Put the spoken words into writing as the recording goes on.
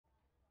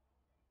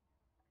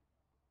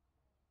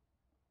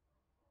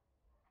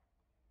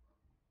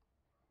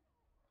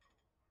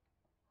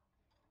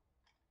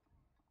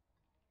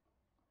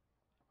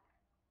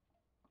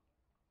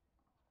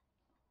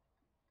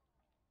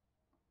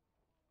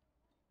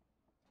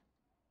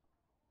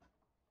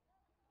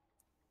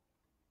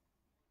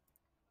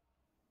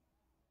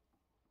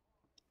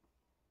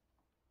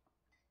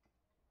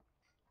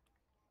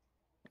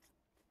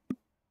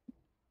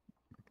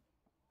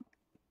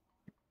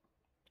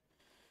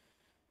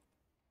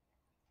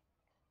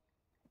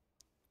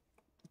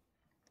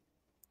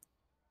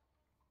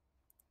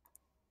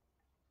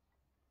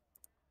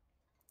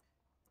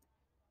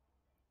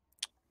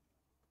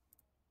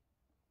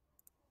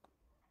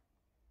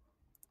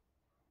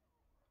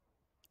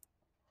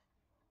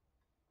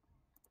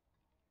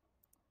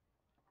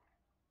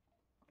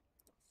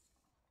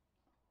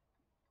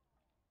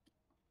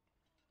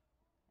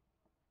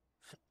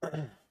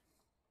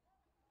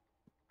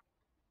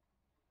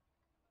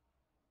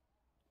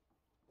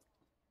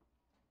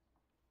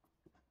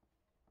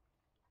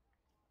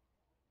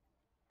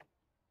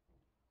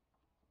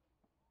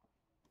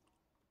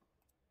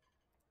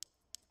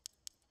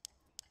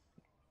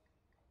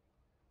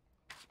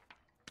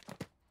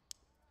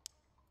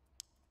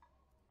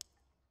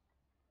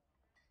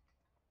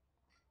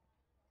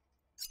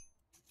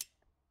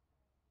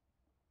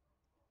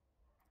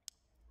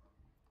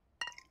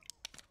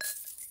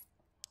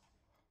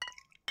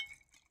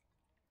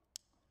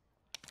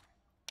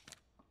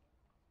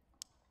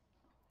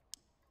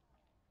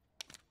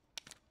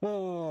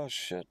Oh,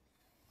 shit.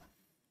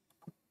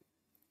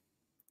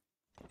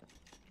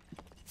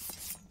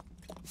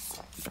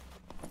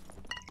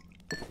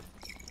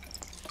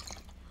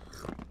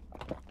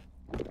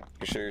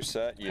 You sure you're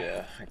set?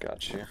 Yeah, I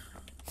got you.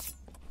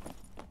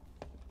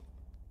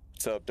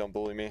 What's up? Don't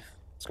bully me.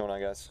 What's going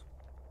on, guys?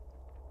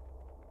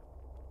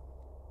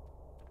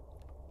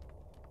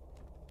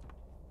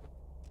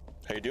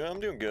 How you doing? I'm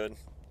doing good.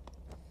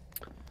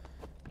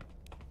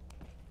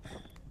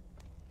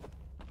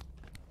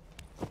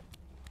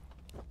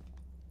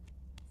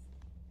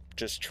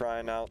 Just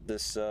trying out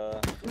this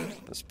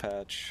this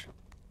patch.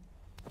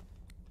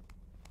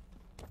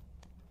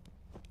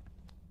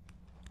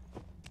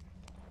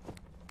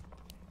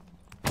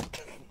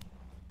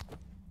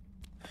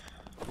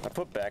 I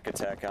put back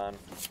attack on.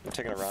 I'm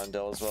taking a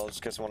Rondell as well,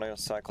 just because I want to go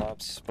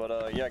Cyclops.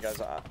 But yeah, guys,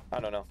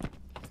 I don't know.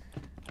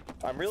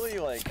 I'm really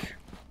like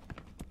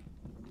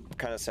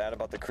kind of sad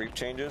about the creep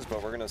changes,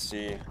 but we're gonna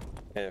see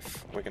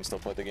if we can still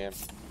play the game.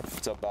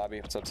 What's up, Bobby?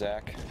 What's up,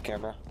 Zach?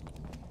 Camera.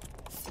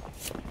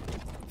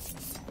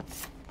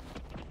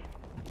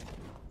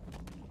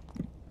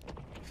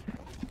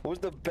 What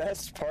was the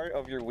best part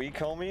of your week,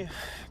 homie?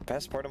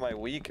 Best part of my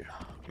week?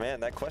 Man,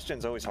 that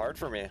question's always hard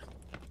for me.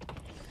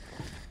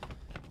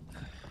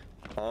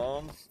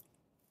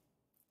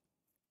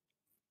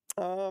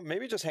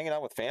 Maybe just hanging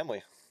out with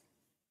family.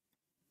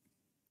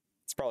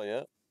 That's probably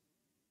it.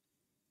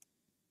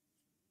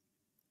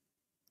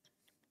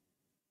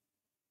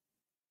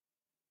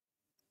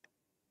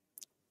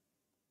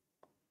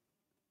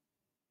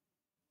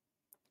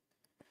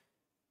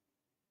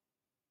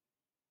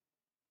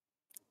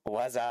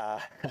 What's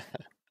up?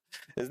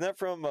 Isn't that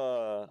from,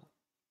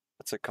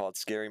 what's it called?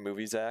 Scary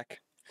Movie,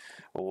 Zach?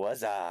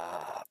 What's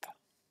up?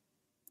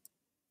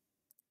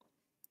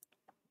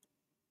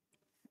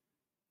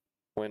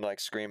 When, like,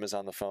 Scream is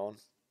on the phone.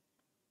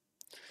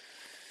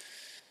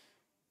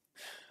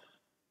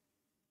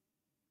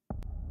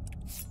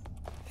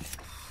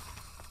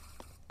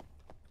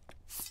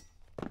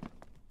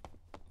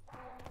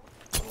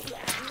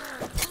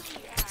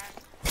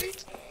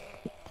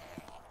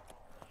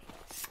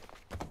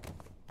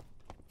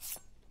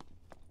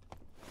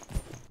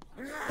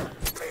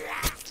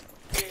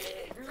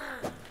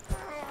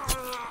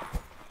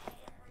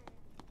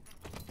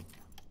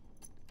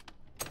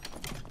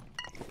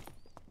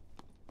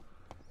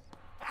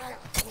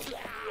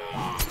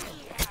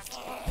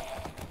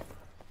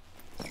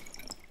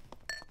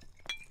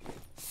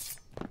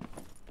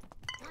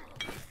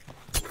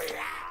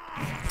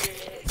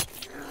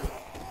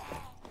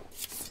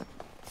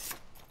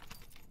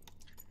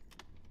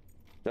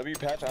 W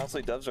patch,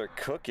 honestly, dubs are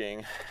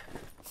cooking.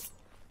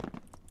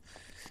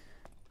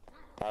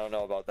 I don't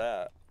know about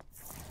that.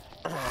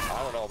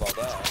 I don't know about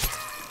that.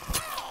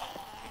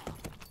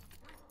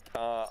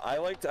 I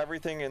liked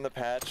everything in the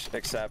patch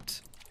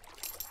except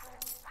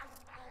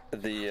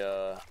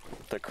the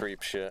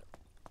creep shit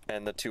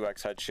and the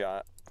 2x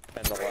headshot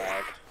and the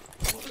lag.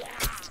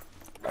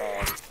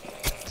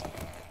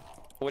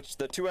 Which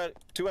the 2x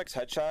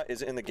headshot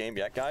isn't in the game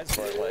yet, guys,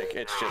 but like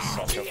it's just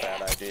such a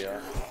bad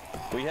idea.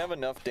 We have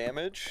enough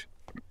damage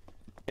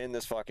in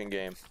this fucking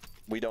game.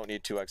 We don't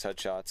need 2x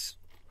headshots.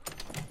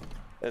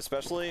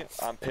 Especially,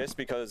 I'm pissed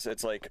because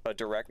it's like a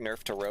direct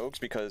nerf to rogues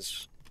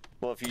because,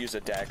 well, if you use a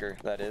dagger,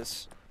 that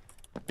is.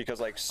 Because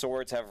like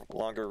swords have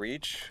longer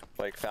reach,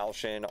 like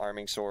falchion,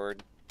 arming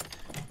sword,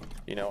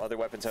 you know, other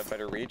weapons have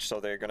better reach, so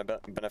they're gonna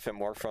benefit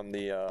more from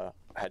the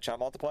headshot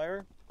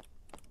multiplier.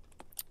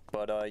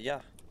 But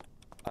yeah,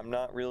 I'm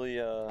not really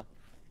a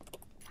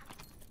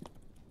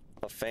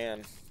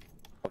fan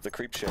of the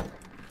creep shit,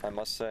 I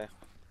must say.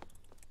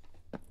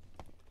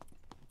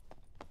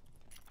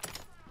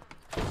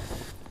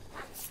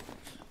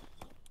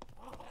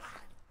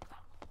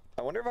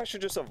 I wonder if I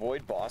should just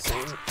avoid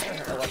bossing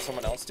and let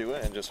someone else do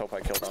it and just hope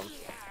I kill them.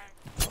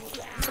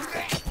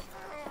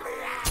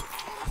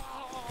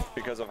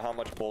 Because of how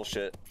much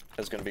bullshit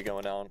is going to be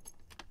going on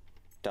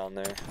down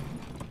there.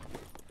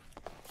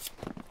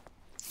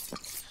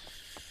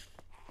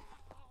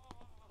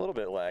 A little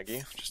bit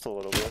laggy, just a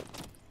little bit.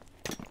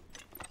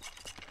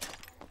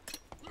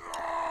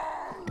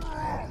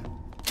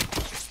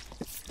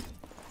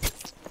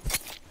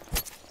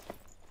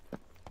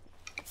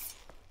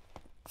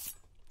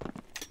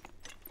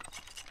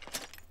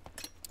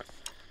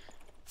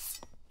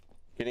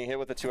 Getting hit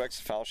with the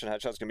 2x falchion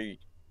headshot is gonna be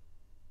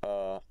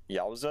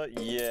Yowza?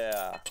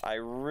 Yeah, I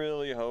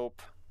really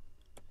hope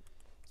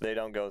They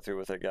don't go through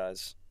with it,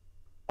 guys.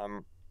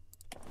 I'm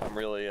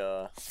really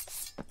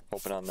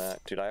hoping on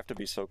that. Dude, I have to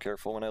be so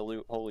careful when I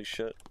loot. Holy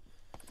shit.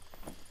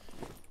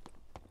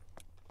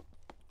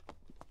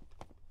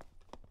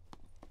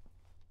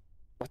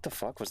 What the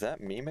fuck? Was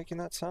that me making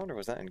that sound, or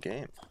was that in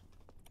game?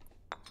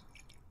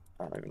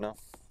 I don't even know.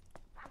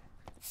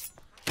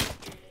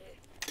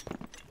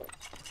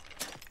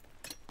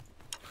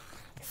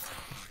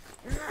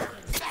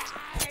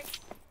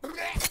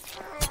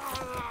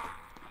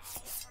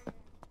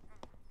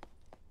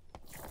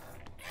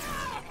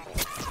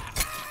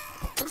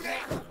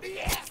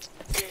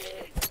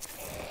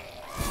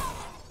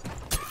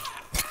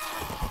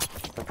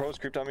 The pros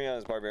creeped on me on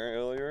his barbarian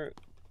earlier.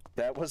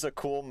 That was a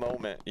cool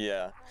moment,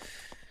 yeah.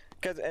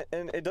 Cause,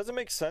 and it doesn't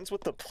make sense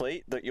with the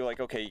plate that you're like,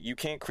 okay, you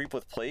can't creep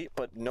with plate,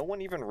 but no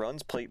one even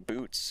runs plate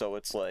boots, so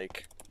it's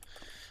like,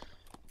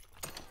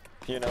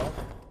 you know,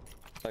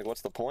 like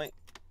what's the point?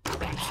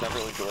 Just never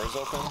leave doors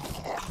open.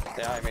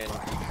 Yeah, I mean,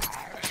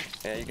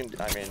 yeah, you can do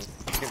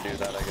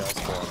that, I guess,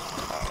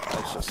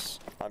 but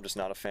I'm just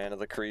not a fan of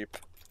the creep.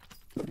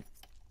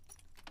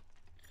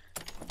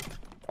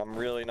 I'm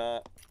really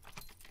not.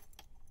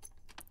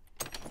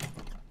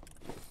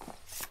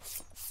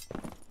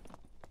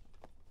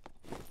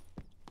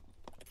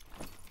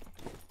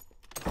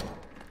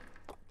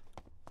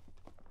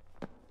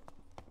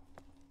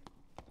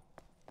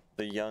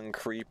 The young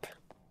creep.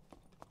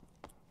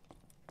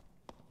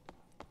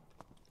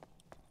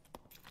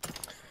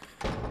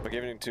 But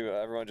giving it to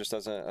everyone just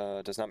does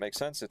not make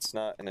sense. It's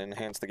not an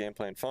enhance the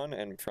gameplay and fun,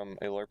 and from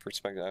a lore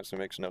perspective, it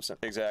absolutely makes no sense.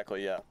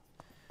 Exactly, yeah.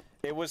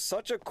 It was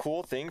such a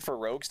cool thing for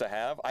rogues to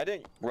have. I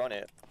didn't run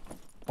it,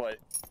 but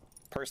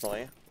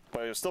personally,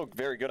 but it was still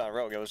very good on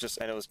rogue. It was just,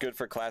 and it was good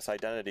for class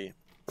identity,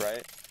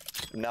 right?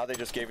 Now they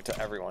just gave it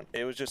to everyone.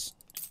 It was just,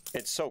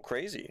 it's so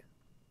crazy.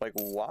 Like,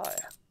 why?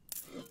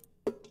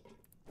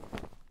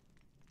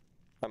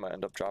 I might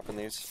end up dropping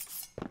these.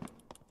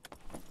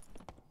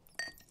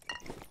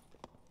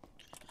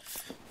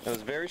 It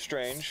was very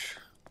strange.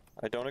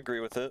 I don't agree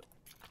with it.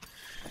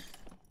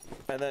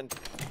 And then,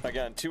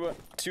 again,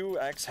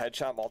 2x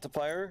headshot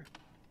multiplier.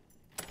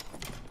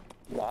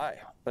 Why?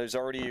 There's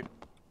already,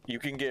 you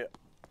can get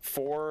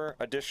 4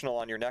 additional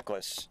on your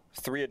necklace,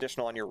 3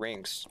 additional on your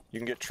rings. You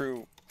can get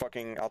true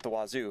fucking out the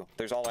wazoo.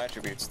 There's all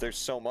attributes. There's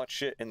so much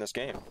shit in this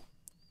game.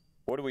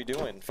 What are we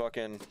doing?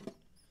 Fucking,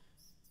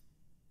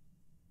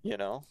 you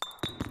know,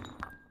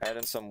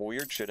 adding some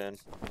weird shit in.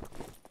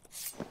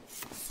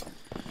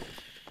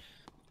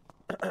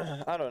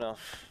 I don't know.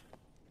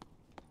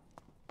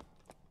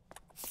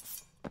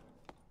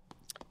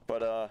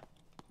 But,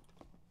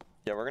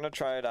 yeah, we're gonna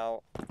try it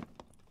out.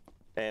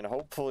 And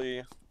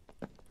hopefully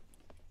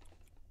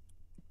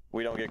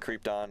we don't get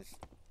creeped on.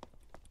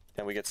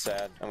 And we get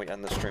sad and we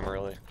end the stream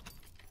early.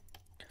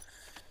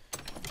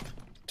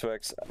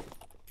 2x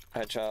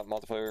headshot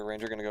multiplayer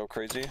ranger gonna go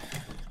crazy.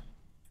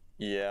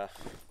 Yeah.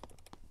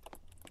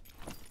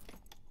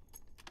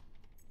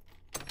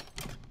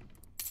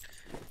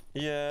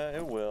 Yeah,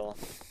 it will.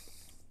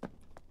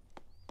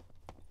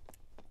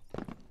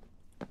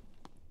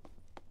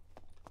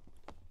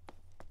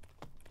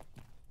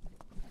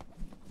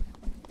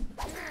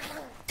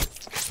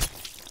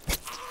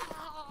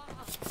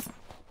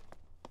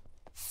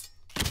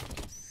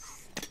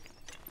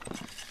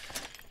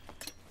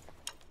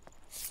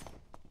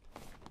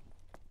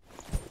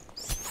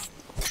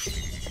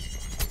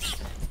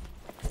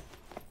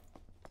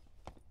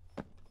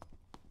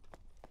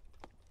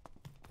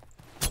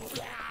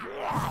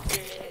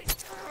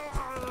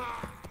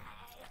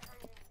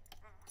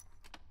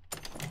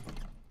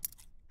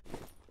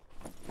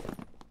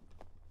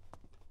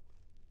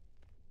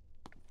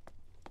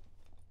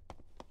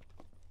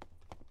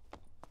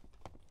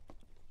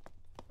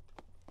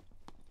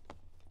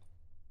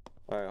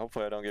 Alright,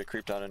 hopefully I don't get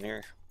creeped on in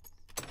here.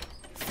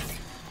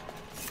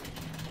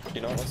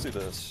 You know what, let's do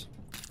this.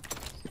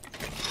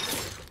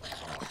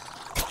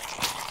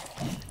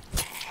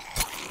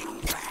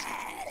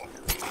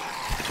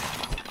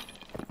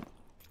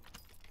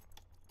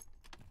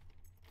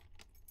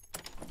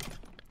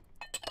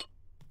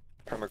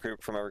 Perma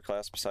creep from every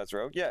class besides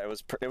rogue. Yeah, it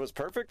was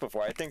perfect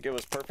before. I think it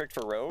was perfect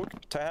for rogue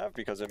to have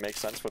because it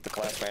makes sense with the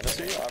class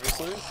fantasy,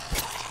 obviously.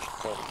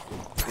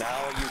 But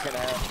now you can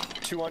have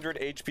 200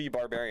 HP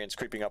barbarians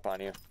creeping up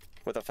on you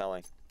with a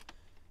felling.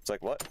 It's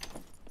like, what?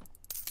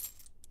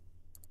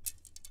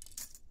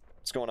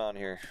 What's going on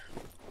here?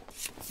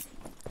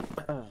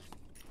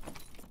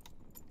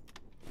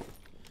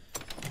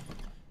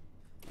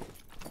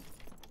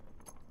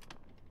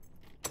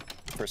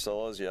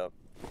 Priscilla's, yep.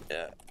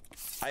 Yeah.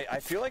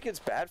 I feel like it's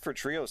bad for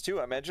trios too.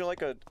 Imagine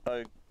like a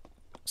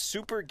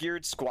super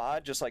geared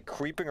squad just like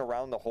creeping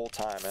around the whole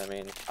time. I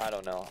mean, I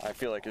don't know. I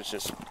feel like it's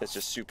just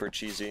super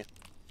cheesy.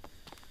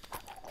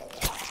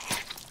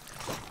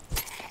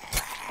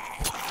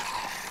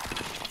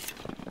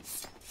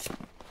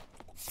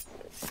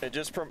 It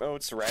just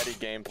promotes ratty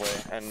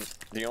gameplay, and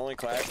the only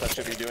class that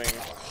should be doing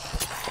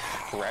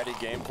ratty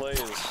gameplay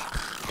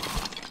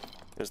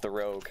is the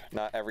rogue.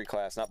 Not every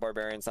class, not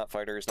barbarians, not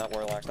fighters, not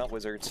warlocks, not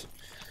wizards.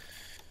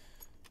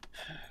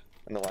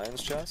 In the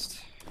lion's chest?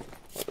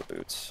 Or the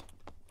boots?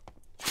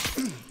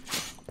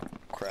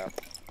 Crap.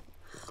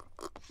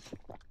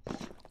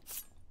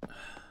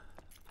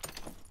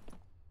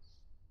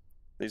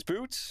 These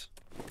boots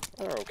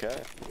are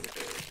okay.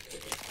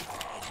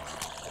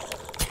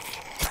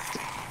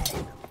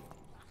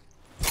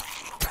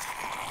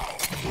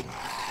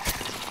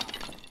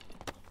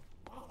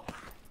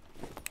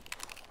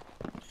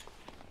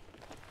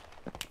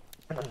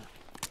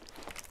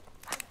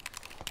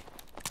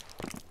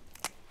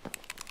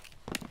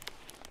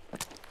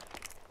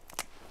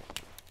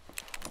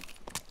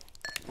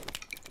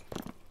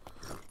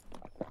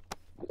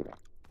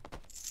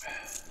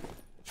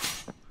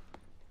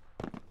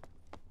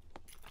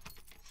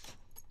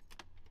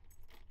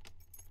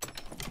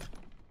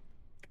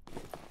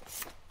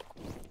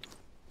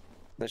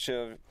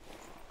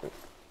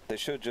 They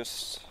should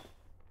just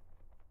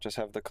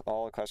have the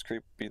all class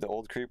creep be the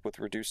old creep with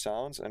reduced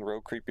sounds and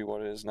rogue creep be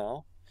what it is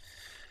now.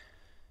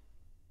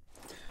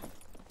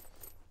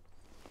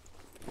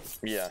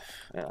 Yeah,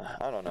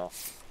 I don't know.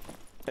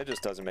 It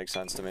just doesn't make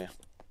sense to me.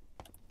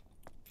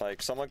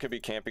 Like, someone could be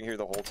camping here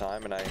the whole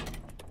time and I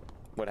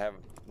would have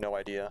no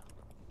idea.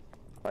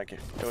 Like, it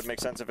would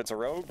make sense if it's a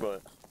rogue,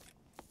 but...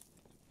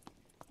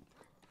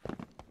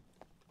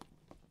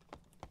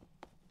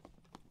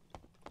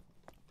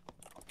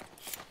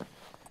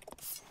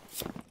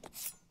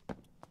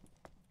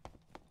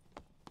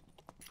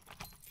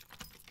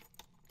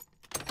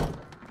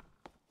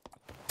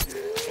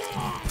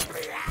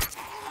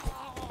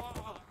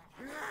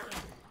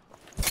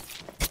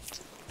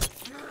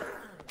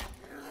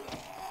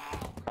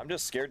 I'm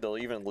just scared to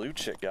even loot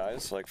shit,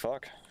 guys. Like,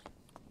 fuck.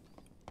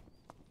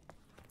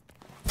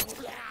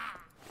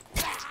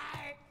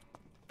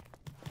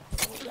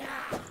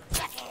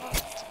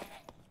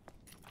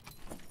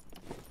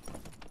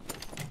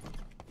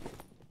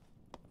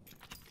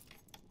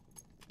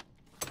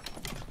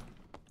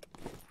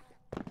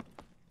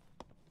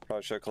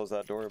 Probably should have closed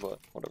that door, but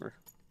whatever.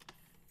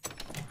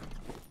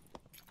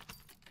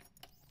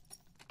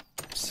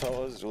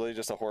 So it's really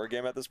just a horror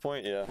game at this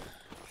point? Yeah.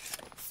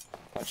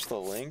 Watch the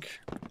link.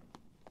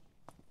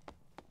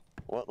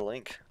 What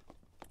link?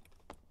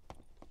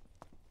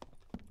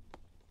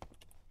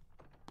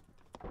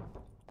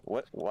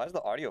 What? Why is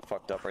the audio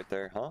fucked up right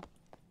there, huh?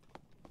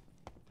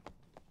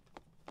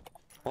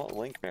 What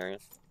link, Marion?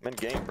 I'm in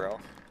game, bro.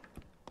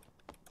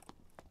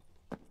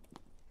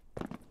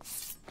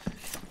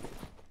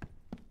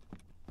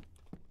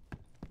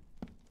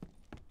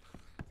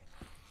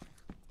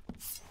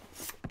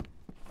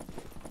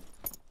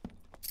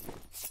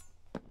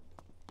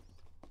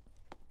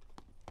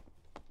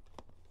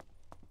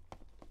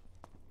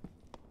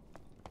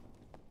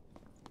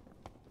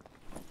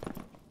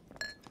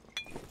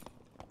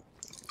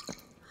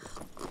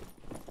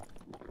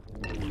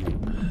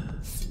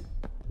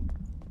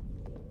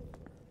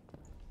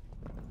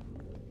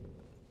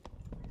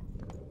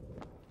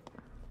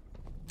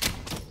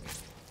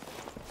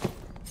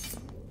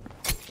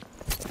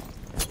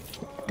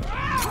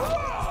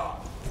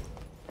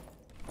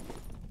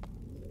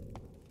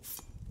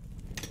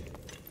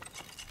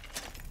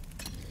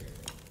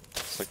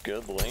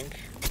 Good link.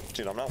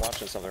 Dude, I'm not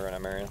watching something right now,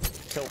 Marion.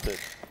 Tilted.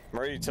 I'm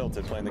already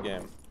tilted playing the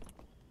game.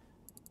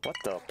 What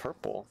the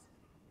purple?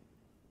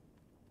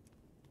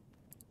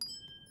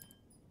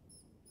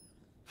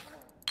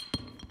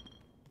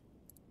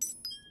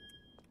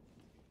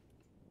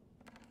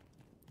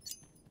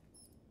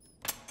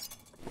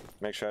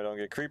 Make sure I don't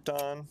get creeped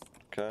on.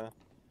 Okay.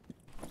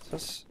 Is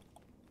this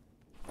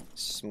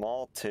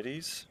small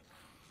titties?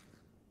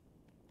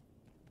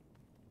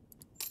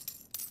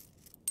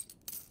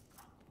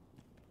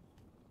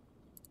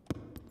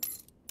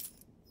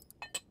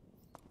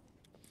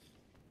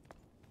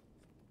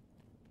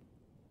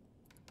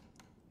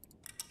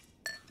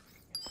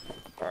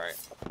 Alright.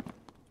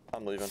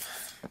 I'm leaving.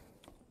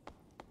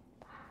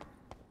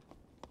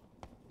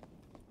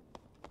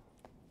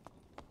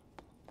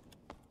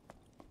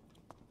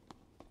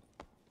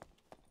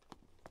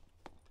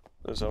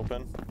 Is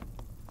open.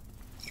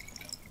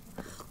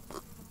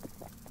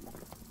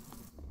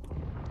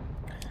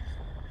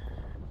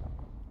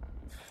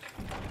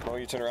 Oh,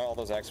 you turn around, all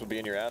those axes would be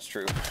in your ass.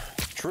 True.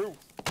 True.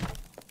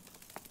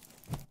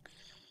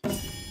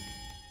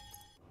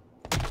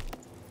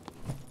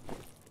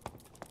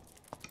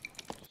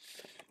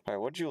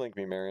 Alright, what'd you link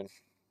me, Marion?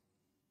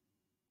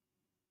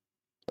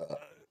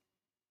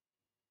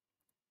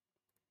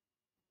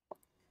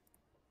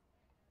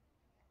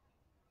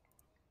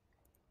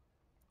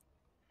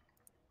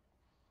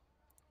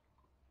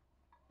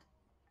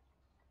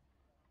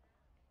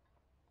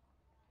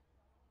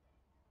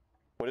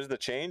 What is the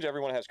change?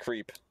 Everyone has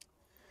creep.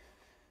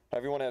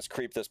 Everyone has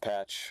creep this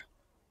patch.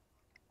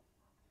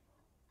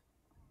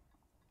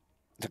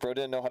 The bro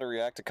didn't know how to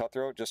react to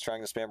Cutthroat, just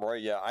trying to spam Roy.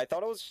 Yeah, I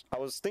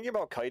was thinking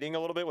about kiting a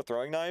little bit with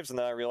throwing knives, and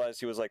then I realized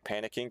he was like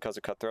panicking because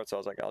of Cutthroat, so I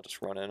was like, I'll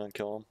just run in and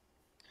kill him.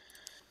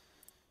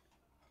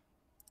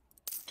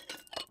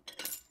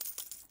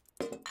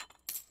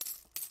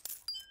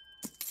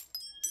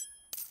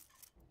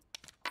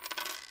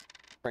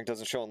 Rank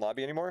doesn't show in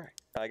lobby anymore?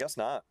 I guess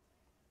not.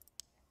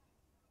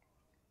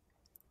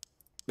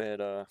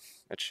 It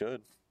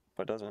should,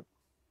 but it doesn't.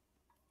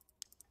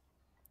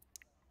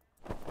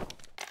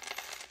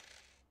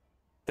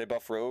 They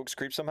buff rogues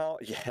creep somehow?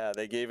 Yeah,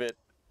 they gave it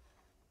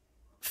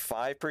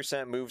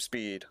 5% move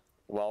speed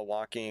while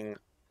walking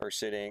or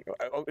sitting.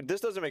 Oh,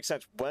 this doesn't make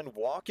sense. When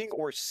walking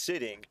or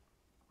sitting.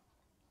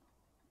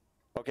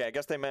 Okay, I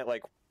guess they meant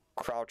like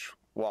crouch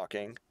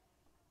walking,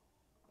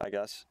 I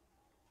guess.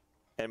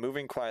 And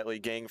moving quietly,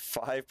 gain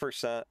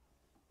 5%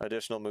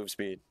 additional move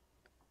speed.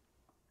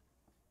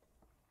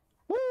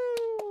 Woo!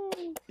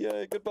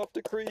 Yay, good buff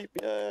to creep.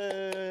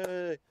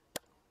 Yay!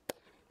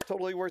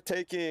 Totally worth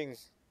taking.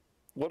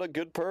 What a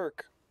good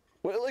perk.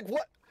 Like,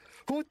 what?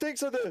 Who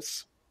thinks of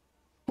this?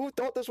 Who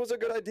thought this was a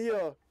good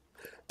idea?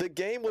 The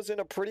game was in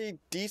a pretty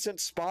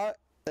decent spot,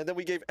 and then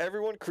we gave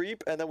everyone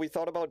creep, and then we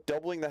thought about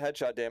doubling the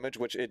headshot damage,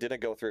 which it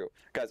didn't go through.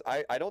 Guys,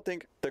 I don't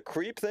think the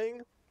creep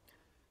thing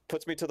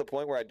puts me to the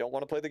point where I don't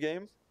want to play the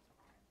game.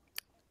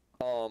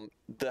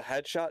 The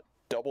headshot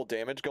double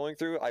damage going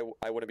through,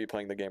 I wouldn't be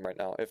playing the game right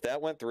now. If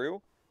that went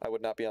through, I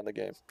would not be on the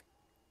game.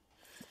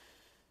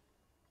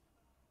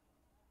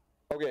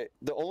 Okay,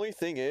 the only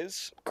thing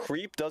is,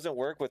 creep doesn't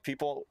work with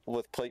people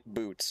with plate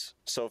boots.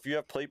 So if you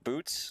have plate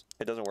boots,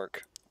 it doesn't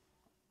work.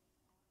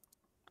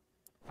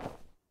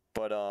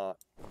 But,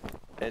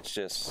 it's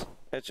just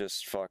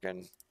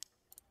fucking...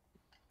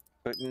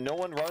 No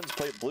one runs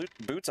plate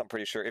boots, I'm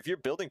pretty sure. If you're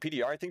building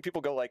PDR, I think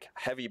people go, like,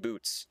 heavy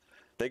boots.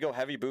 They go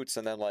heavy boots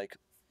and then, like...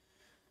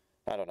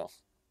 I don't know.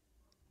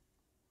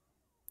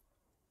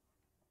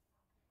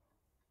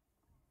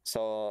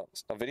 So,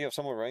 a video of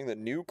someone running the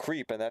new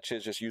creep and that shit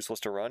is just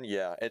useless to run?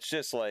 Yeah, it's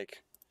just,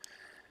 like...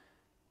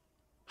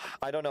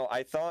 I don't know.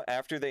 I thought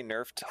after they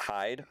nerfed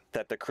hide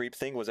that the creep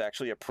thing was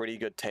actually a pretty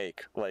good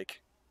take.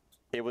 Like...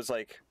 It was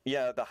like,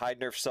 yeah, the hide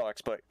nerf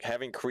sucks, but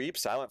having creep,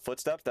 silent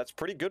footsteps, that's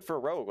pretty good for a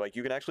rogue. Like,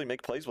 you can actually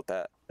make plays with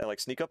that and, like,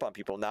 sneak up on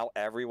people. Now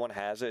everyone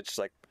has it. It's just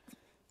like,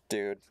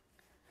 dude.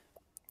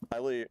 I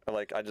don't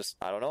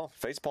know.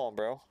 Facepalm,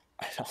 bro.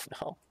 I don't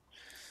know.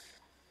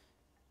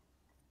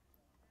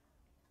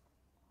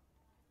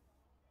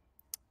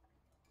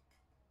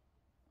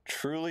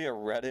 Truly a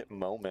Reddit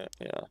moment,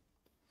 yeah.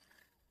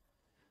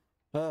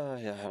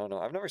 Yeah, I don't know.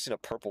 I've never seen a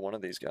purple one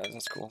of these guys.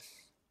 That's cool.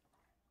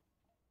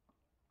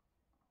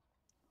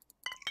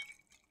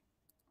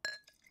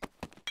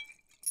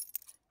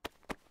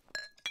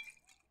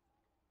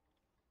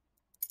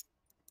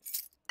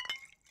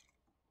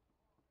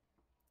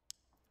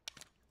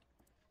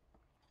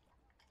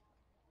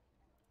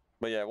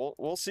 But yeah,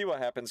 we'll see what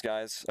happens,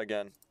 guys.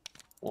 Again,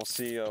 we'll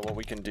see what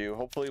we can do.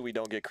 Hopefully we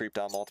don't get creeped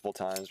on multiple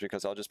times,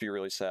 because I'll just be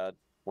really sad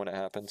when it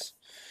happens.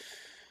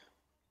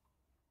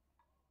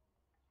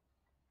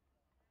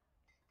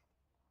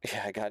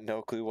 Yeah, I got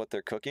no clue what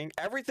they're cooking.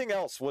 Everything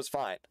else was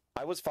fine.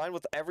 I was fine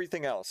with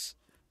everything else.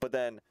 But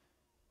then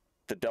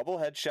the double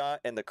headshot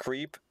and the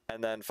creep,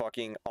 and then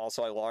fucking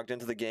also I logged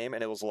into the game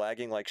and it was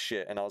lagging like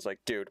shit. And I was like,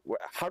 dude,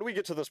 how do we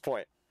get to this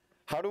point?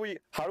 How do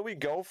we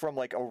go from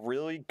like a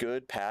really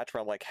good patch where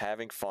I'm like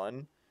having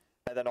fun,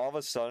 and then all of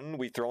a sudden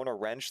we throw in a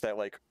wrench that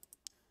like,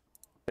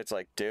 it's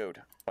like,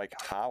 dude, like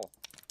how?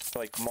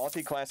 Like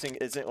multi-classing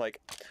isn't like,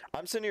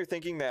 I'm sitting here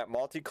thinking that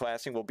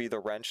multi-classing will be the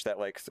wrench that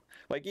like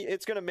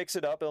it's gonna mix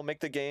it up. It'll make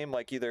the game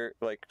like either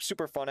like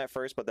super fun at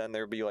first, but then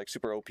there'll be like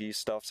super OP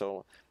stuff,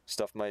 so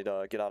stuff might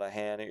get out of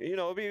hand. You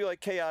know, it'll be like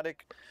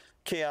chaotic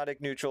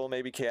neutral,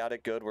 maybe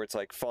chaotic good, where it's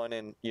like fun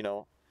and, you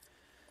know,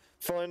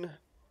 fun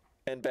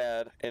and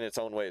bad in its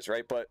own ways,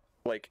 right? But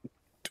like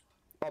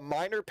a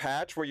minor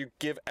patch where you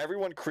give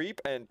everyone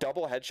creep and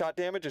double headshot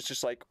damage, it's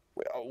just like,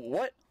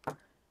 what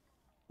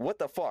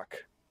the fuck?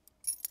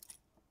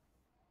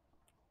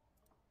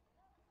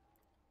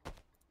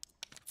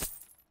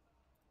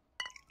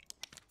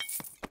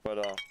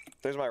 But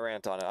there's my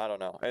rant on it. I don't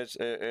know.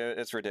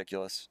 It's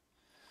ridiculous.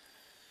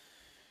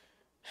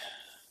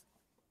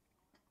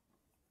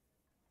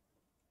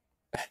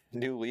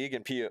 New league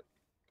and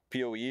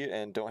PoE,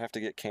 and don't have to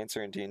get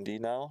cancer in D&D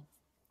now.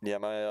 Yeah,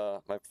 my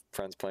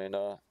friend's playing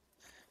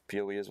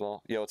PoE as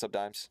well. Yo, what's up,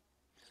 Dimes?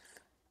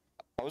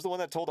 I was the one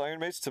that told Iron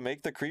Mace to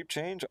make the creep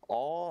change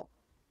all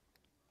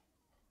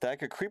that I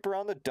could creep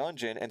around the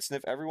dungeon and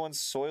sniff everyone's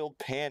soiled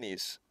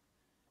panties.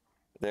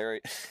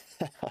 There,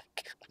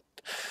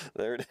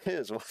 there it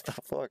is. What the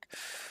fuck?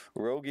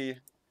 Rogie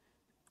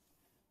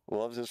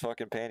loves his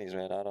fucking panties,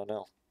 man. I don't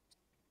know.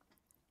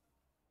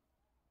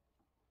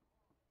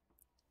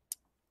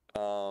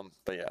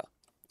 But yeah,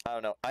 I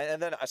don't know.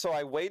 So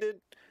I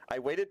waited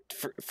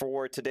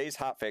for today's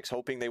hotfix,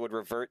 hoping they would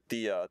revert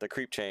the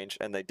creep change,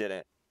 and they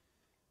didn't.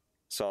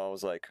 So I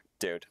was like,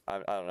 dude, I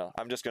don't know.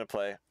 I'm just gonna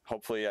play.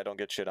 Hopefully I don't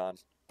get shit on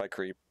by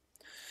creep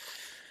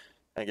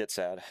and get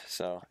sad.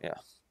 So yeah.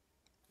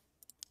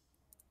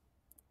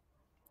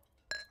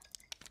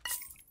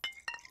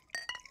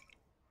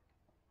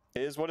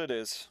 It is what it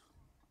is.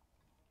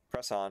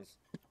 Press on.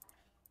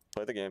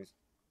 Play the game.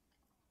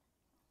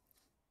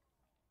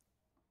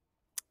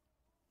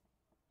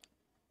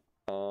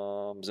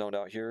 Zoned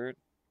out here.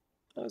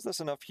 Is this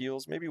enough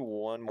heals? Maybe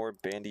one more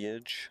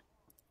bandage.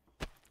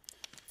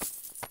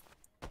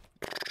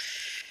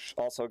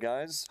 Also,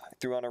 guys, I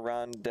threw on a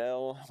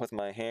rondelle with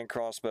my hand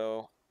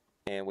crossbow,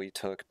 and we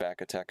took back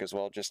attack as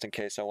well, just in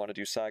case I want to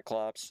do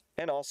Cyclops.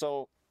 And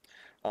also,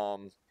 I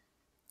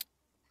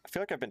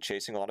feel like I've been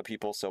chasing a lot of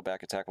people, so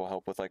back attack will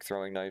help with like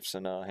throwing knives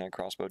and hand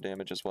crossbow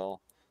damage as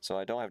well. So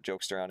I don't have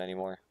Jokester on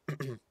anymore.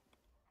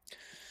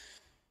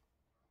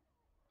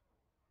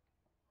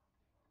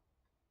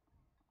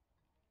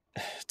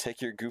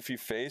 Take your goofy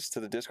face to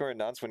the Discord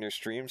and announce when your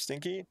stream,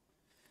 Stinky?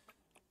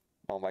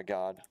 Oh my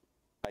god.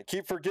 I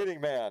keep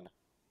forgetting, man.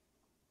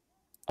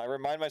 I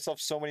remind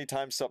myself so many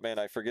times, man.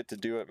 I forget to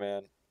do it,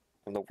 man.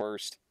 I'm the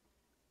worst.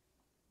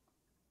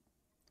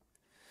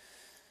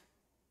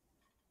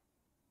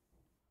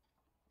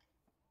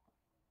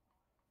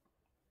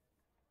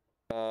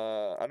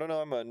 I don't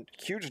know. I'm a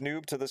huge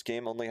noob to this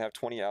game. Only have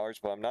 20 hours,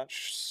 but I'm not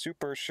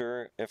super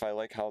sure if I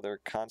like how they're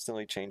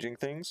constantly changing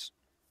things.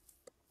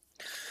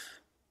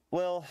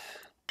 Well,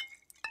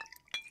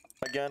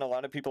 again, a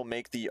lot of people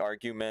make the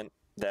argument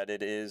that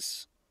it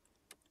is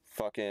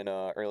fucking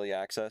early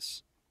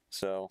access,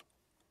 so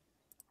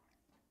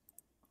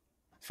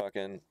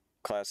fucking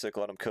classic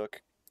let them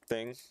cook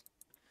thing.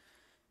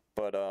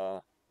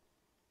 But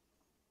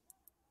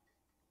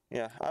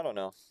yeah, I don't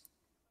know.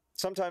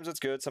 Sometimes it's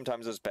good,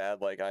 sometimes it's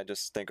bad. Like, I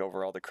just think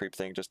overall the creep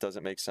thing just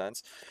doesn't make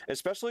sense,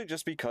 especially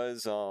just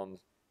because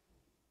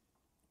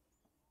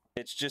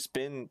it's just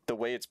been the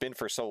way it's been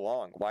for so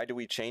long. Why do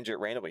we change it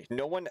randomly?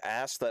 No one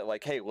asked that,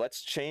 like, hey,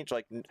 let's change.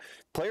 Like,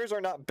 players are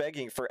not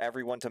begging for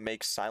everyone to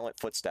make silent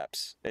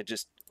footsteps. It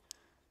just,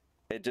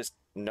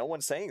 no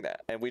one's saying that.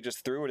 And we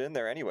just threw it in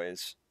there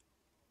anyways.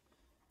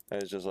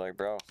 It's just like,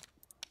 bro.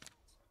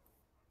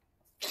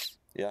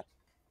 Yeah.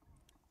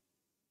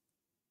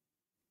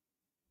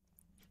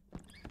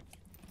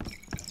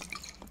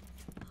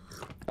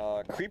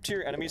 Creep to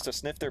your enemies to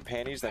sniff their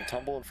panties, then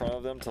tumble in front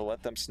of them to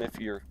let them sniff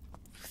your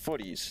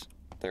footies.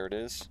 There it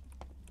is.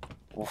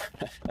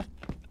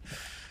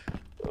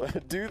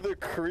 Do the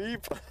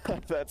creep.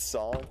 That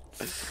song.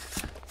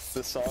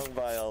 The song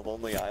by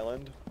Lonely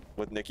Island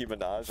with Nicki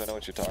Minaj. I know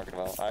what you're talking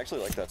about. I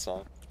actually like that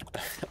song.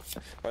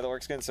 Why the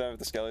orc skin instead of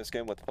the skelly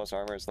skin with plus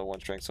armor is the one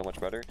strength so much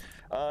better?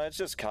 It's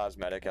just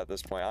cosmetic at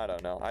this point. I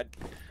don't know.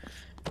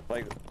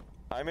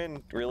 I'm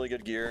in really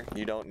good gear.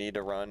 You don't need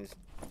to run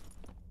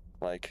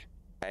like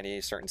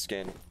any certain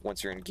skin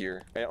once you're in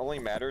gear. It only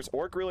matters.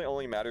 Orc really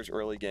only matters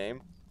early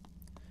game.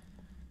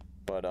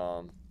 But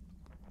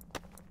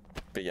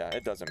yeah,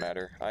 it doesn't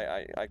matter.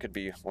 I could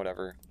be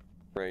whatever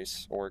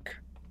race: orc,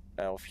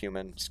 elf,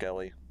 human,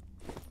 skelly.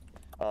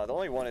 The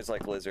only one is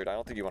like lizard. I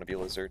don't think you want to be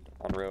lizard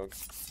on rogue.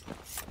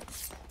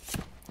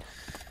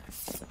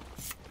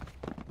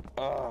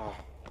 Ah.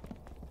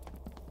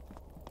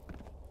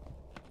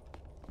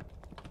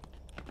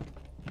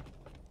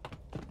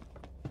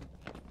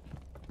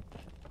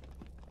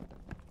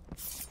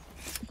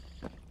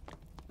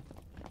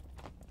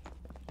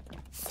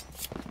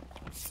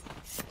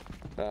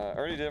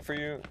 Already did it for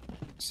you,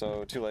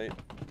 so too late.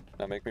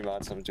 Now make me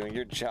mod, so I'm doing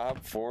your job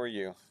for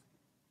you.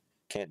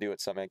 Can't do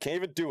it, some man. Can't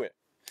even do it.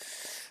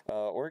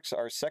 Orcs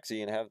are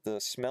sexy and have the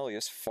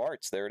smelliest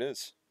farts. There it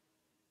is.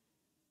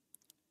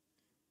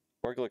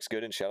 Orc looks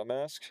good in Shadow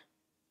Mask.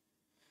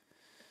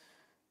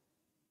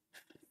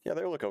 Yeah,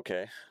 they look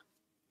okay.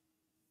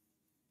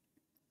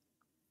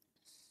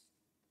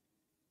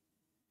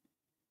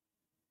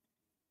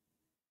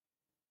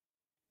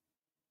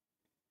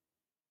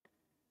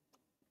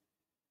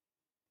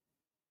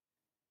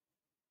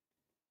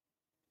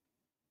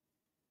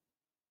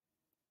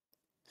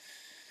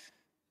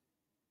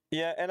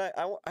 Yeah, and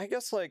I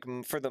guess, like,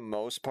 for the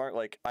most part,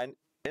 like,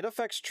 it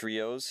affects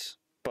trios,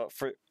 but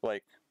for,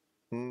 like,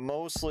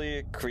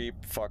 mostly creep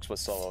fucks with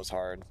solos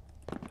hard.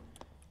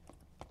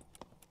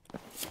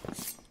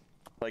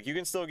 Like, you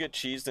can still get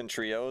cheesed in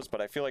trios, but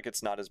I feel like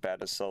it's not as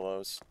bad as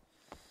solos.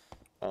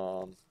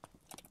 Yeah.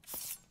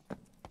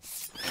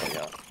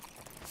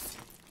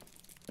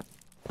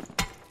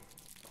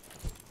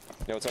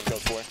 Yo, what's up,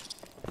 Ghost Boy?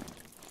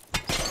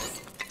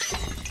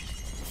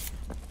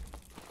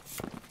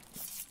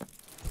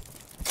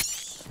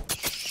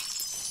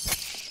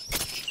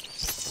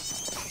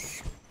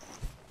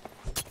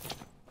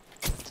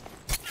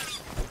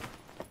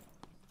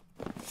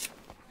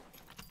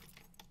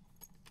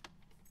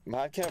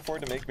 Mod can't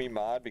afford to make me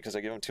mod because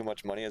I give him too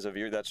much money as a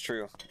viewer. That's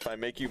true. If I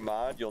make you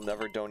mod, you'll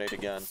never donate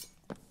again.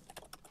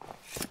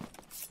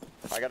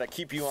 I gotta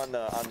keep you on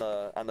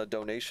the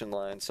donation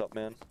line. Sup,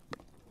 man?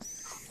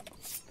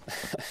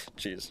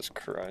 Jesus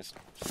Christ.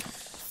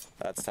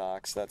 That's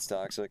toxic. That's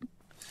toxic.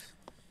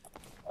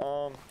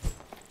 But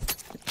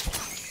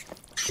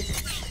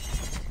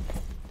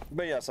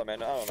yeah, so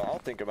man, I don't know. I'll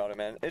think about it,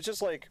 man. It's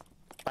just like,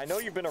 I know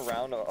you've been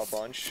around a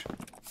bunch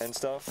and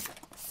stuff,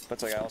 but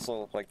it's like I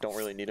also like don't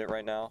really need it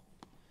right now,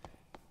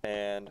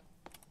 and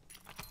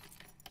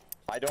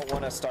I don't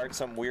want to start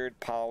some weird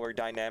power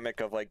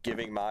dynamic of like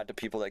giving mod to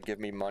people that give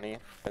me money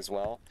as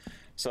well.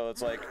 So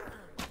it's like,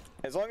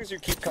 as long as you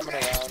keep coming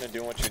around and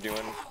doing what you're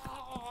doing,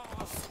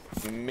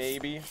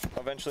 maybe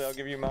eventually I'll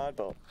give you mod,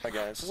 but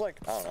again, it's just like,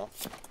 I don't know.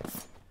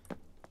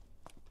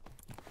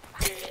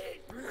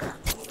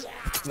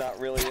 Not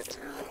really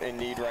in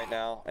need right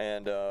now,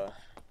 and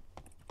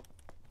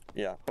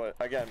yeah, but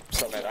again,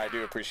 Subman, I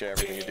do appreciate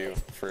everything you do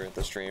for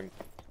the stream,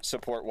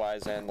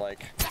 support-wise and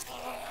like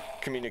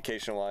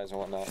communication-wise and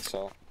whatnot.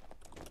 So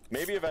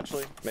maybe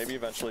eventually,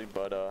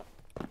 but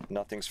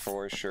nothing's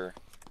for sure.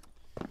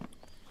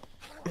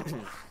 I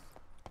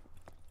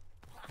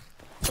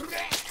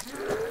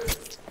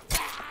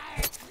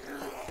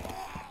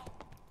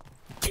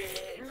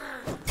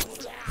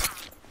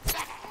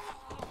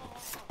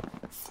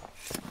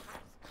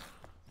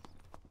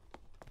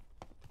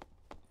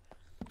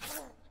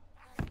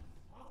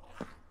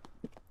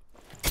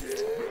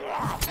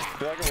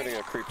feel like I'm gonna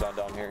get creeped on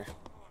down here.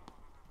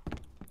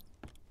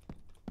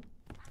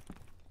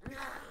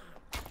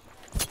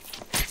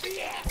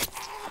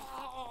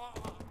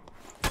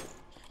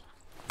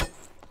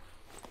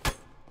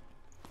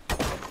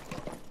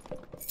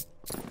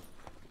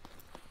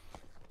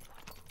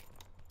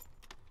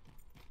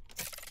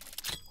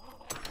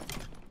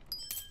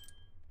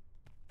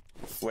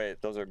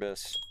 Wait, those are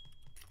bis.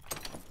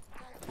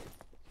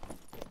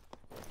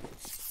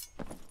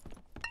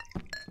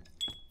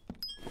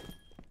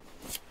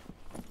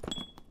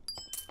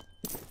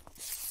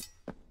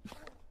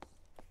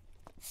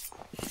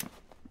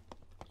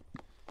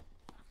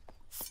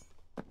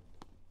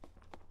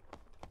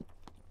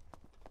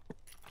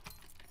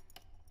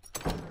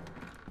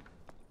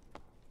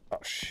 Oh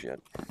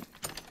shit.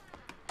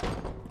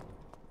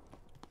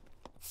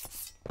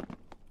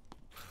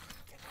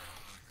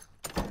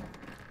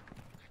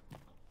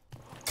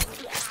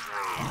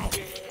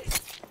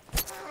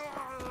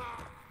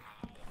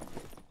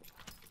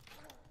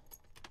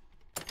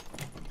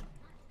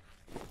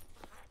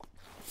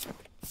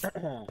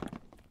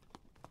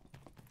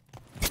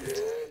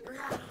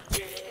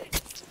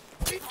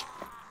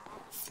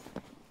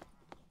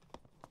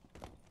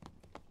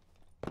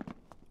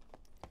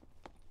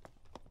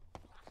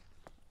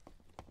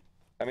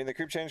 I mean, the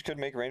creep change could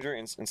make Ranger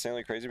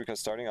insanely crazy because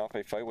starting off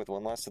a fight with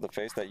one last to the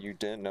face that you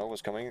didn't know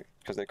was coming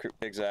because they creep.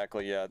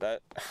 Exactly, yeah,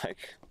 that,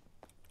 like...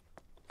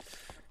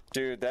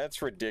 Dude,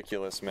 that's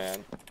ridiculous,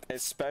 man.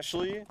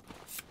 Especially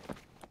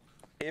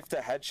if the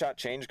headshot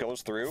change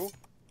goes through,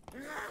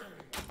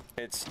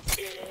 it's...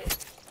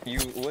 You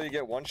literally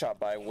get one shot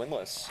by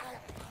winless.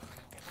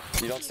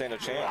 You don't stand a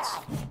chance.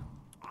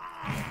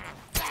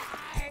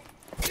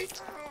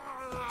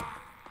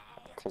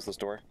 Close this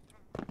door.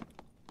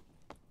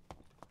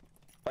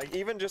 Like,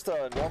 even just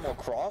a normal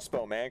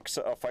crossbow, man.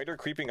 A fighter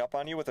creeping up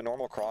on you with a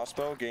normal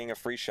crossbow, getting a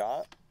free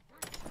shot.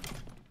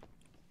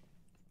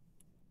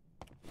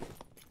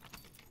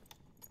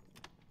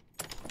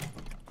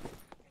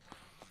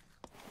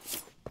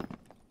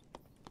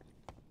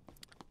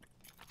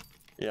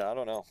 Yeah, I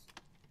don't know.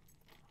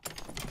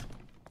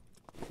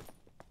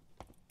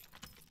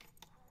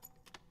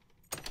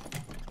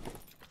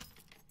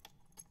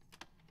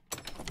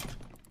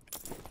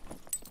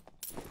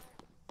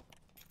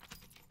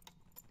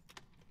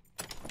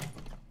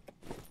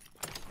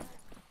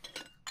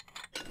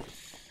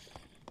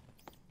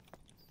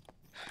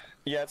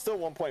 Yeah, it's still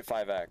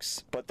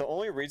 1.5x, but the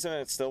only reason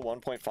it's still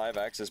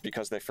 1.5x is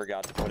because they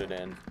forgot to put it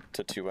in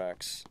to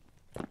 2x.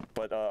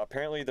 But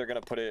apparently they're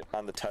going to put it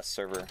on the test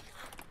server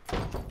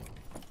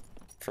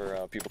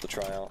for people to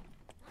try out.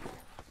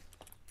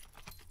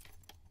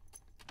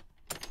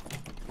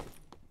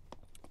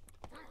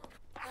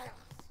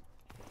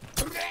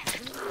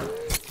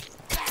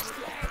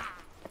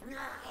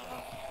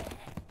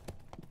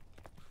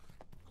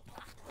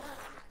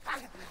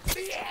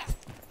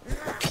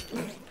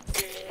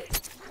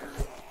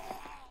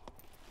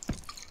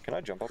 Can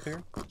I jump up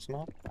here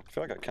somehow? I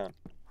feel like I can.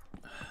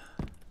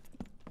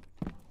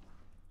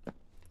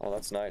 Oh,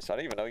 that's nice. I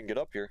didn't even know you can get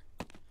up here.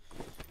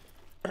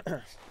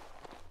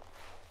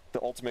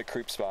 The ultimate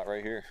creep spot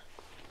right here.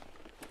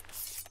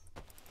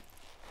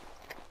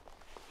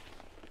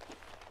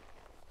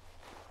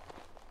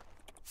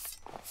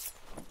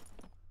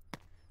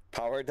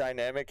 Power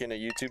dynamic in a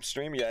YouTube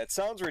stream? Yeah, it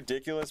sounds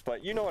ridiculous,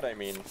 but you know what I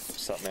mean.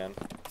 What's up, man?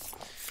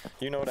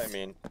 You know what I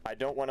mean. I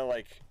don't want to,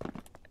 like,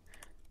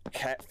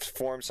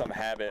 form some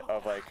habit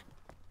of, like,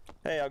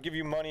 hey, I'll give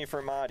you money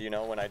for mod, you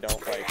know, when I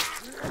don't, like,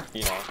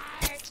 you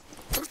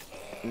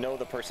know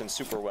the person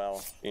super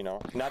well, you know.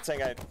 Not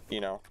saying I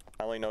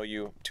only know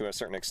you to a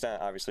certain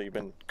extent. Obviously, you've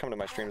been coming to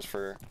my streams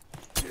for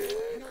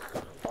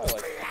probably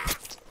like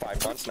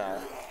 5 months now.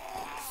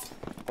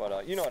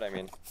 But you know what I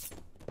mean.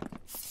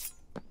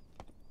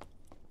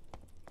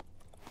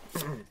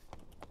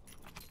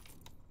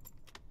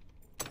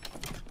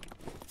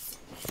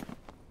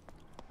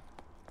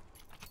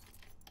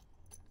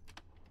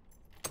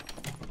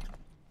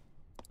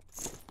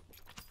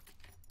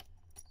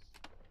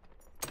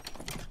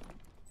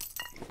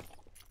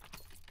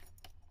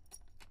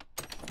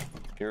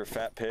 You're a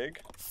fat pig.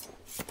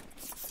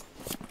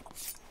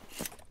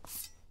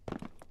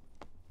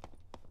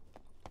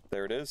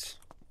 There it is.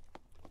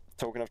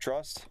 Token of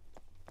trust.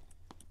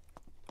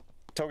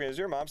 Token, is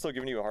your mom still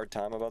giving you a hard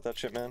time about that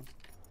shit, man?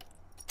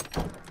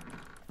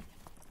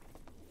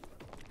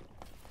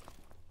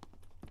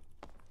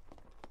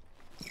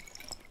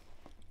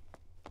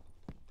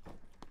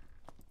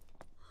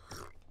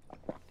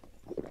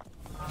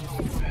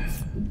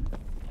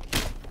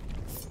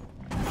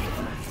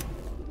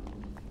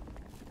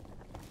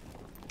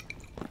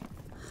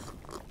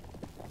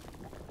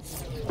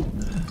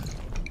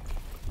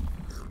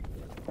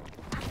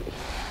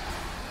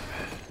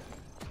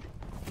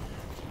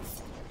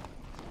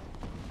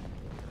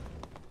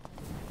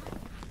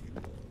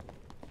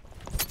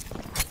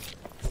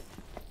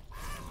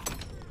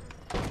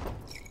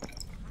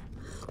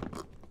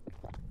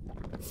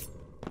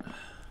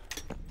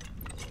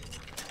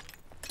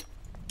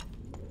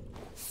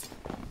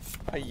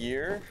 A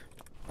year?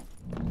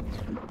 I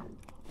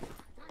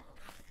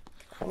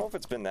don't know if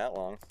it's been that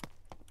long.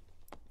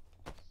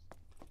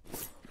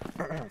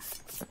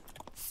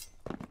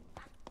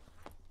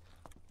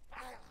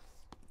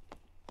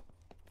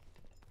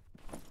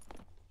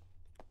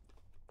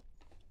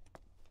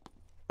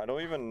 I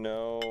don't even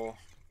know.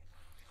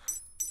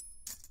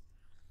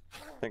 I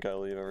think I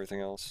leave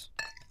everything else.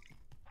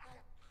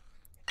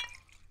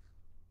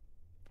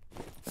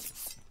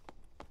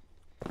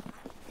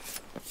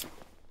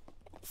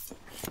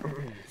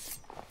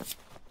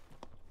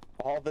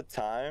 All the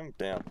time?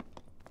 Damn.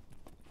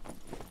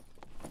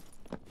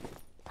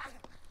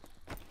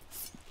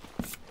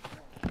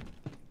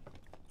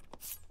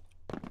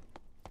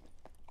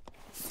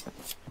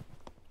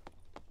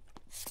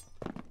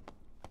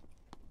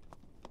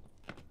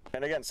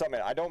 And again,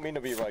 Summit, I don't mean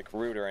to be like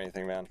rude or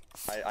anything, man.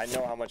 I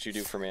know how much you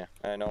do for me.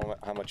 I know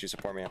how much you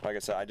support me. Like I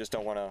said, I just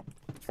don't want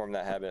to form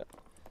that habit.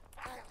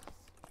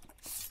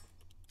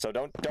 So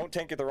don't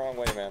take it the wrong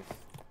way, man.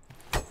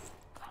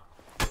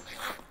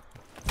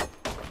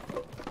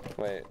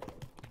 Wait.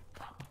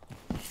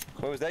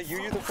 Wait, was that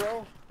you the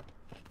pro?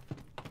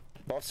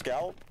 Buff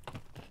Scout?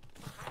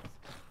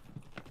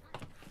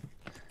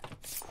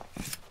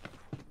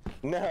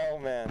 No,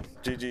 man.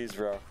 GG's,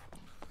 bro.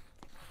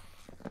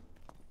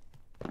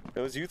 It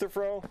was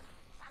Eutherfro?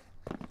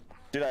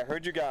 Dude, I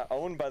heard you got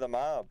owned by the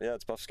mob. Yeah,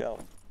 it's Buff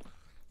Scout.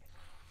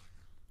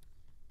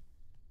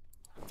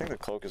 I think the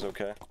cloak is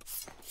okay.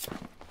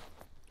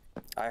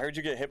 I heard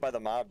you get hit by the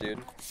mob, dude.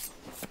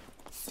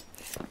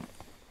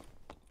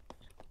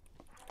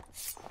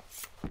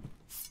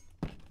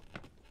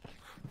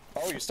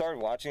 Oh, you started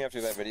watching after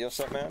that video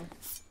stuff, man?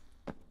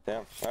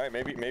 Damn. Alright,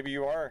 maybe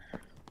you are.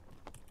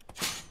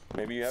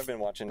 Maybe you have been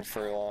watching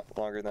for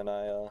longer than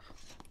I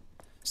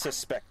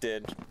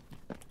suspected.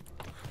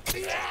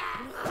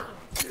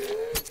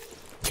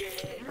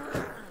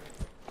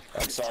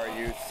 I'm sorry,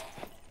 youth.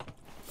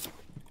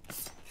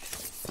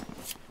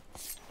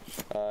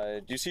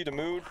 Do you see the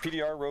mood?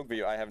 PDR rogue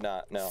video? I have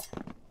not, no.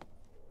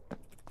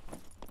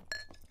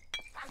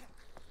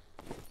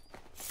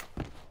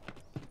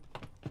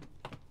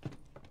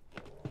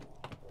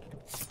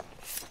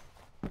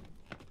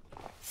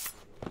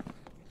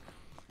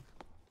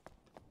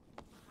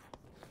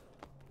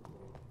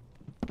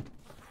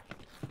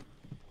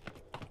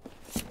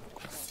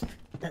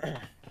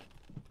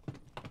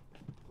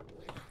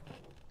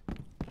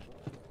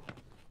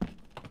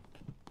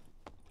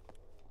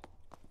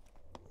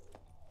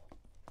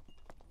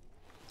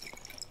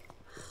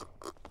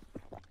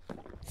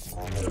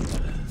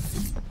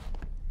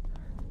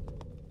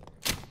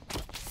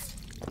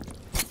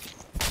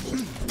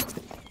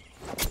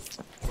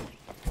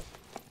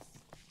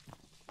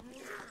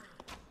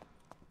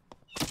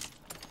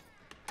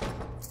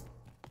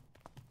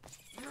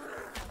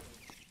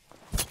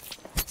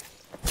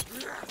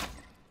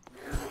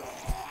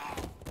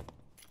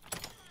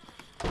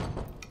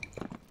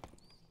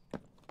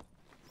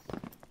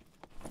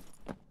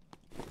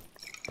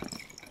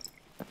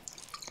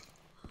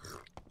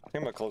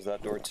 I'm gonna close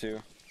that door too.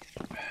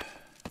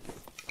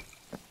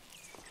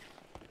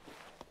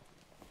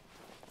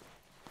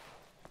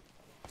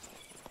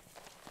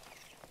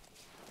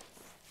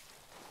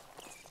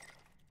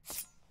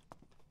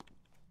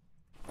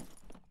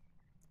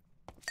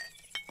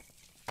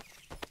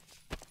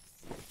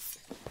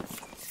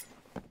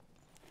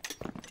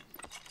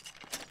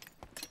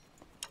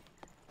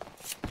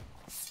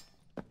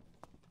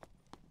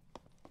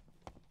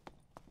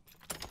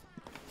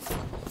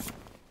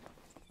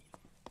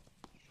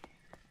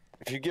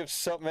 If you give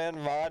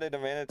Supman mod in a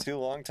Mana 2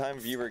 long time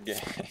viewer game.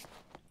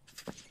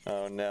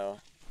 Oh no.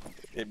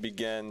 It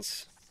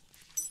begins.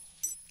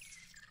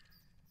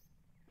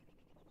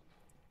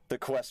 The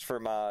quest for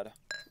mod.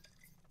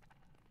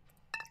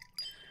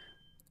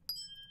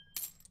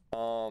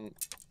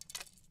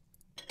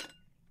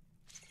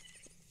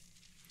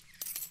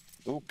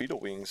 Ooh, beetle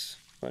wings.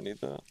 I need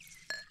that.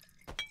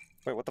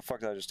 Wait, what the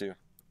fuck did I just do?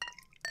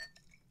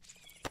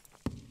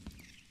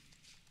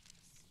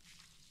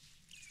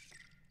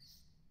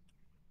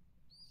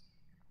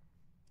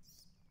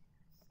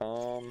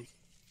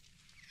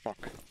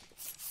 Fuck.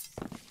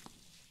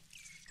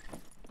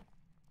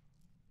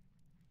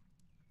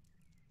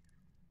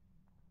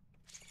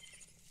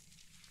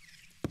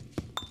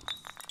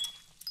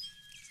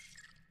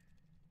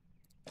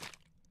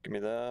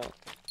 Give me that.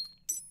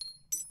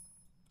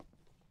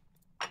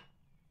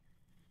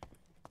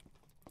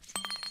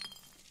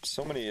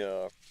 So many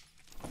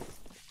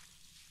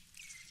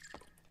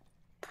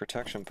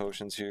protection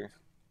potions here.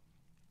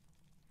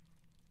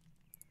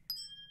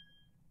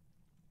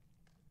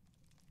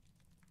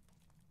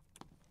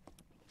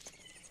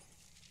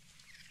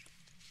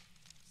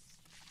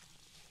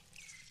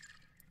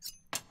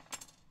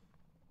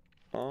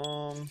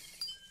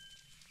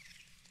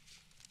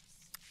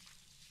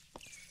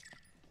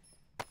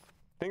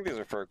 I think these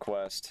are for a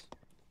quest.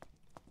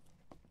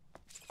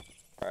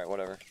 Alright,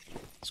 whatever.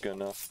 It's good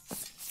enough.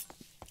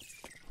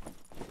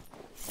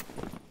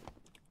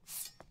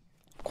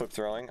 Clip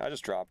throwing. I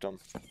just dropped them.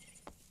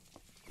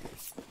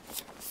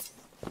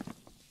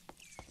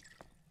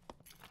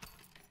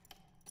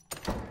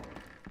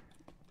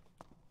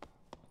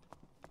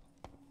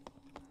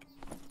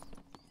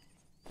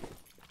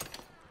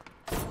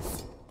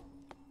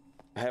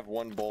 I have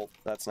one bolt.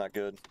 That's not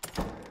good.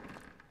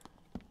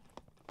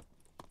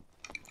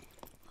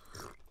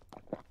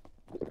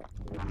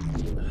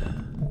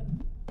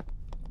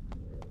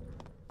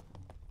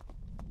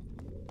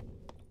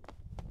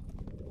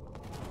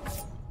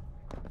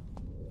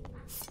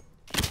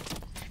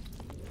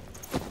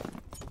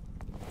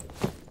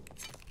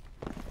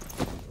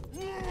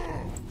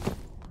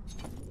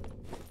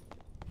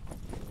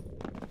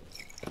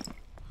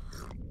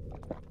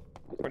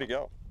 Where'd he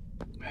go?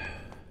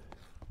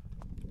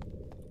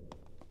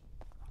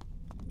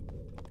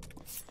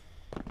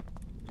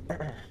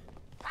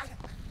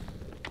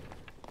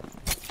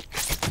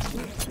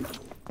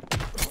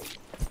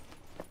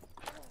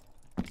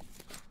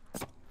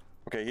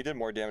 Okay, he did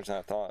more damage than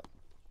I thought.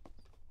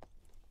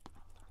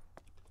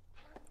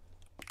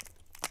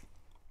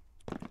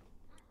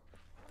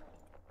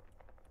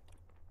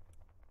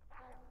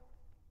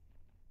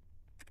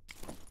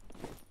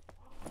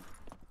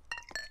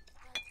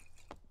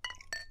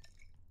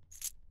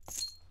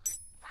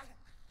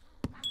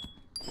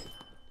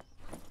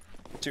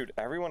 Dude,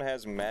 everyone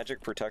has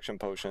magic protection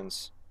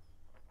potions.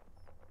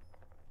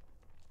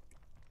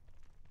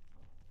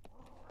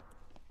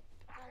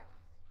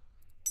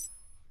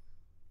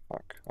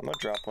 Fuck. I'm gonna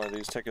drop one of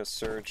these, take a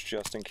surge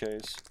just in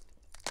case.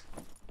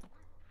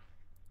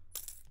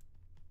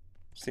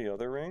 What's the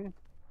other ring?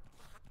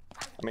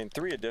 I mean,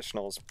 3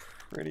 additional is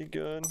pretty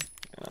good.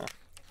 Yeah.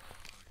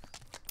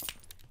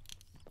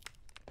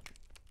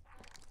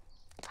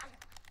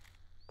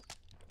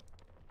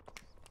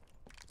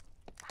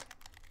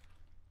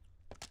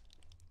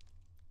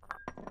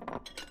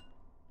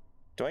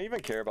 Do I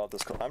even care about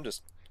this? I'm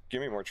just... Give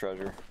me more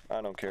treasure.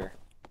 I don't care.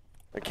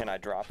 Like, can I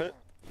drop it?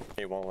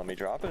 It won't let me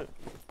drop it.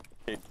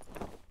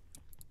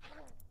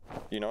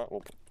 You know what?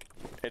 Well,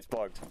 it's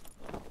bugged.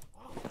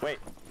 Wait.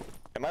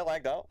 Am I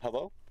lagged out?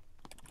 Hello?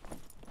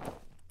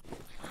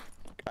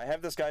 I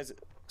have this guy's...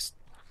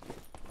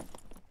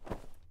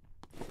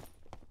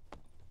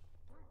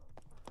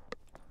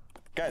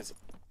 Guys,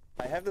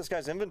 I have this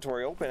guy's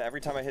inventory open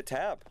every time I hit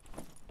tab.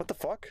 What the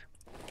fuck?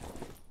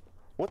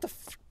 What the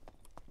f...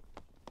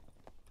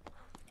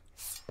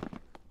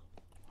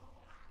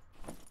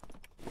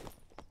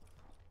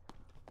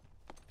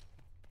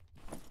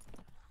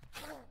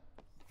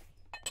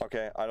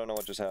 Okay, I don't know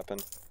what just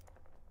happened.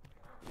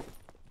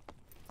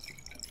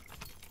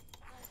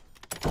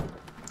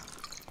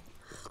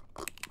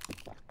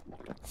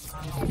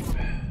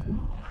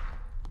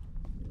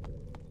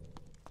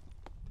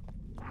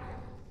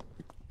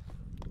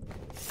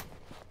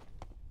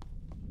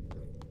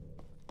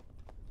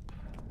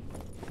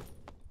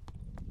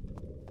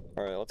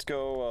 Alright, let's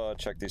go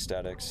check these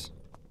statics.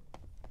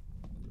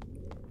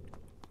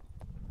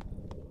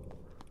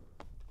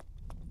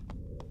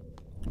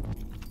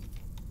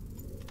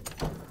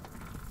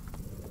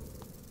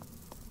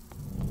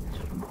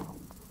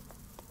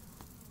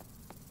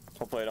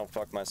 Hopefully I don't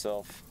fuck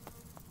myself.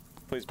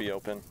 Please be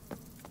open.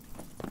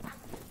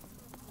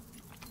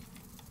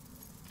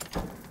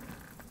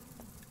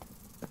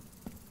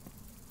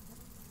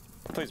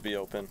 Please be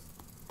open.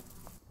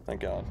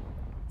 Thank God.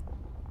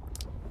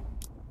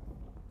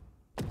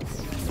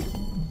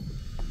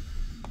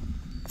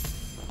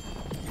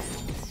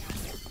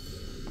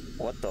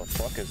 What the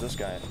fuck is this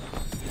guy?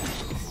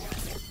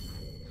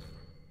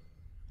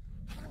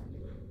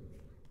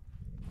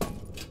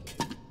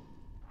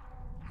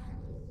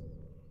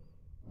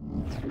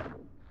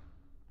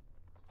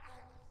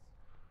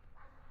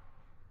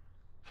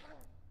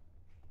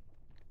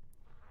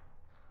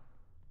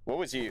 What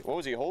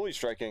was he holy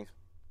striking?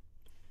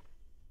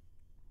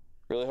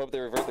 Really hope they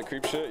revert the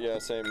creep shit? Yeah,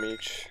 say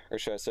Meech. Or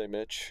should I say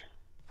Mitch?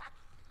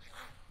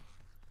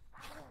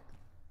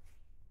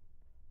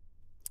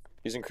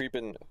 Using creep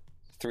in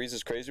 3s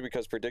is crazy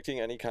because predicting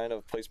any kind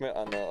of placement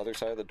on the other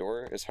side of the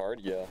door is hard?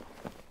 Yeah.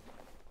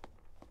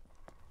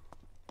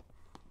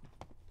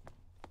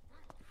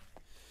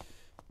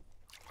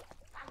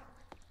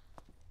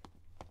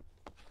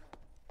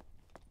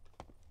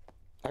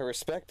 I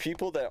respect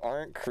people that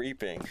aren't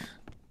creeping.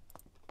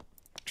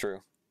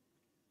 True.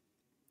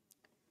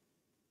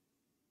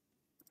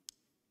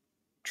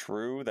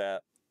 True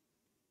that.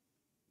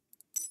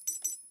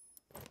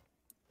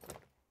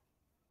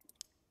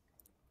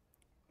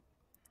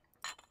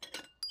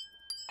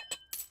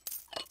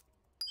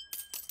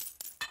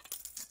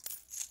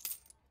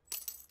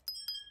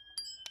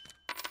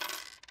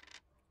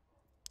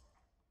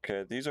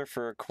 Okay, these are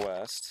for a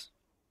quest.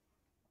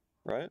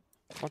 Right?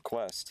 What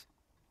quest?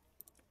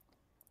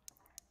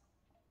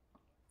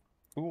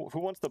 Who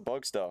wants the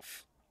bug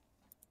stuff?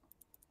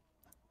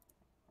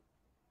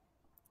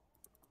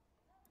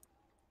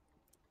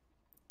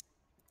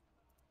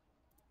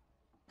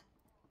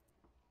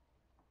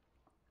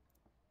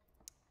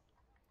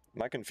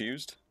 Am I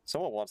confused?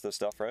 Someone wants this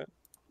stuff, right?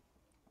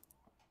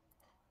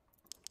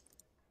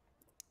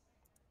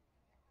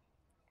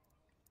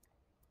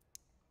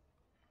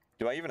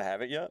 Do I even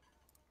have it yet?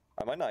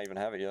 I might not even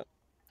have it yet.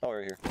 Oh,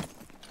 right here.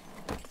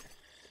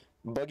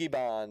 Buggy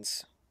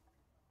Bonds.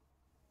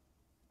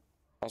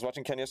 I was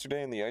watching Ken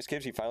yesterday in the ice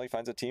caves. He finally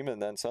finds a team,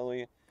 and then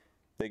suddenly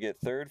they get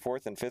third,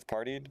 fourth, and fifth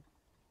partied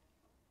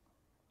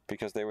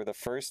because they were the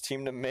first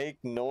team to make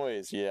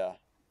noise. Yeah.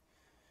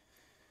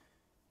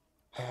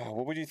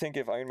 What would you think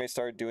if Iron May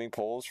started doing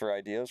polls for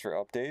ideas for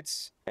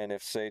updates, and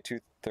if, say,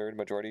 2/3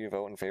 majority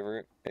vote in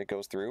favor, it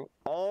goes through?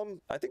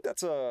 I think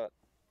that's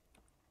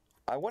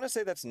I want to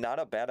say that's not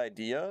a bad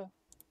idea,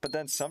 but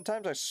then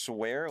sometimes I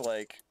swear,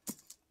 like,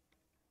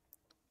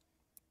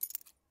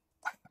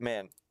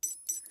 man,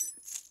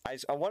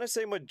 I want to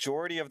say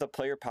majority of the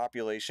player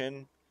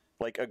population,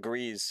 like,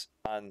 agrees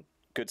on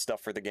good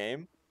stuff for the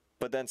game,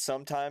 but then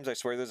sometimes I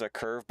swear there's a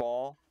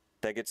curveball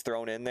that gets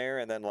thrown in there,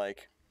 and then,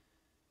 like,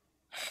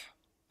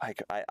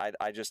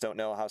 I just don't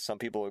know how some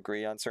people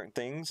agree on certain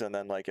things, and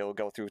then, like, it'll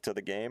go through to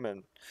the game,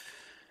 and...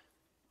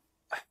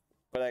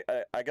 But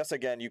I guess,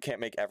 again, you can't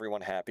make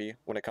everyone happy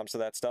when it comes to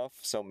that stuff,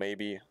 so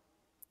maybe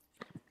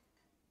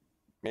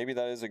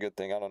that is a good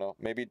thing. I don't know.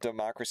 Maybe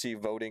democracy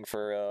voting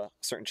for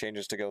certain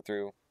changes to go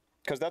through.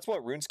 Because that's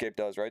what RuneScape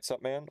does, right,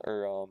 Supman?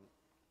 Or,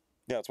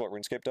 yeah, that's what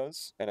RuneScape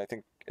does, and I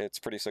think it's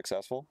pretty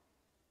successful.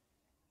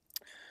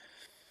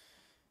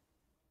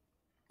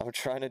 I'm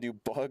trying to do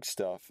bug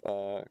stuff.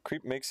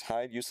 Creep makes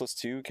hide useless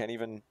too. Can't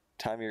even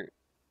time your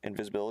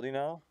invisibility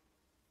now.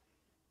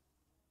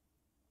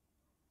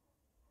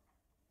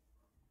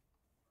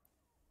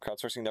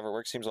 Crowdsourcing never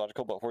works, seems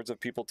logical, but hordes of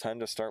people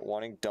tend to start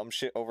wanting dumb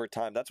shit over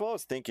time. That's what I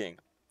was thinking.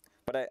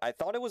 But I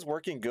thought it was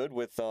working good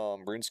with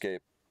RuneScape.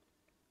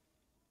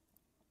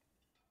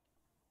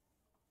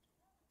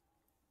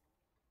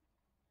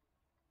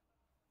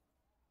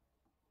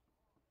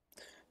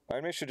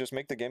 Iron Man should just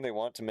make the game they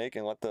want to make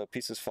and let the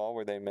pieces fall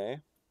where they may.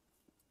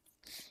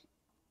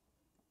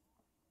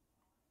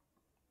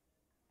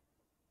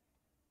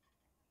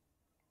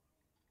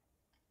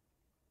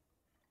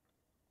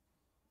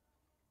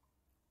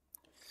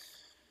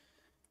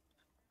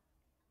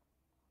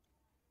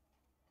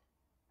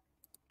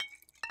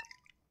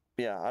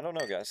 Yeah, I don't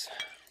know, guys.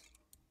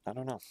 I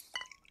don't know.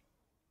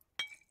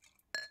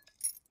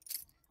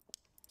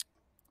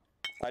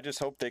 I just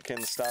hope they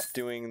can stop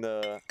doing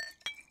the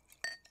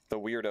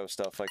weirdo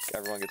stuff, like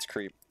everyone gets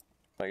creep.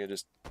 Like it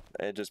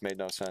just made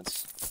no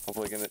sense.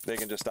 Hopefully they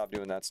can just stop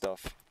doing that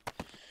stuff.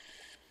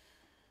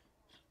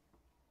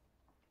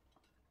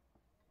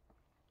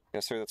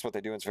 Yes, sir, that's what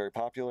they do. It's very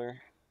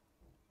popular.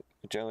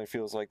 It generally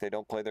feels like they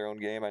don't play their own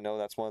game. I know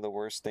that's one of the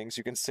worst things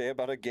you can say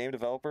about a game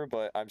developer,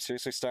 but I'm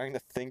seriously starting to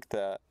think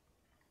that.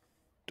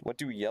 What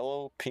do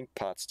yellow, pink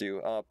pots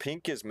do?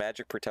 Pink is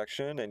magic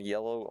protection, and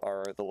yellow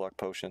are the luck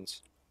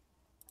potions.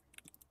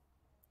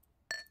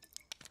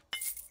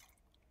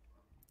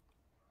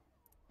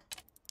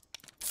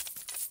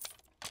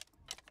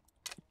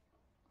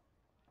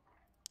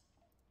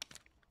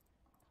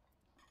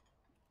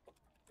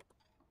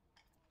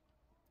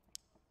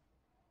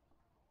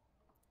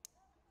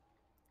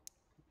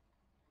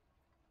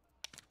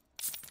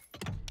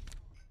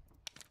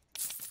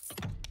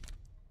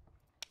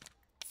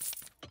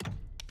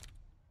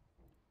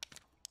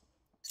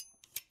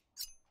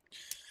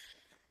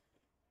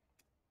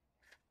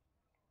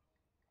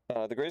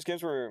 The greatest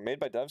games were made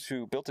by devs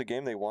who built a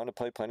game they wanted to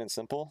play plain and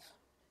simple.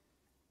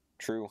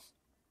 True.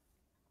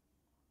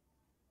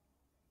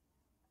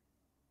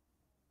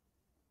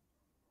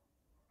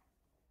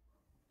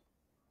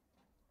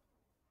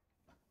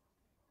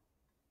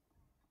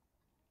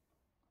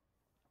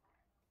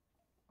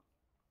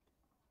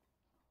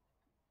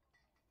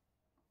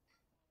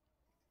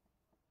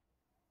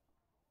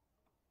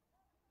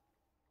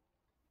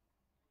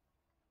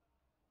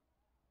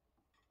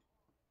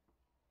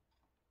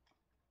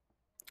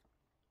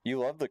 You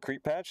love the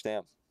creep patch?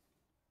 Damn.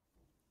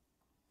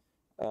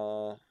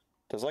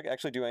 Does luck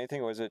actually do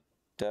anything, or is it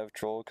dev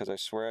troll? Because I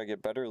swear I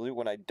get better loot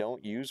when I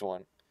don't use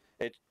one.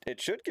 It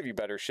should give you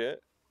better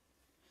shit.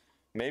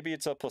 Maybe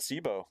it's a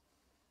placebo.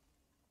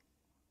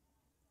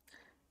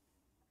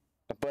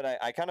 But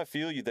I kind of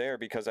feel you there,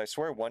 because I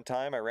swear one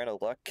time I ran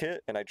a luck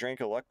kit and I drank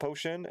a luck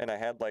potion and I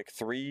had like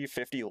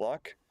 350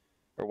 luck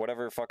or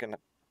whatever fucking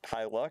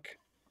high luck,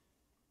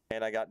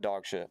 and I got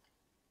dog shit.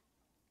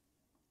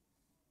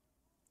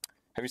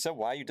 Have you said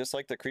why you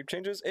dislike the creep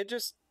changes? It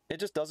just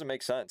doesn't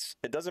make sense.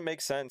 It doesn't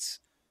make sense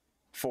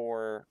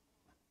for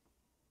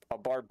a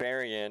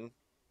barbarian,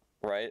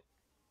 right,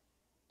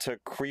 to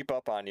creep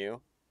up on you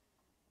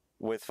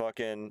with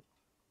fucking,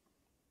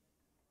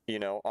 you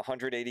know,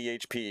 180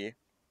 HP.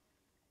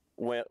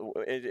 When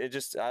it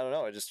just, I don't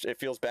know, it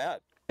feels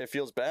bad. It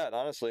feels bad,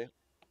 honestly.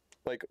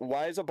 Like,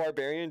 why is a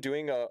barbarian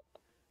doing a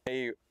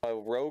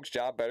rogue's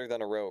job better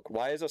than a rogue?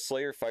 Why is a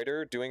slayer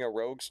fighter doing a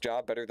rogue's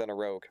job better than a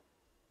rogue?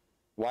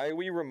 Why are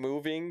we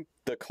removing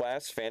the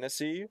class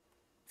fantasy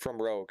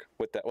from rogue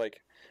with that?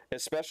 Like,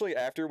 especially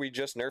after we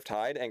just nerfed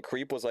hide and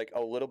creep was like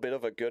a little bit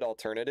of a good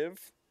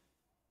alternative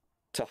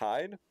to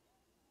hide.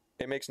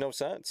 It makes no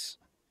sense.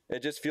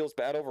 It just feels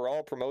bad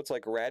overall. Promotes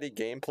like ratty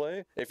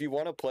gameplay. If you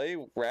want to play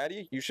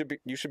ratty, you should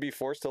be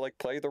forced to like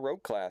play the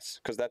rogue class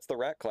because that's the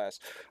rat class.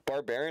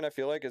 Barbarian, I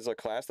feel like, is a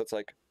class that's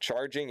like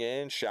charging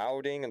in,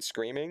 shouting, and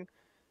screaming,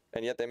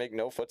 and yet they make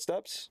no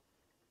footsteps.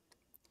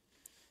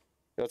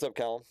 What's up,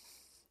 Callum?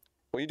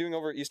 What are you doing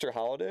over Easter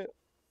holiday?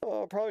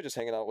 Probably just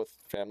hanging out with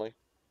family.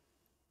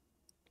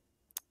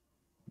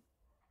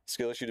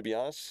 Skill issue, to be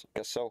honest.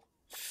 I guess so.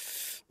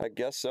 I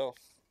guess so.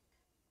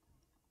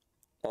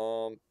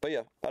 But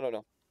yeah, I don't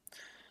know.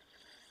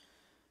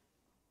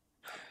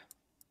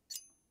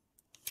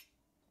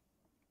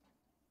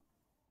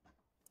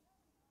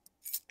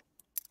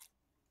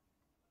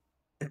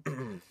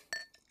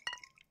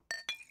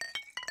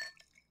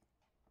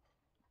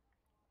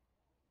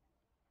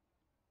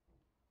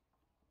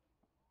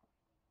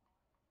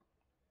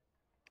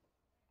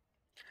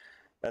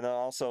 And then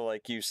also,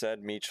 like you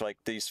said, Meech, like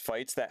these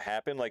fights that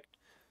happen, like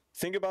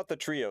think about the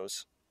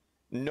trios.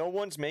 No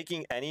one's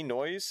making any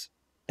noise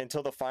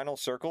until the final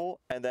circle,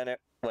 and then it,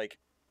 like,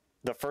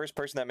 the first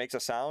person that makes a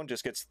sound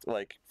just gets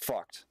like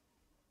fucked.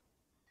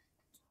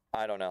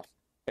 I don't know.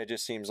 It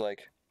just seems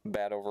like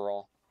bad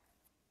overall.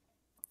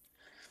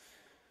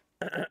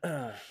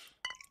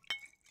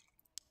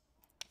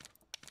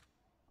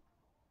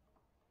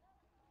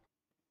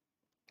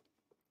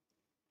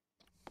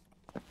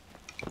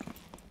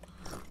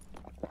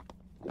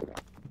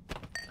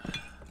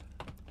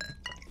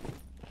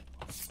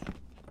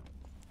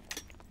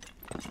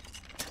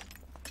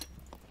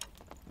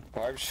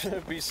 Barb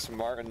shouldn't be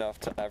smart enough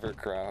to ever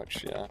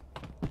crouch, yeah.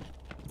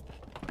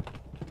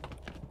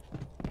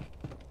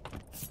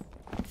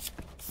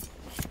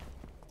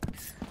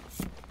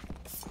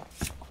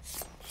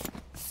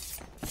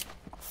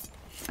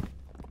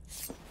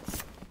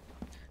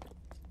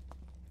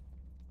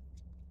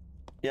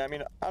 Yeah, I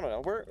mean, I don't know.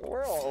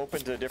 We're all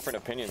open to different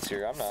opinions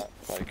here. I'm not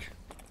like,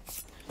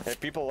 if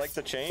people like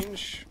the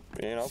change,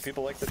 you know,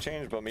 people like the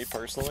change. But me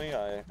personally,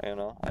 I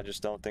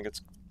just don't think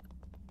it's.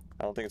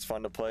 I don't think it's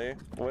fun to play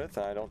with.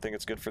 I don't think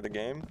it's good for the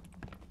game.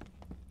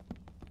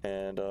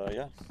 And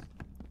yeah.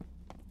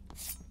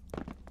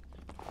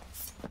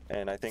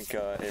 And I think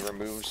it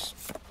removes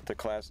the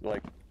class,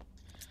 like,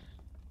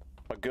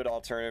 a good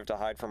alternative to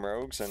hide from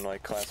rogues and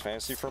like class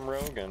fantasy from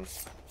rogue. And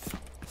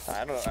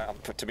I don't know.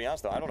 To be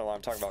honest though, I don't know why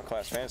I'm talking about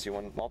class fantasy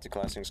when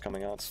multi-classing is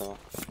coming out. So.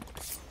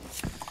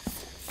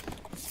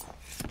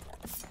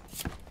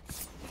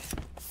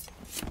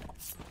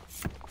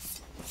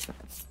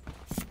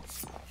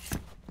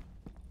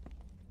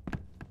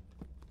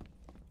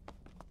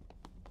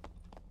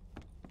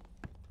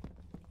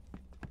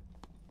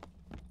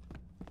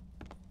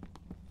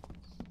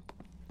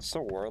 It's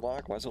a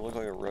warlock? Why does it look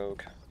like a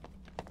rogue?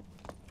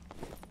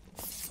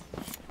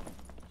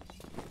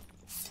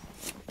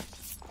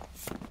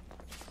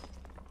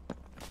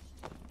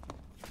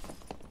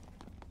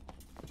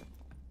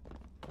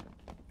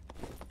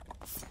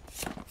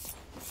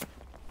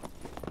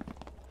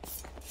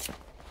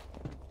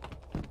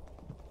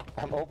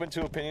 I'm open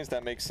to opinions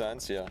that make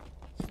sense, yeah.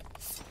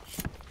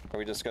 Are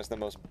we discussing the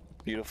most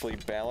beautifully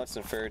balanced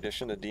and fair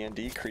addition to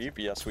D&D creep?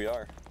 Yes, we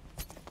are.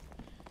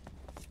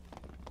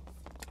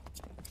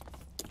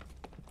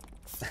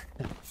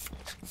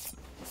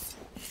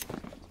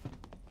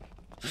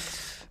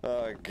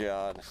 Oh,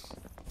 God.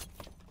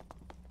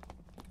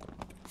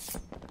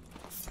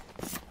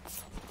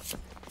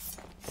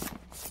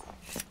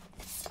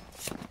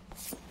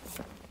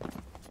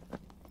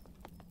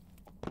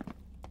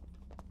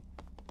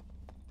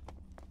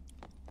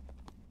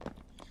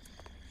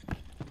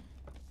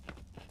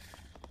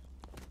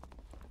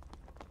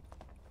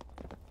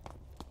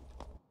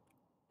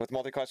 With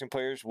multi-classing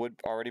players would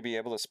already be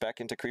able to spec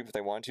into creep if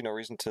they wanted to. No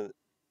reason to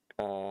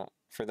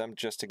for them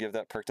just to give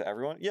that perk to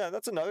everyone. Yeah,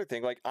 that's another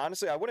thing. Like,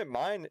 honestly, I wouldn't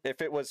mind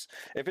if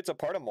it's a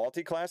part of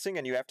multi-classing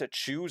and you have to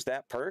choose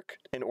that perk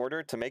in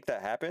order to make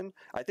that happen.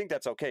 I think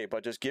that's okay,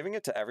 but just giving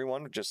it to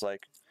everyone, just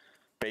like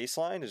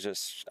baseline, is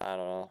just, I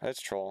don't know,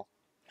 it's troll.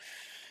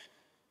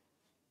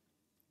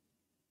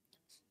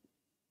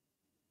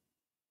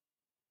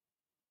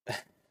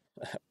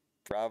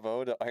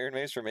 Bravo to Iron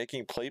Mace for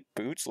making plate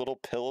boots little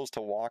pillows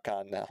to walk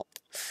on now.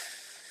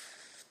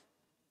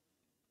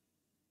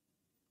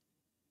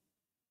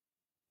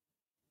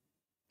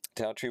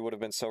 Talent tree would have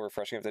been so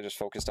refreshing if they just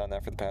focused on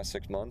that for the past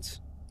 6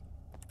 months.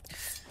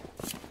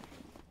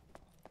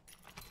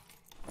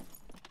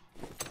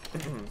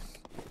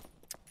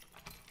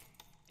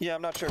 Yeah,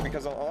 I'm not sure,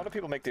 because a lot of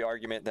people make the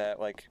argument that,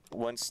 like,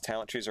 once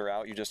talent trees are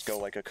out, you just go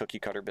like a cookie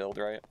cutter build,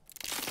 right?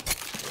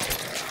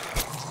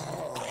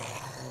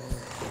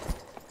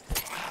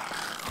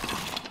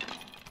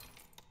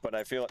 But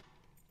I feel,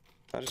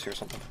 I just hear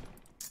something.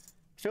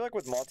 I feel like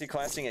with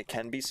multi-classing, it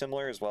can be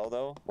similar as well,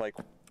 though. Like,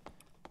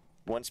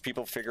 once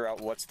people figure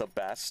out what's the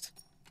best,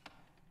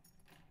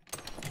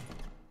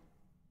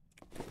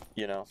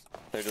 you know,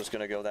 they're just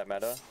gonna go that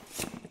meta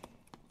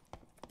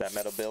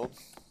build.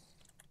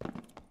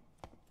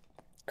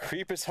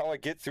 Creep is how I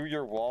get through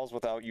your walls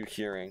without you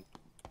hearing.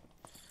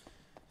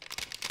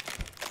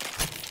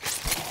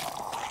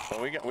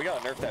 Well, we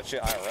gotta nerf that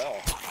shit IRL.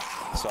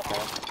 What's up,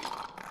 man?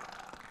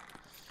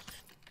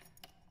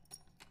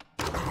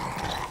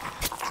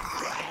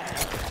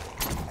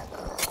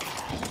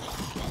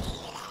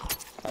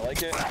 I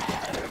like it.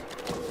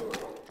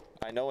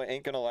 I know it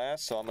ain't gonna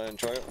last, so I'm gonna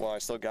enjoy it while I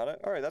still got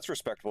it. Alright, that's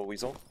respectable,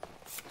 Weasel.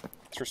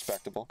 It's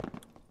respectable.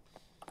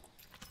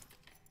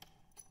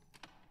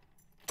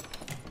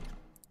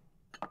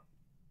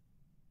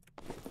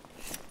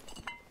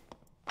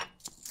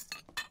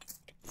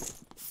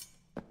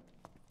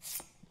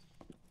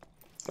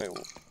 Wait.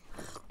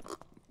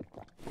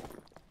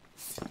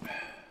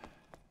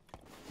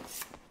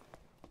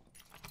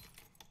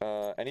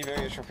 Any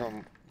variation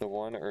from the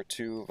 1 or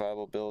 2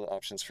 viable build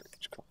options for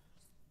each class.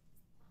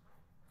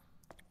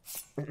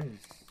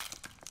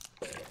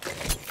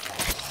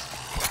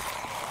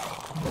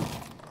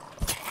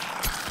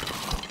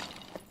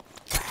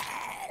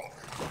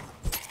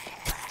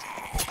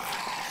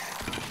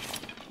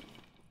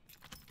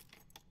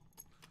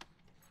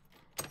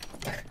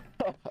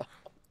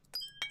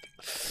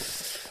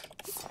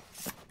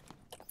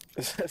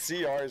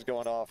 CR is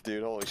going off,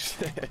 dude. Holy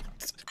shit.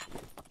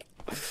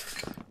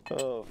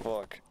 Oh,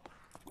 fuck.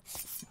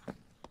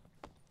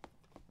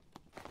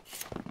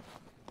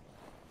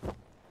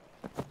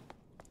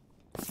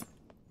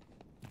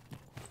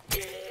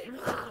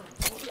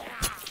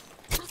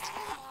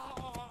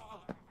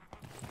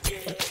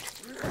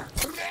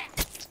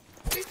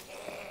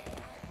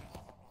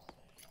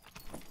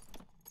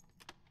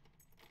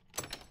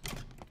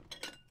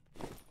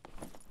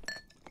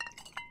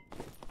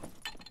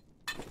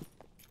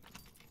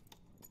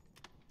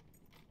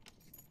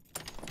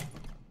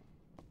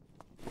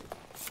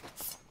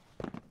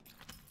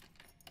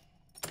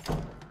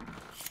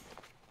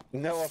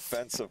 No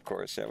offense, of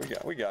course. Yeah,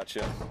 we got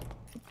you.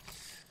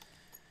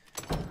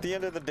 At the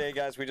end of the day,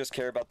 guys, we just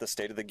care about the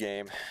state of the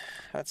game.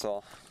 That's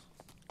all.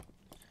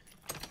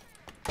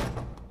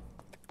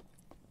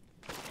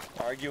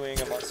 Arguing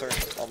amongst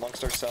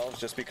ourselves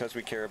just because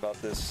we care about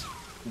this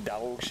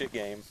dog shit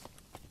game.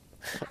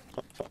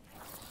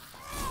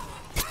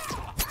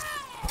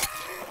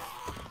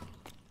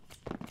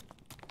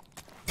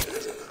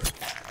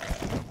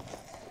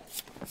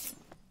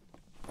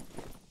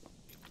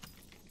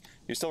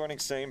 You still running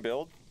same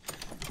build?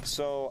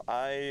 So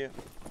I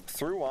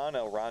threw on a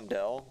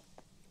Rondell,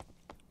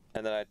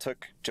 and then I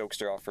took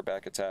Jokester off for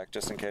back attack,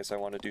 just in case I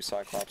want to do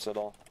Cyclops at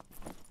all.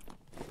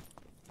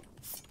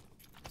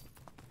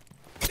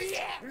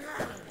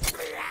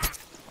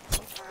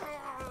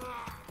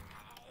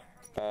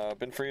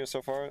 Been for you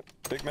so far,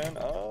 big man?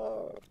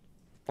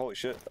 Holy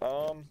shit.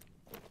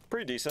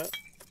 Pretty decent.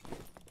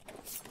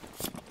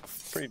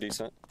 Pretty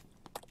decent.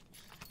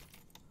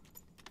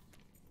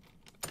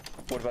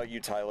 What about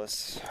you,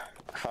 Tylus?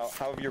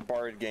 How have your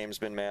Bard games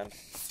been, man?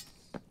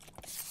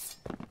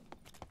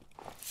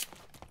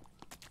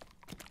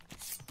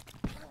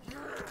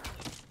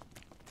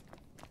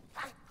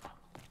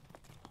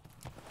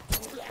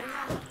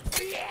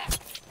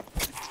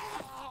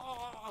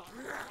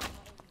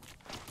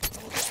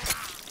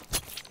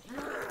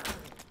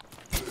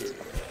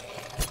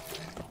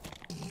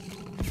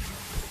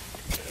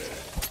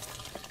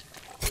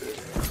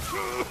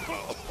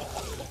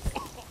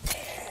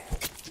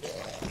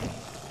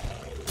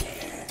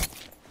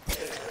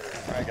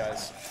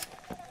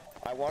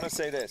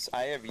 Say this,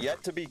 I have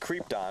yet to be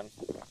creeped on,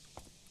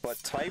 but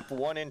type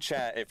 1 in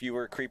chat if you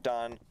were creeped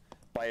on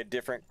by a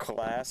different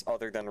class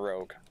other than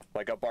rogue,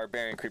 like a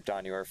barbarian creeped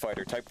on you or a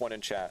fighter. Type 1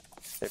 in chat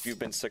if you've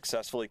been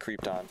successfully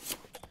creeped on.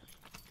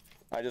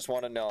 I just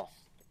want to know.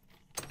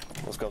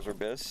 Those gloves are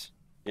biz.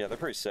 Yeah, they're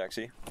pretty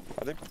sexy.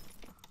 Are they?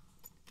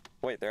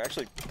 Wait, they're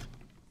actually...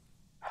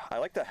 I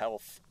like the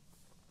health.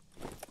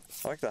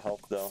 I like the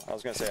health though. I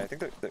was gonna say I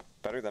think they're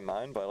better than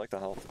mine, but I like the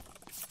health.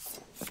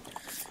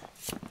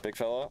 Big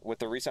fella, with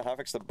the recent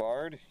hotfix, the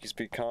Bard, he's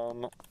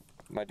become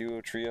my duo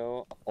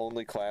trio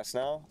only class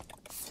now.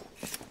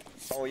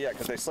 Oh yeah,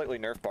 because they slightly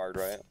nerfed Bard,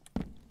 right?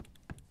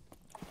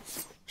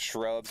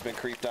 Shrub's been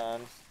creeped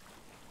on.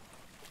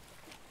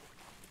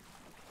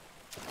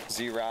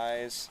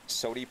 Z-Rise,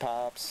 Sody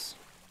Pops,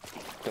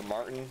 the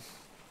Martin.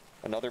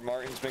 Another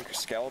Martin's been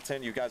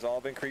skeleton. You guys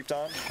all been creeped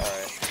on?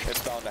 Alright,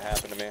 it's bound to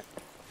happen to me.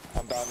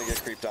 I'm bound to get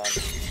creeped on.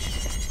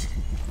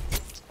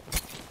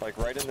 Like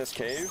right in this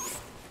cave.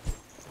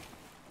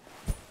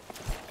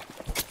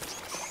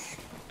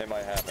 It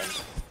might happen.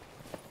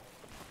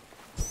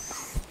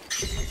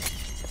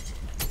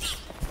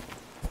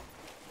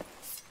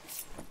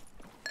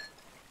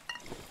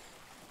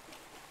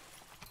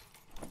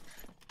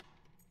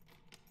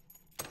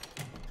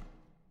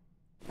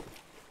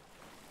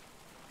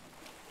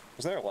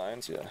 Was there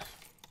lines? Yeah.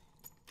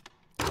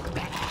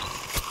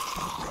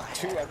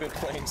 2, I've been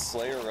playing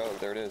Slayer Rogue.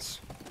 There it is.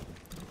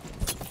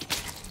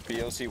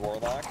 BOC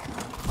Warlock.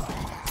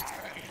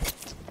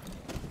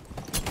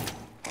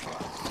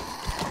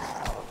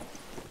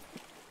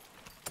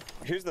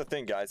 Here's the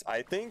thing, guys.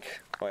 I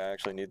think... Oh, yeah, I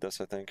actually need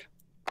this, I think.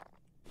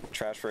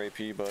 Trash for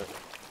AP, but...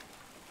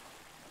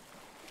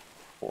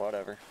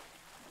 Whatever.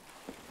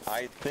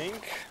 I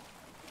think...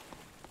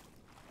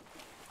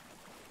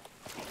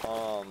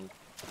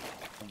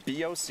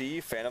 BOC,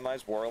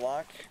 Phantomized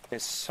Warlock,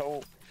 is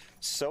so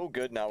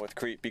good now with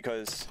creep,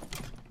 because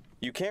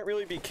you can't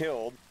really be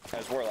killed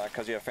as Warlock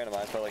because you have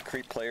Phantomized by like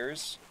creep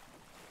players,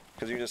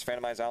 because you can just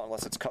Phantomize out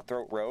unless it's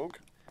Cutthroat Rogue,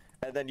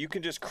 and then you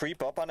can just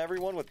creep up on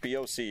everyone with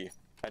BOC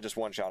and just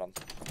one-shot them.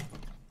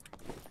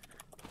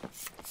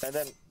 And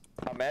then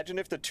imagine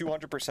if the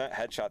 200%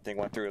 headshot thing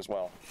went through as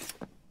well.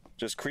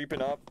 Just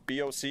creeping up,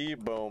 BOC,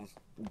 boom,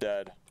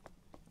 dead.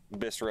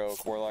 Bis Rogue.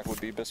 Warlock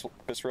would be Bis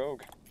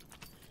Rogue.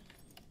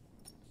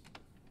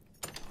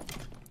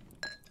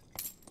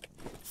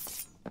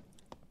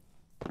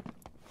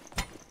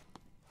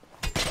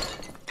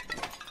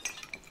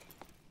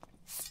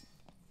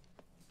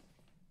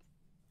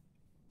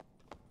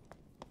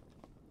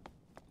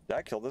 Did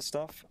I kill this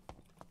stuff?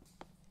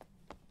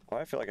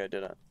 Why I feel like I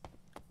didn't.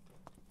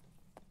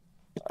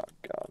 Oh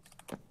god.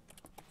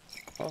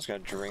 I was gonna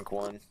drink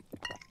one.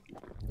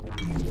 I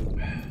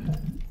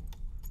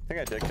think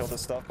I did kill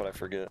this stuff, but I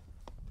forget.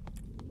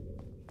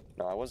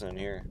 No, I wasn't in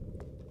here.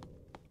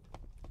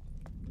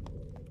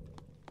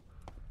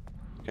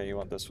 Okay, you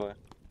went this way.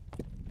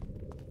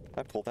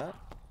 I pulled that?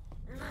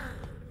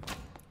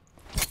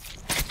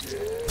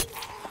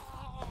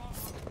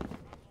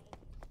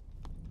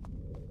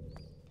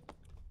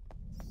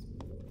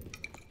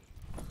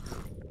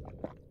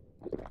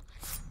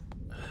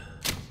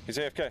 He's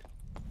AFK.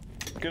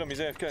 Get him, he's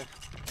AFK.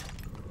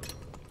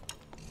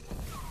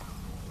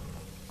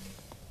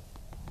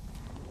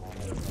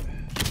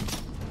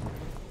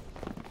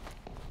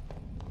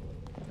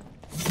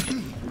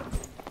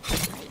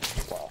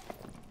 Wow.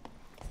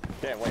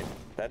 Damn, wait.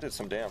 That did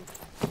some damn.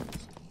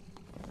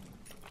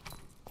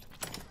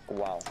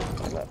 Wow.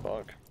 Look at that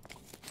bug.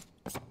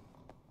 Is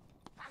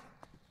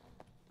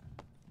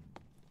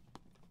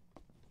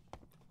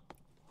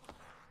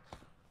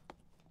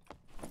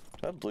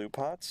that blue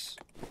pots?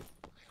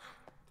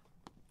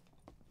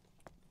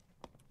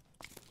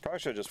 Probably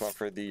should have just went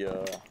for the,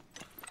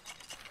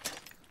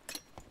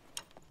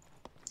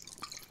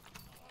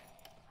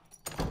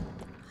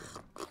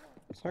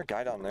 Is there a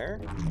guy down there?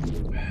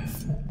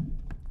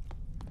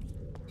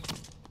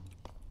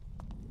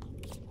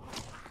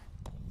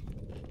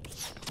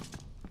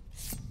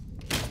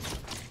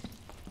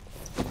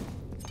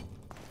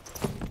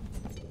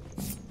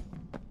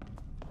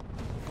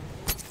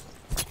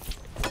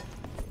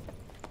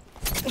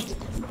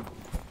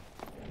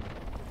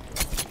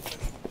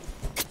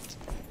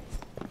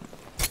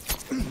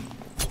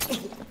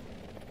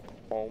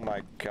 Oh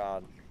my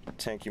god,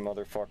 tanky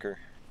motherfucker.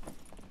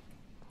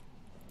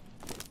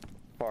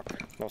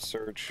 Fuck, no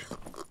surge.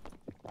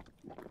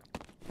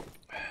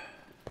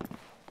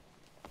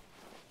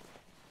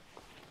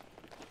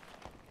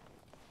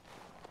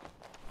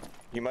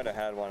 You might have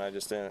had one, I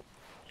just didn't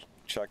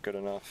check good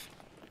enough.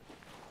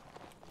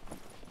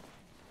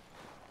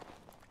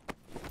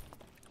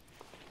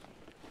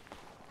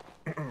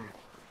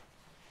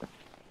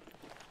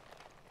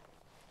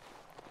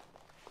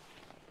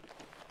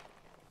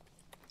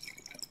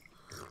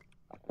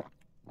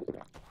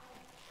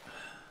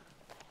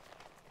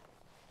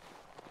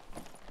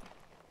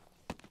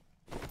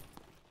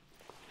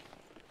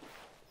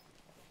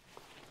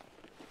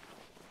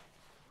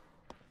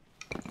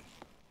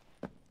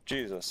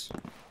 Jesus.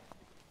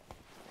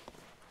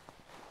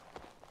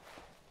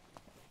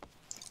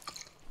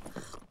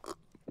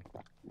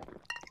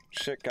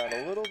 Shit got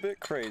a little bit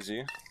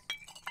crazy.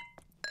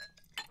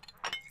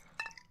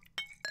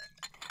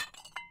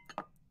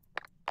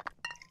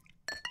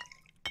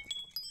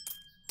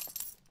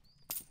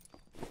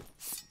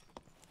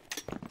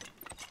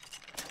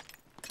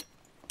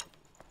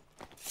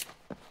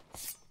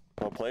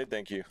 Well played,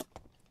 thank you.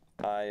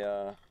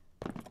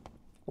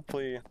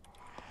 Hopefully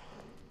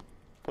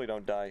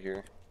don't die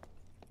here.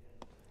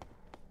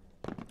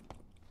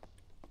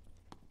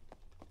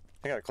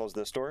 I gotta close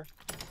this door.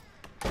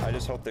 I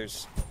just hope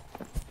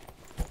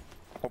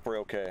hope we're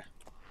okay.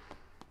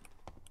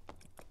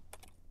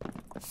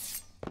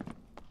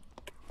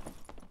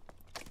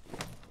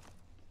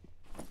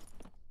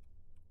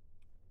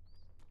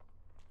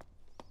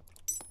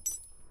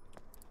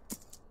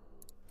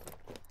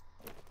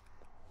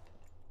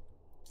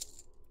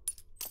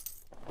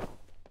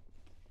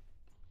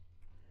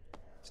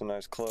 It's a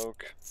nice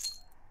cloak.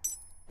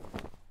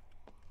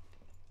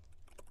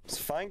 Does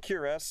Find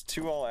Cure S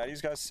 2 all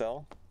addies guys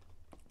sell?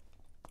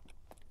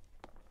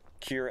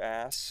 Cure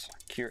ass.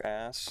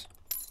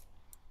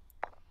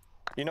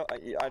 You know,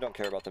 I don't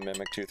care about the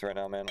Mimic Tooth right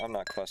now, man. I'm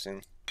not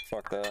questing.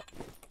 Fuck that.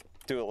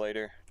 Do it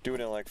later. Do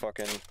it in like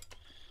fucking,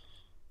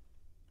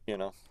 you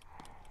know.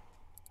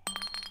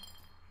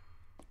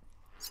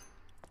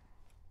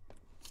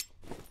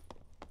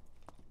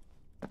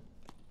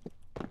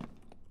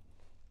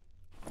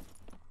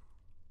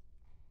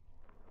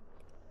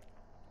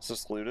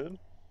 this looted?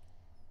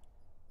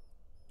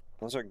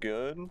 Those are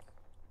good.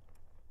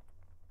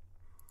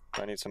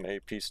 I need some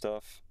AP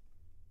stuff.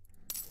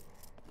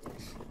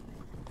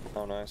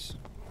 Oh, nice.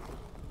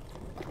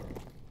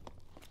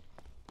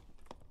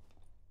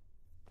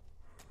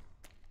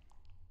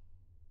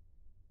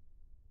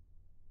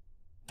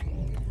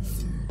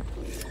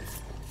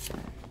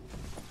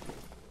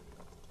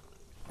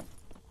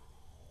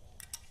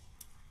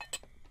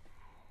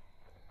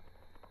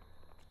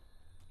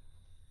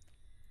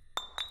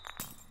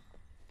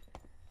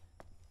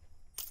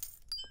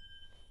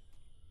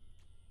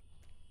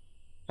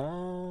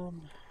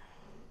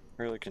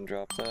 Really can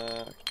drop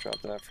that.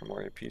 Drop that for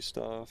more AP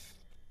stuff.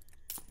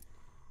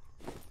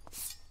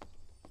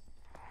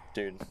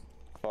 Dude,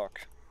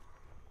 fuck.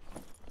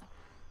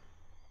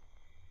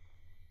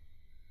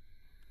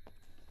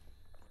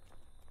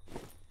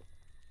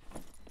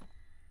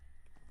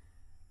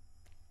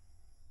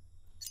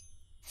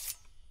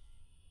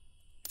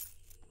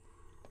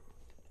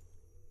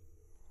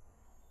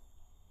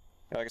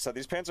 Like I said,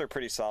 these pants are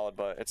pretty solid,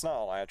 but it's not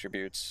all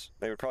attributes.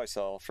 They would probably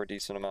sell for a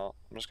decent amount.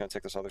 I'm just gonna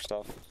take this other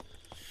stuff.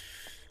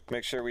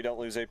 Make sure we don't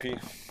lose AP.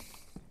 It's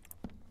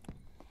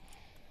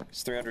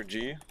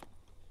 300G.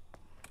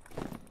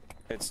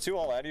 It's 2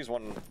 all addies,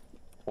 one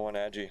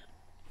agi.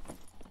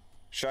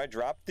 Should I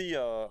drop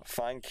the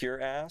fine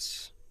cure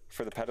ass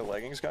for the padded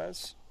leggings,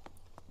 guys?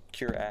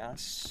 Cure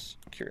ass.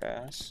 Cure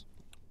ass.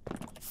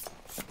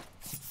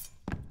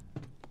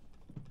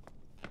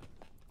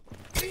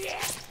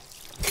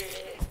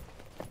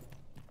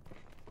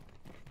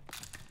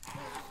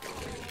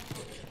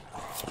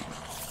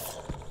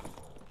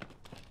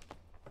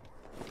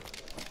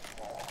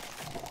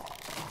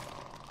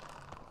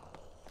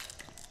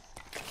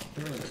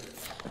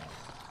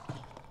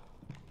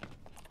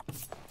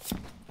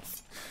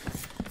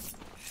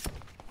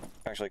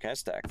 Actually, can I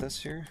stack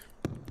this here?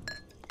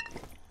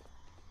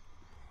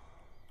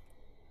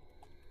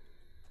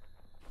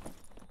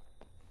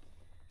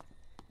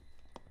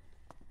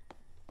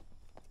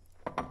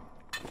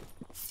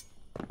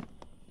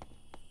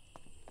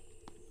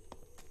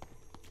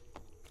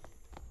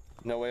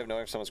 No way of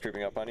knowing if someone's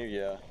creeping up on you?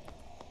 Yeah.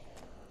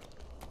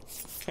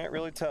 Can't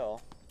really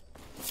tell.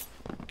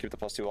 Keep the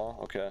 +2 all?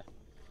 Okay.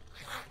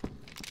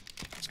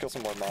 Let's kill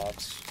some more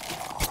mobs.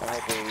 And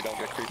hopefully we don't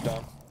get creeped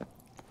on.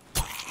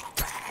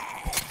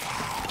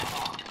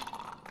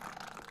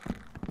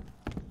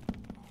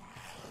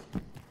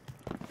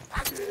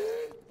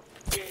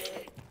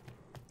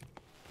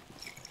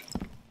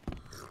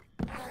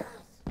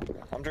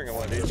 I'm drinking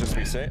one of these just to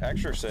be safe,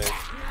 extra safe.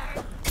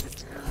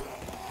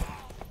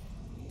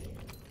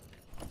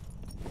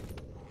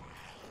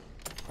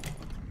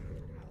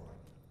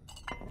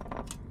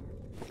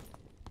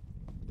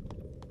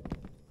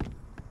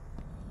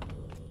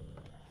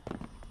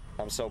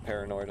 I'm so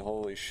paranoid,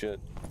 holy shit.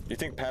 You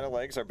think padded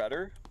legs are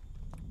better?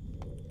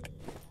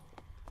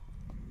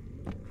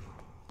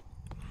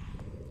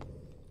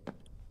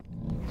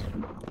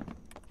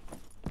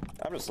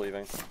 I'm just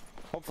leaving.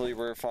 Hopefully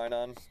we're fine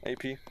on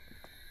AP.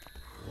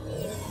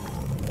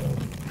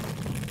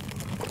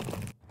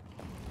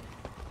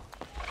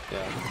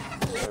 Yeah,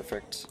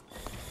 perfect.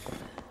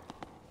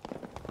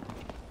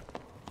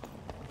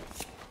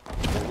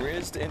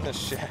 Rizzed in the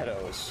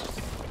shadows.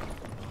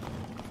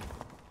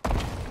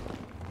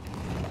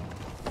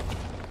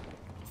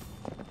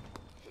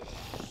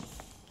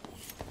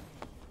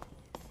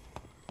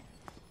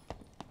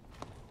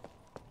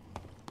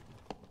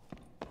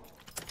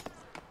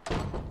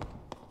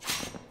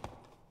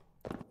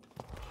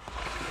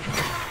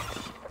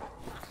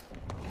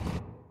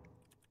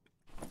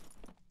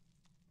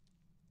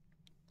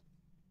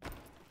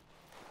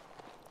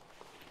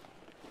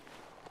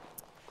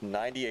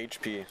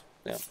 HP.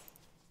 Yeah.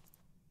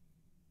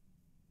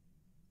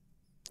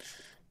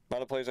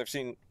 Amount of players I've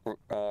seen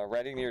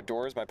riding near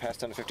doors my past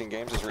 10 to 15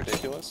 games is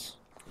ridiculous.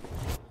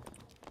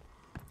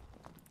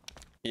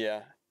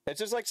 Yeah. It's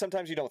just like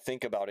sometimes you don't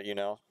think about it, you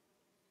know?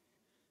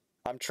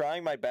 I'm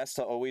trying my best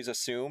to always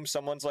assume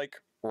someone's like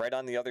right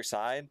on the other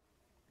side,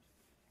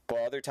 but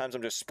other times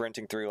I'm just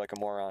sprinting through like a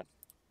moron,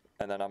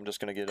 and then I'm just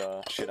gonna get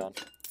shit on.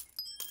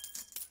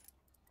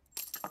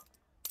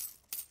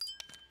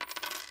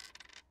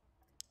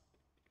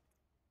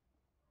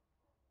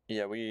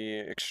 Yeah, we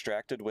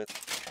extracted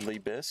with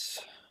Libis.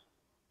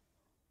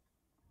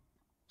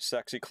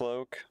 Sexy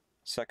cloak,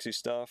 sexy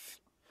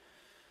stuff.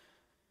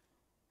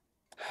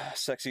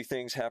 Sexy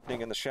things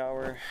happening in the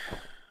shower.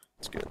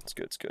 It's good, it's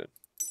good, it's good.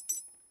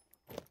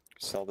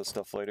 Sell this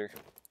stuff later.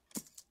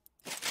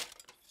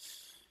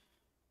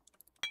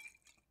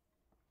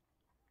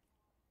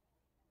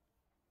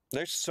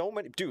 There's so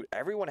many, dude,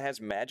 everyone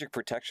has magic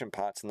protection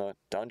pots in the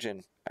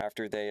dungeon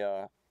after they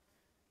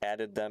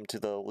added them to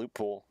the loot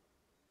pool.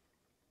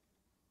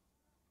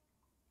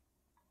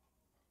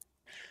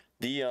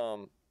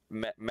 The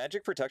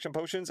magic protection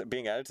potions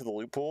being added to the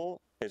loot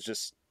pool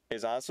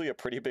is honestly a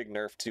pretty big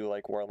nerf to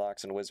like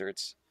warlocks and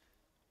wizards.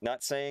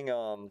 Not saying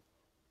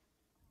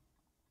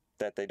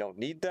that they don't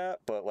need that,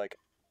 but like,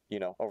 you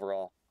know,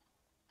 overall.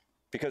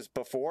 Because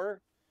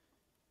before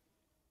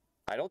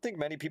I don't think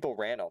many people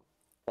ran them,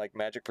 like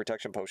magic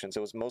protection potions. It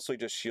was mostly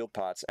just shield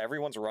pots.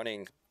 Everyone's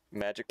running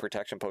magic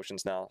protection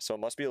potions now, so it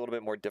must be a little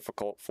bit more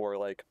difficult for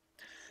like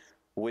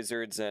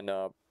wizards and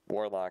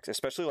warlocks,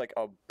 especially like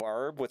a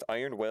barb with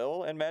iron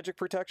will and magic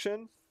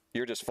protection.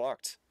 You're just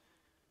fucked.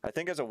 I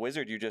think as a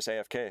wizard you just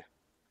AFK.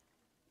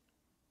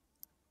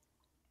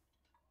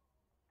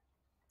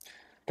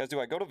 Guys, do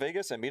I go to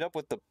Vegas and meet up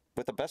with the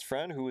best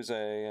friend who is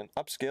an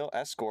upscale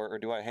escort, or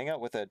do I hang out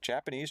with a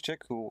Japanese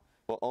chick who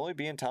will only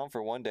be in town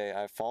for one day?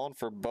 I've fallen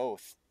for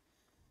both.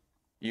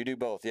 You do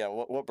both. Yeah,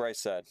 what Bryce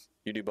said.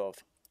 You do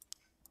both.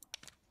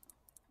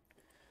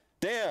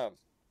 Damn.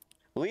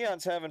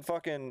 Leon's having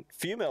fucking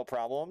female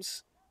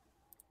problems.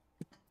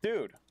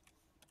 Dude.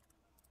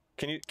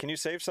 Can you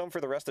save some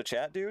for the rest of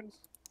chat, dude?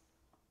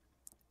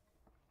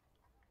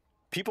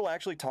 People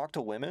actually talk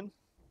to women?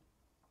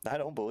 I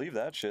don't believe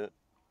that shit.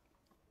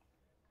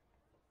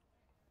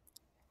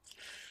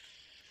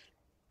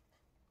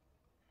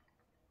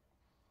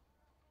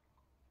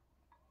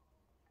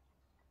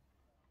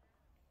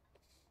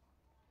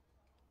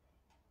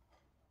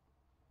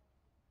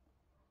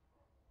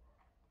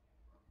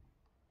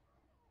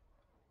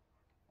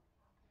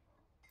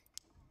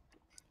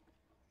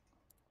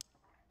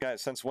 Guys,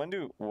 since when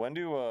do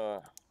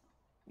you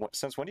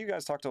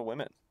guys talk to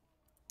women?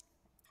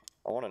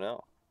 I want to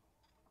know.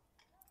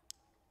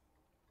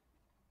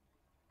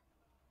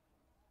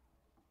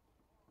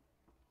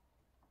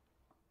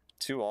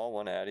 Two all,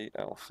 one addy.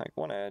 Oh, like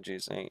one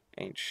adgies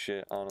ain't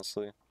shit,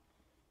 honestly.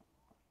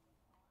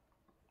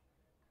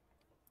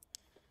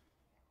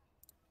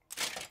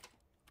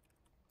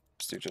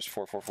 Let's do just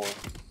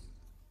 444.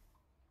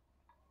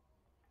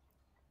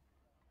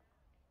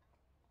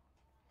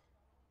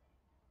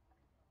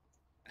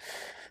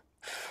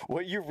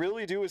 What you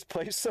really do is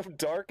place some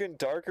dark and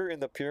darker in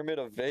the Pyramid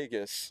of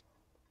Vegas.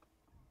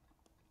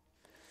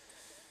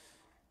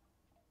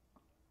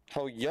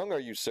 How young are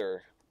you,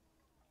 sir?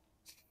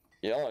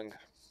 Young.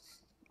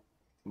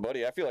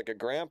 Buddy, I feel like a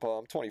grandpa.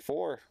 I'm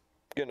 24.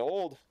 Getting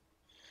old.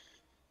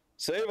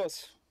 Save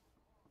us.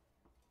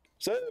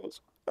 Save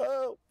us.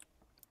 Help.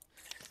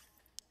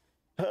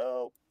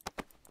 Help.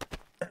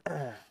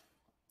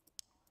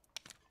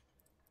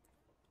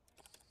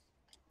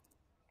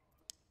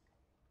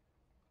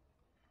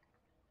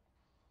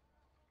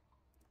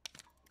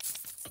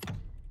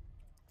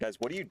 Guys,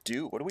 what do you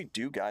do? What do we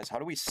do, guys? How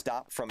do we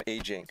stop from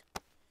aging?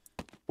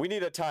 We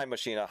need a time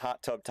machine, a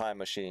hot tub time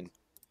machine.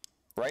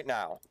 Right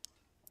now.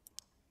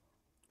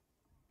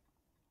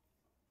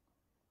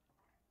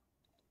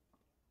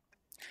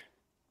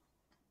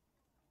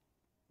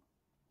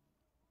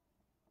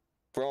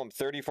 Bro, I'm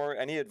 34.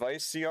 Any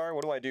advice, CR?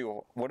 What do I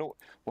do?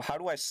 How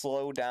do I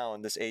slow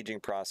down this aging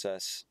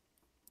process?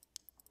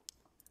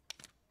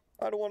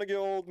 I don't want to get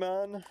old,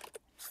 man.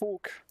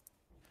 Fuck.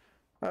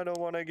 I don't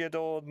want to get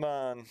old,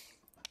 man.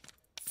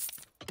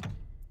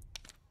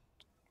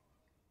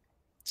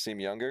 Seem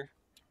younger?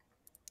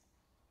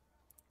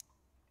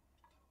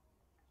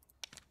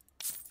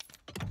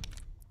 I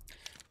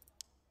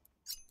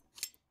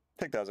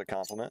think that was a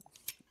compliment.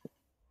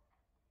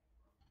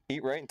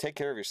 Eat right and take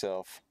care of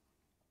yourself.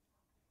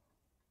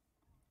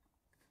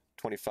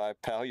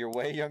 25, pal. You're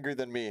way younger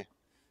than me.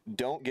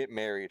 Don't get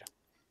married.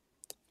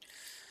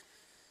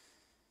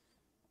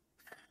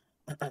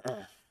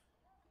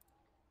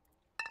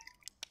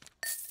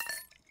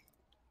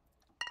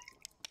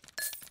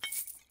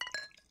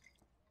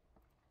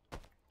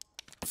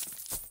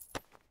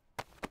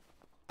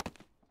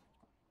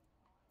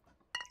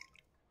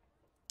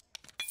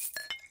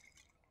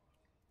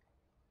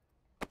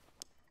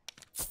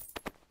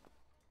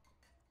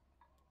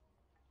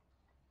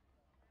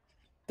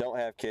 Don't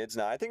have kids.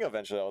 Nah, I think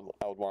eventually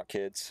I would want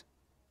kids.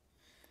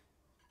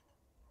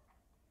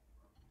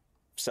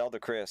 Sell to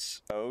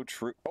Chris. Oh,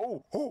 true.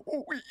 Oh, oh,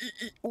 oh,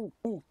 ooh,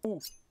 ooh, ooh.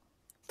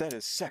 That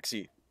is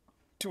sexy.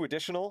 2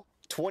 additional?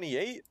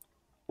 28?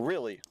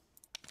 Really?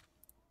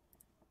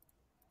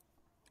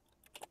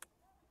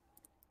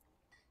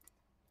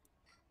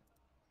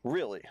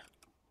 Really?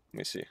 Let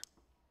me see.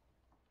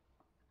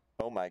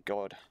 Oh my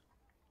god.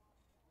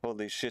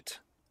 Holy shit.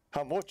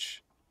 How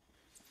much?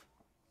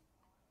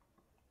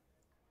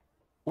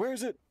 Where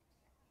is it?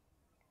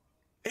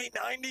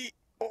 890.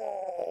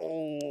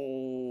 Oh,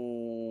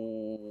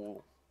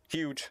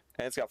 huge.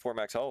 And it's got 4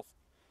 max health.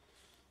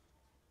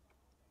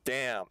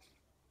 Damn.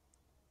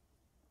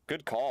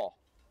 Good call.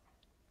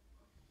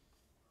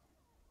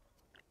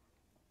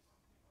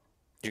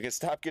 You can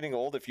stop getting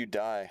old if you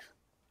die.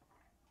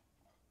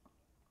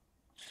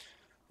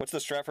 What's the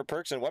strat for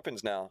perks and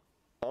weapons now?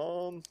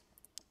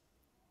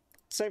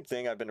 Same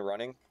thing I've been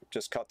running.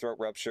 Just Cutthroat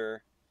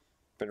Rupture.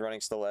 Been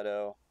running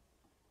Stiletto.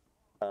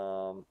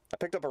 I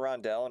picked up a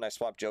Rondell and I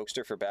swapped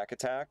Jokester for back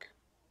attack.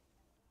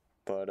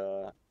 But,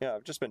 yeah,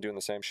 I've just been doing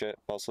the same shit,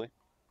 mostly.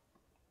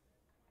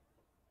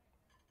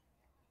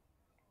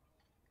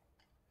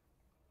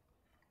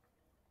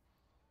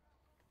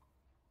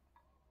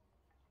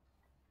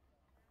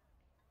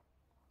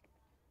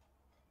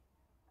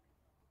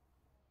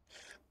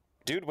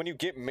 Dude, when you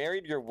get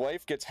married, your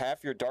wife gets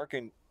half your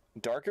darker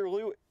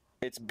loot?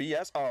 It's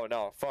BS? Oh,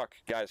 no. Fuck,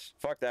 guys.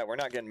 Fuck that. We're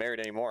not getting married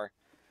anymore.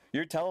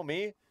 You're telling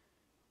me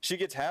she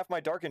gets half my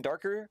Dark and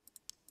Darker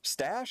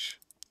stash?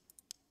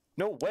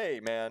 No way,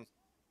 man.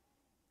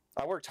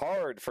 I worked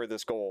hard for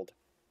this gold.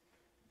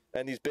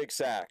 And these big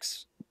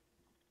sacks.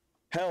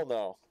 Hell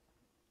no.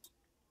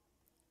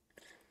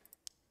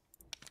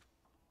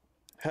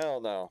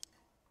 Hell no.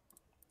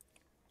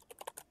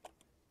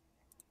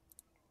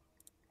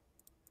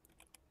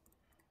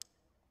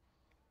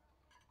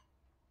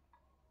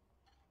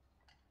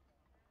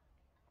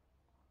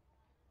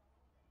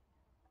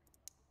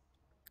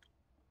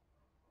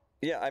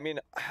 Yeah, I mean,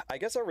 I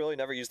guess I'll really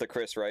never use the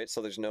Chris, right?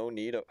 So there's no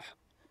need of...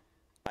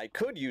 I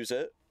could use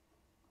it.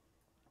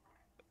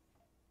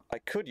 I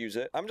could use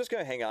it. I'm just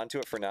going to hang on to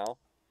it for now.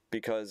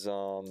 Because,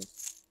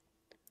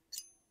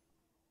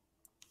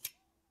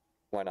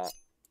 why not?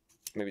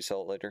 Maybe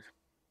sell it later.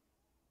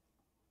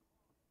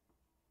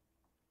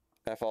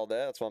 F all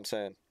that, that's what I'm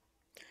saying.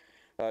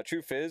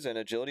 True Fizz and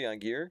Agility on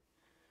gear.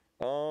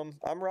 I'm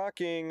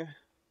rocking...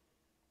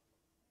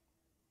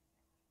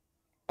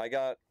 I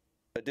got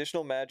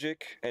additional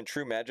magic and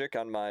true magic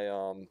on my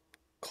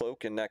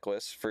cloak and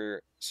necklace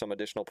for some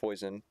additional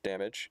poison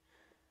damage.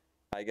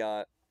 I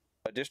got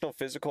additional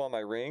physical on my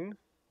ring,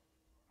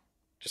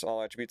 just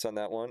all attributes on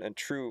that one, and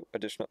true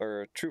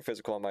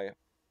physical on my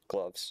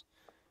gloves.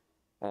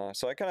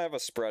 So I kind of have a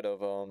spread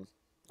of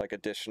like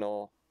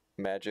additional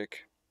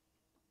magic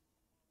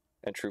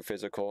and true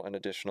physical and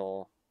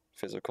additional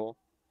physical.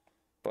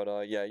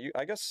 But yeah,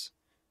 I guess,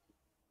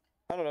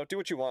 I don't know, do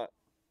what you want.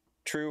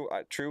 True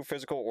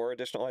physical or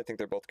additional, I think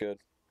they're both good.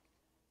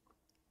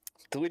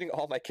 Deleting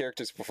all my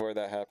characters before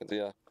that happens,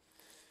 yeah.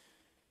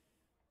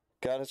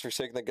 God has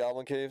forsaken the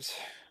Goblin Caves.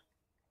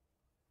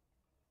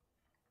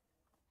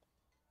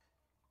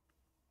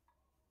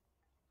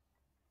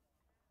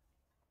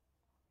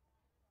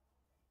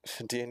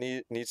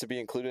 D&D needs to be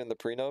included in the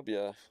prenup,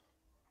 yeah.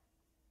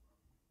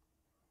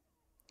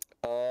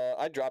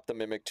 I dropped the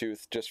Mimic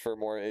Tooth just for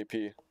more AP,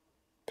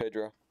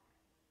 Pedro.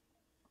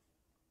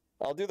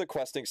 I'll do the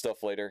questing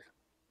stuff later.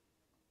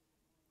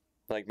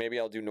 Like, maybe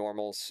I'll do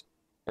normals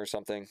or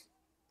something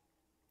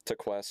to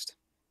quest.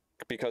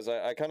 Because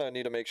I kind of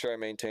need to make sure I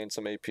maintain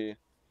some AP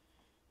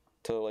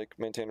to, like,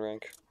 maintain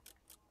rank.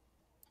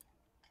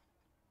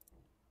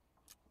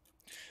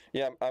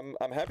 Yeah,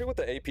 I'm happy with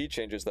the AP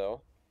changes,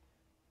 though.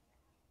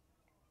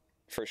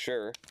 For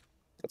sure.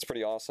 That's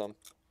pretty awesome.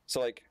 So,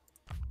 like,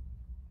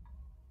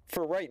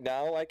 for right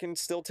now, I can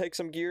still take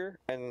some gear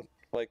and,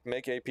 like,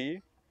 make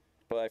AP.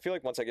 But I feel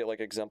like once I get, like,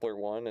 Exemplar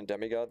 1 and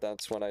Demigod,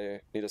 that's when I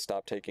need to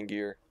stop taking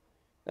gear.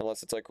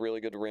 Unless it's, like, really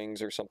good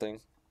rings or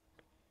something.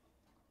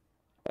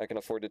 I can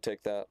afford to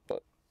take that,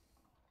 but...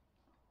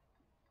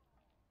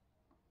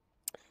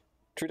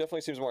 True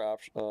definitely seems more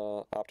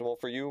optimal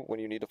for you when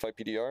you need to fight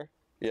PDR.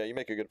 Yeah, you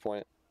make a good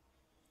point.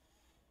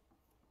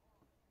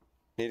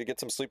 Need to get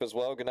some sleep as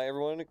well. Good night,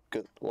 everyone.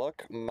 Good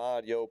luck.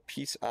 Mod, yo,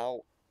 peace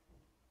out.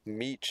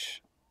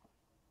 Meech.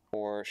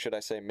 Or should I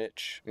say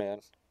Mitch,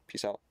 man.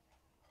 Peace out.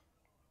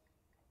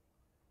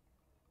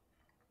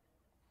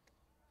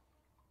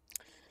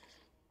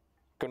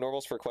 Go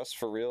normals for quests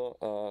for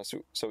real.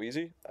 So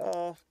easy?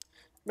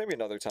 Maybe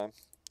another time.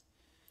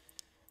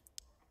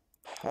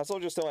 I also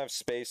just don't have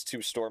space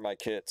to store my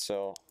kit,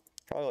 so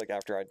probably like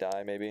after I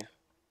die, maybe.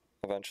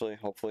 Eventually,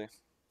 hopefully.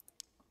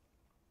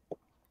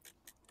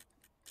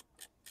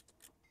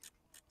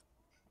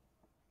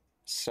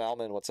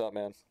 Salmon, what's up,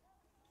 man?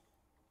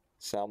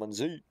 Salmon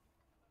Z.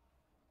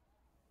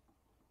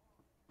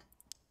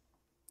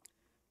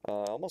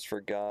 Almost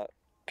forgot.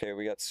 Okay,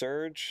 we got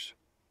Surge.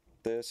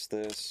 This.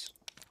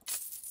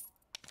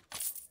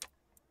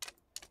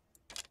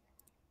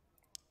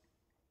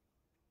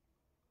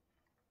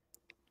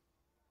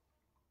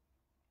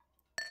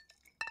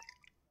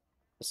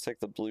 Let's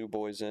take the blue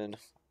boys in.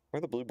 Where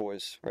are the blue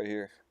boys? Right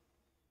here.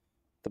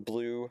 The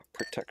blue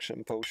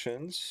protection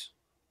potions.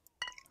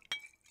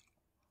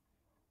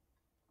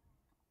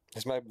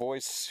 Is my boy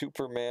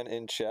Superman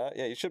in chat?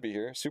 Yeah, you should be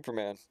here.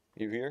 Superman,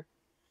 you here?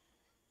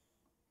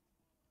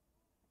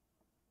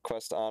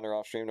 Quest on or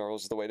off stream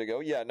normals is the way to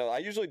go. Yeah, no, I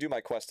usually do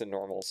my quest in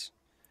normals.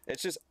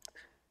 It's just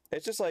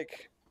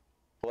like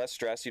less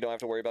stress. You don't have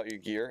to worry about your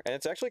gear, and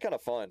it's actually kind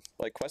of fun.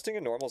 Like questing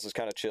in normals is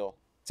kind of chill.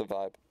 It's a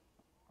vibe.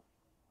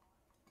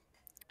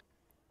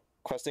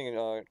 Questing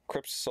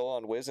Crypt Soul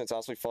on Wiz, and it's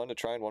honestly fun to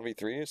try in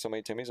 1v3. So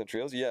many Timmies and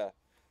trios. Yeah,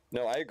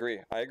 no, I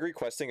agree. I agree.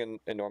 Questing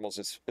in normals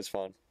is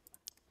fun.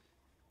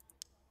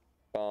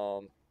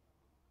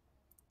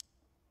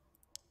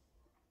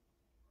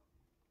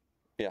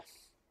 Yeah.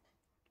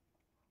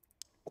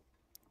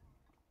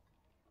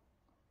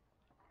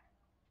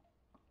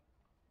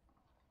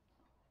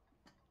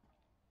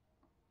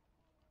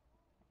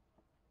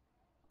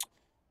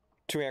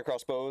 Two-hand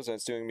crossbows, and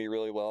it's doing me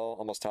really well.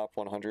 Almost top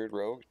 100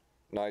 rogue.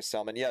 Nice,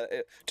 Salmon. Yeah,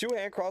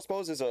 two-hand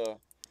crossbows is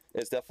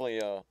definitely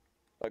a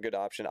good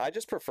option. I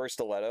just prefer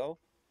stiletto,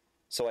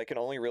 so I can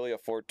only really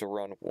afford to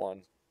run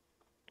one.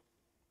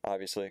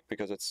 Obviously,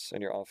 because it's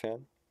in your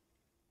offhand.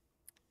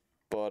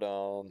 But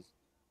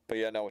But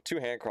yeah, no, with 2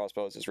 hand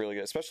crossbows is really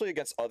good, especially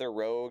against other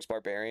rogues,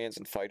 barbarians,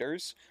 and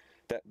fighters.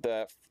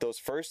 Those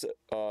first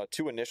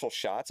 2 initial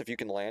shots, if you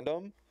can land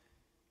them,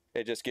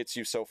 it just gets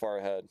you so far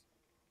ahead.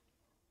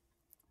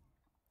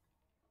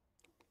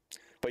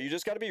 But you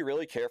just got to be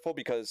really careful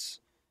because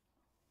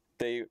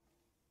they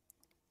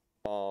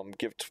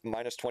give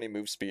minus 20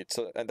 move speed.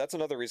 So, and that's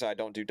another reason I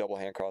don't do double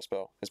hand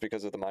crossbow, is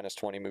because of the minus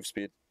 20 move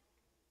speed.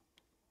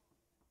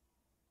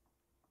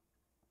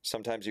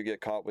 Sometimes you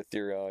get caught with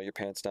your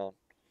pants down.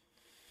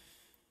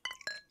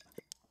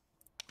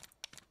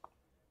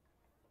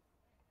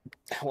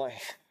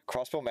 Why?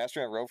 Crossbow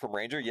mastery on rogue from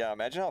ranger? Yeah,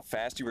 imagine how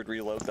fast you would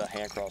reload the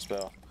hand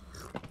crossbow.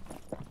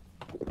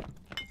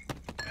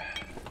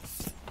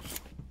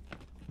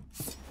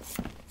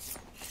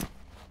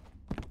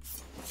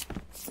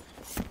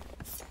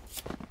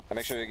 I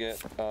make sure you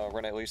get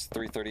run at least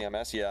 330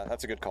 ms. Yeah,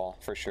 that's a good call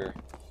for sure.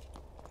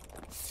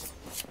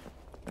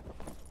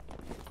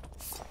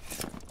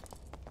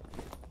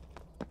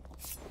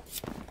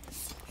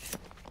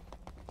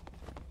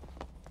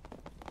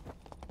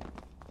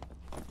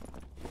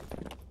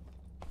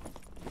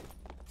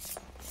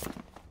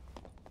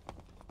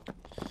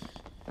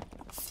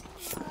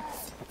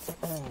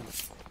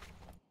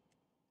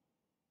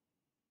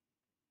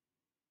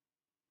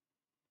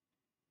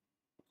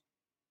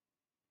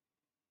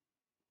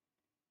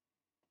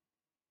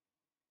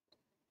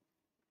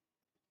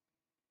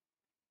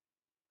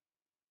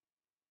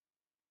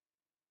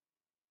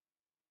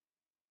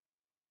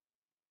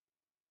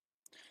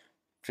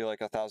 Feel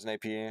like 1000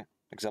 AP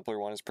exemplar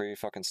 1 is pretty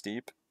fucking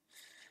steep.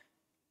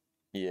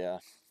 Yeah.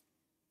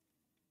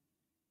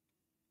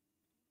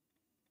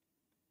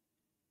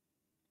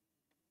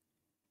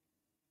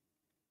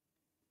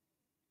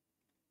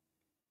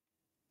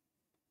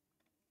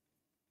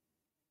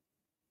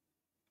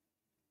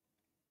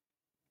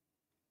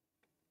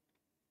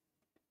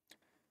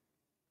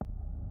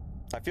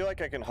 I feel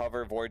like I can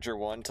hover Voyager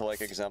 1 to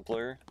like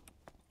exemplar.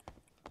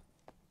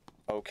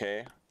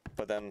 Okay.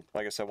 But then,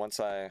 like I said, once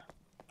I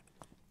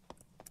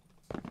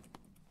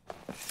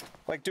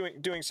like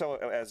doing so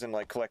as in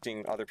like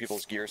collecting other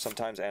people's gear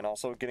sometimes and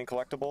also getting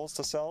collectibles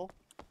to sell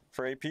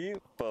for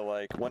AP, but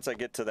like once I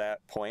get to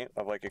that point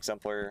of like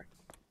exemplar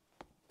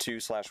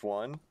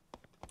 2/1,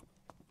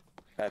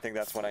 I think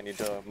that's when I need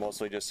to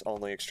mostly just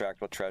only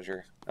extract with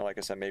treasure. And like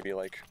I said, maybe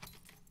like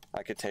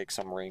I could take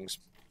some rings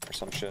or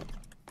some shit.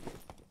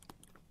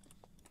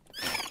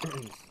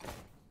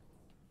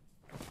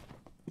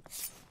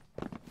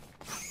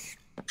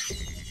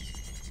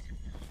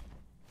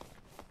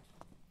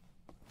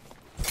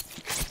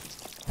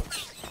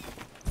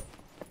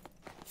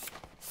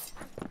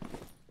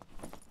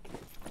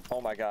 Oh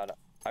my god,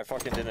 I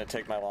fucking didn't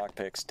take my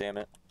lockpicks, damn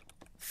it.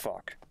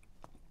 Fuck.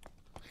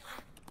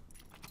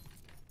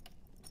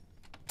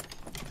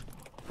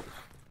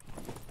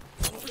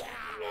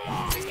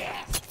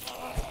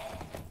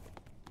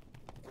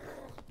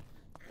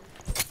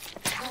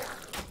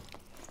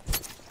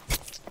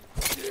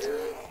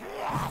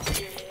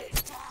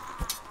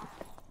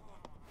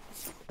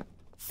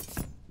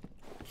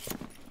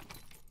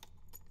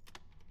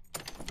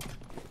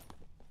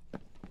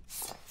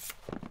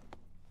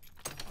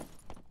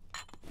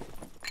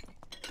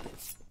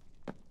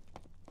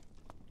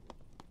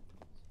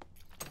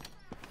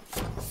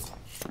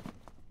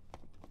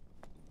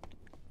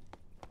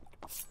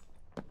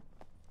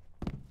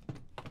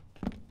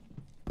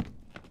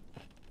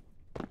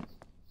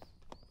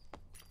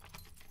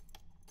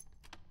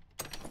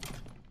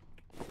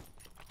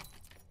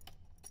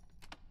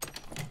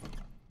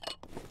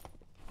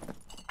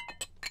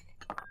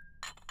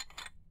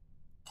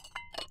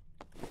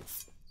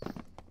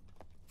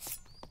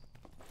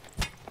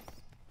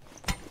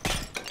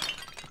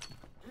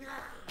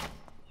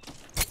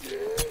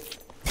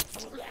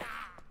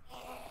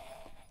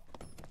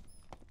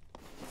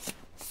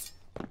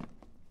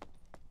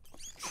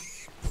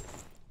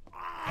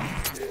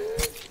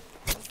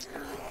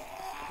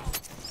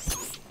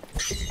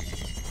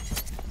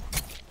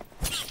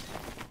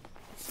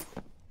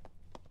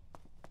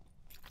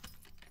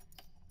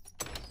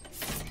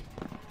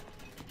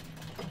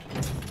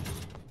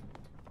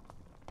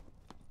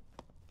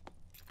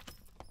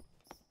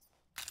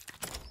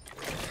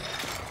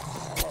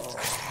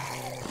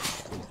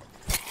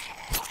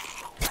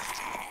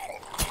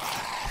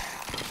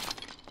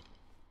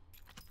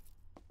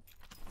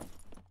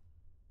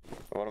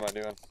 What am I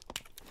doing?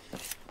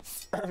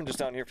 I'm just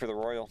down here for the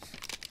royal.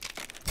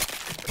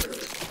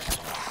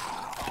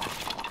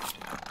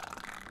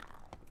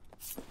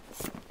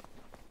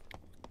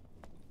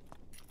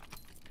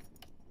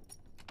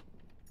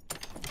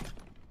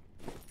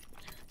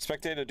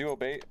 Spectate a duo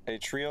bait a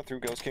trio through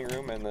Ghost King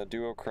room, and the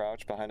duo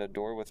crouch behind a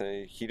door with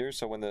a heater,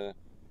 so when the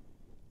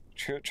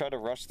trio tried to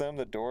rush them,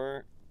 the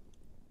door,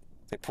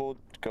 they pulled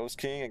Ghost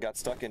King and got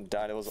stuck and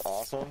died. It was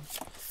awesome.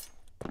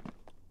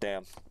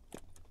 Damn.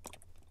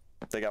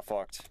 They got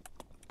fucked.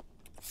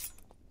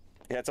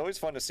 Yeah, it's always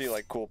fun to see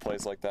like cool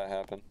plays like that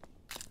happen.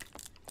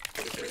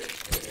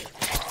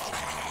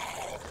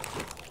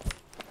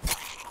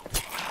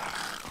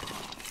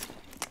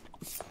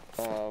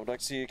 Would like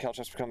to see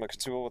Caltrops become a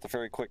consumable with a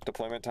very quick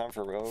deployment time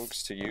for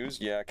rogues to use.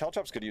 Yeah,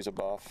 Caltrops could use a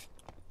buff.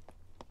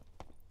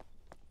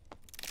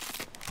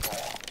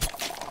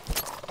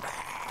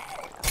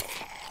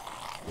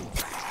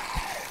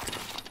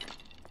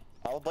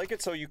 I would like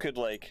it so you could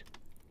like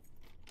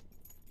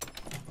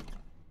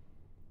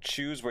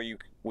choose where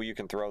you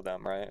can throw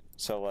them, right?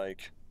 So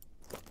like,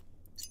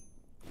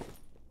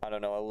 I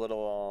don't know, a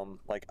little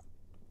like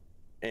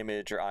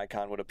image or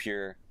icon would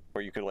appear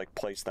where you could like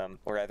place them,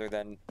 rather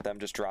than them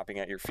just dropping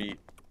at your feet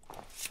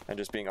and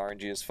just being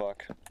RNG as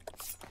fuck.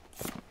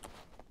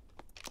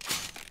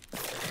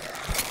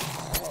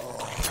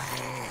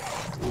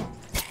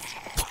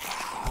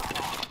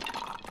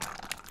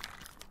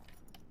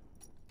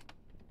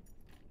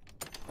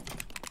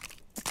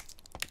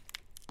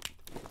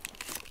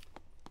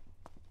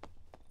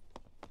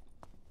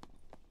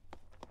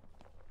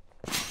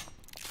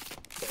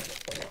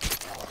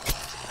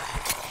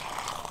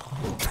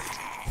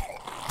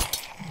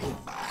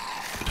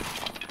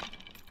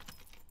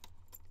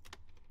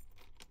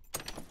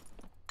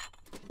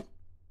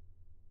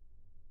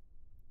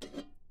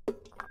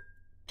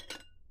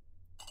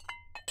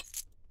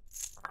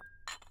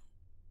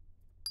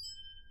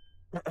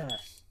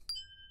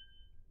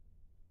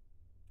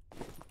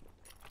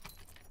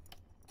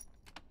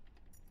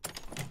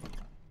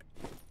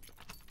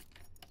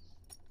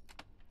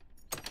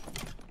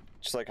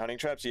 Just like hunting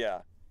traps?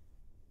 Yeah.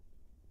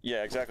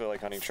 Yeah, exactly like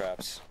hunting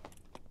traps.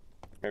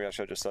 Maybe I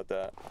should have just said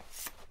that.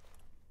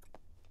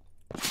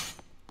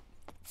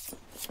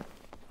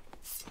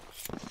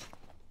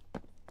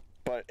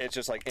 But it's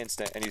just like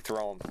instant and you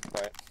throw them,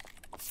 right?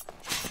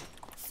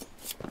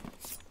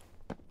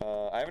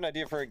 I have an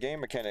idea for a game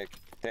mechanic.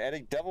 They add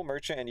a devil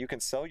merchant and you can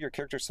sell your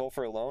character's soul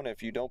for a loan.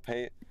 If you don't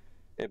pay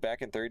it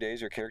back in 30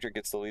 days, your character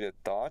gets deleted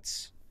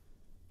thoughts.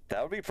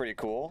 That would be pretty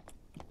cool.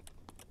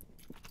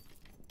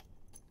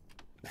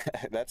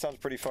 That sounds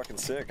pretty fucking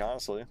sick,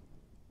 honestly.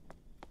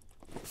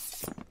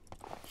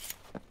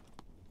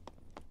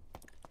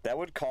 That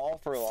would call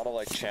for a lot of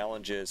like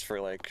challenges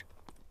for like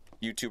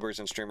YouTubers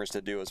and streamers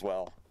to do as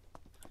well.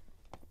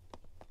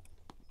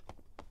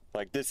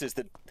 Like this is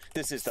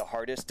the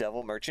hardest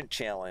devil merchant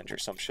challenge or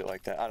some shit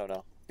like that. I don't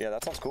know. Yeah,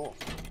 that sounds cool,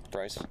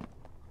 Bryce.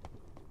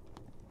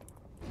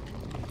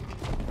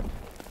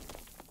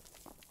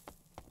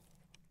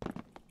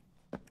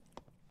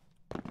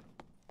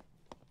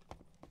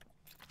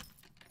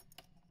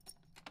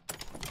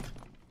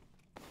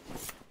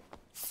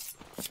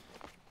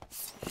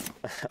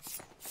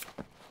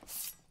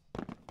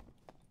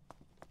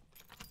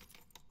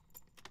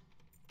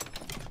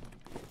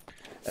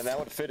 And that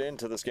would fit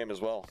into this game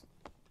as well.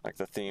 Like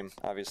the theme,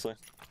 obviously.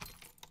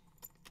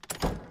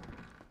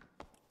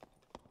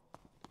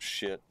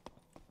 Shit.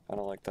 I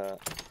don't like that.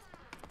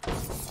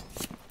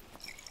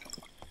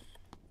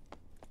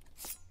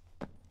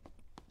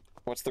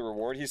 What's the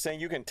reward? He's saying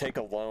you can take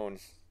a loan.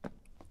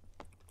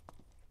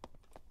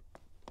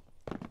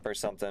 Or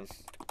something.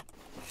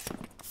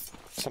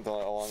 Something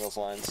along those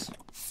lines.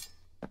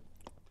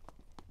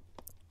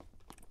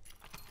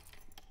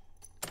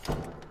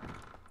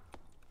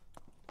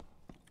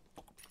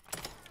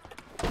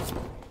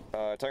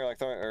 Talking like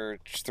throwing, or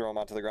just throw him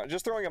onto the ground.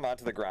 Just throwing him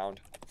onto the ground.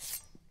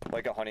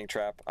 Like a hunting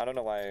trap. I don't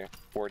know why I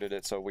worded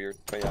it so weird.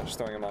 But yeah, just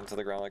throwing him onto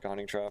the ground like a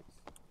hunting trap.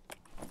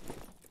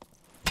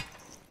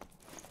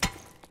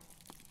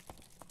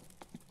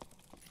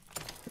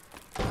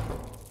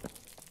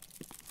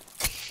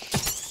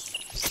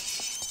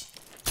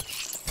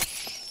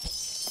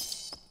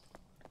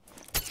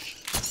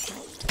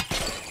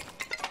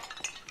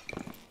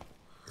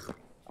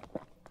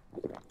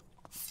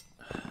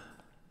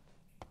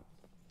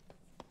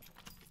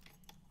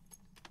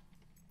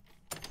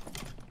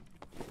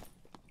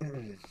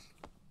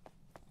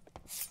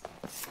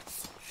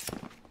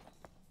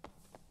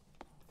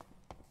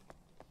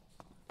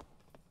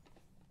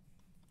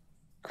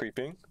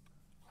 Creeping,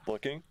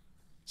 looking,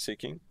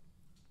 seeking.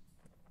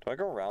 Do I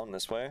go around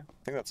this way?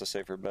 I think that's a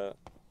safer bet.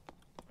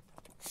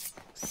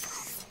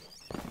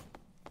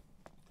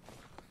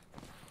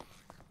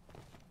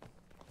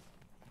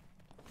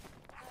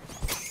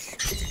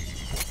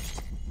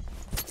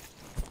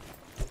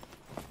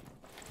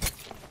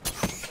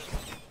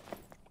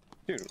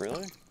 Dude,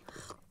 really?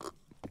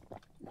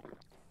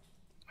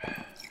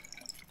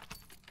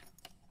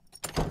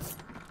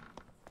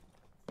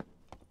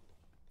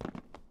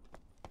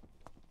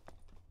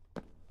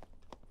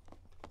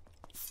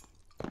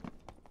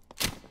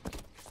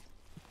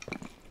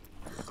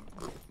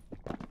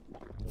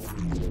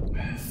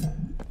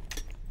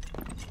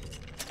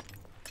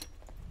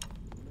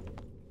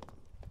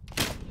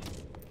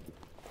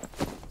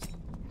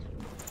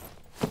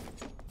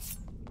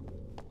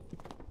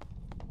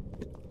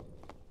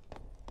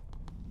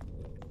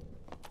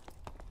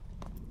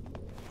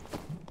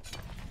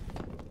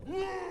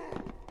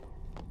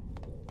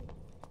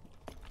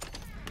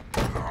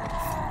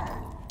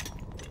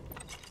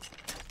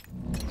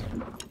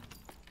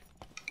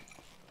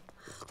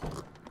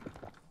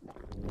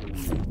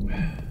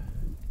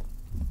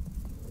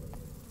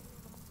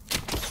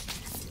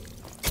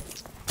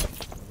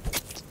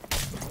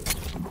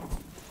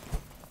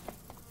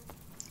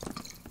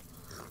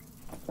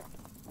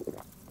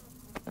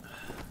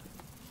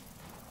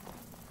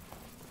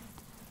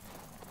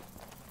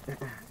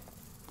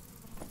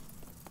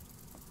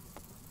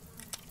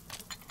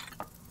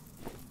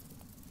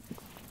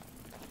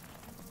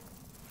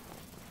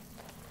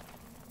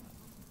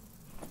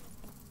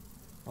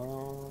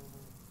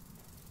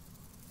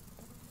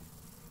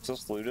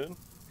 this looted?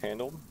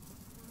 Handled?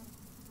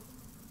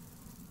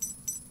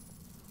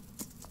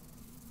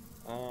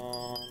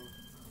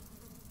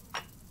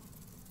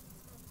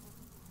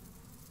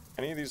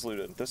 Any of these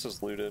looted? This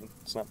is looted.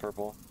 It's not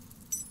purple.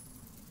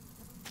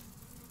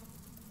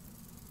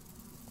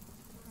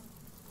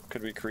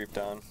 Could be creeped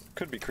on.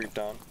 Could be creeped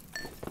on.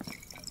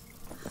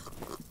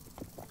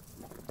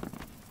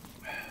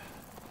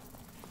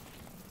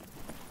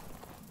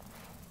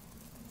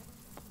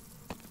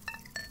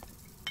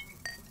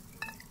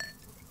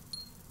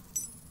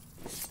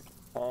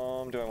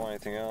 Do I want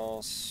anything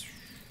else?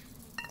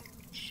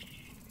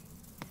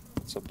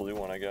 It's a blue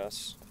one, I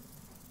guess.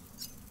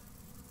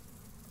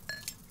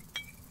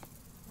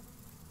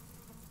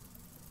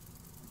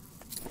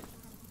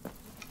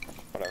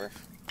 Whatever.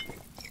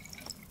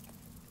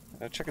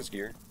 Check his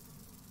gear.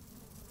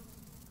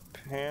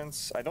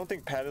 Pants. I don't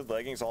think padded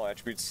leggings, all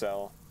attributes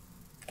sell.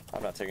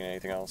 I'm not taking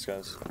anything else,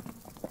 guys.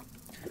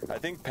 I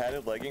think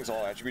padded leggings,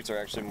 all attributes are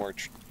actually more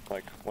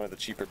like one of the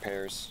cheaper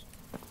pairs.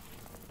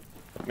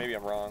 Maybe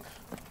I'm wrong.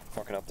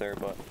 Fucking up there,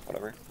 but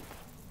whatever.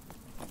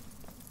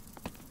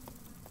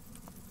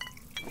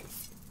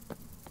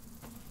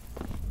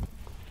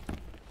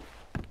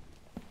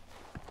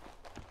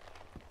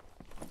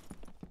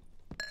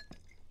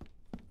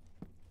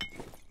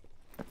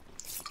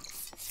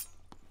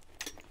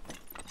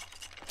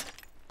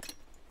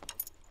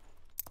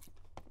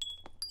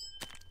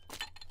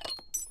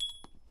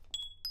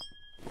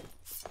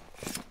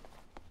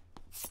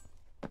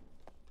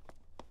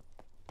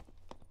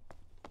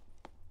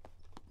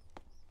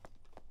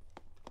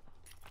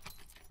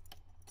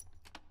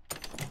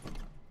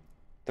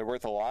 They're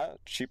worth a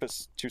lot?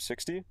 Cheapest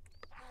 260?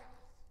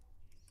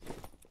 I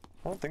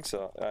don't think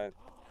so. I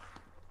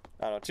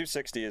don't know,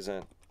 260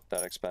 isn't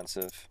that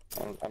expensive.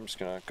 I'm just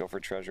gonna go for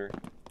treasure.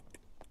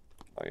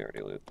 Oh, you already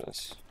looted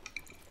this.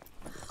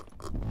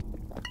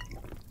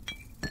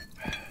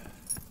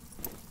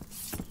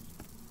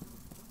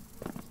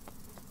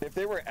 If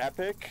they were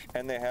epic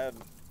and they had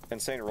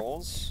insane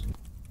rolls,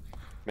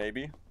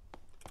 maybe.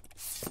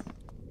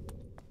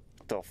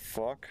 The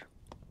fuck?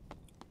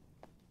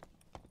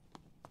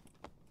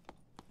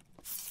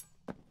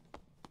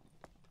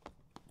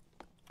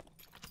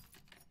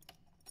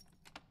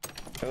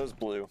 It was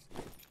blue.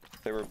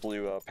 They were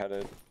blue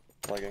padded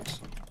leggings.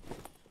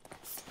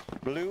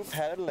 Blue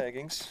padded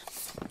leggings.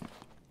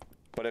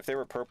 But if they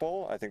were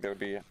purple, I think they would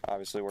be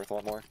obviously worth a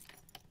lot more.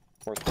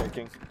 Worth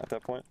taking at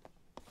that point.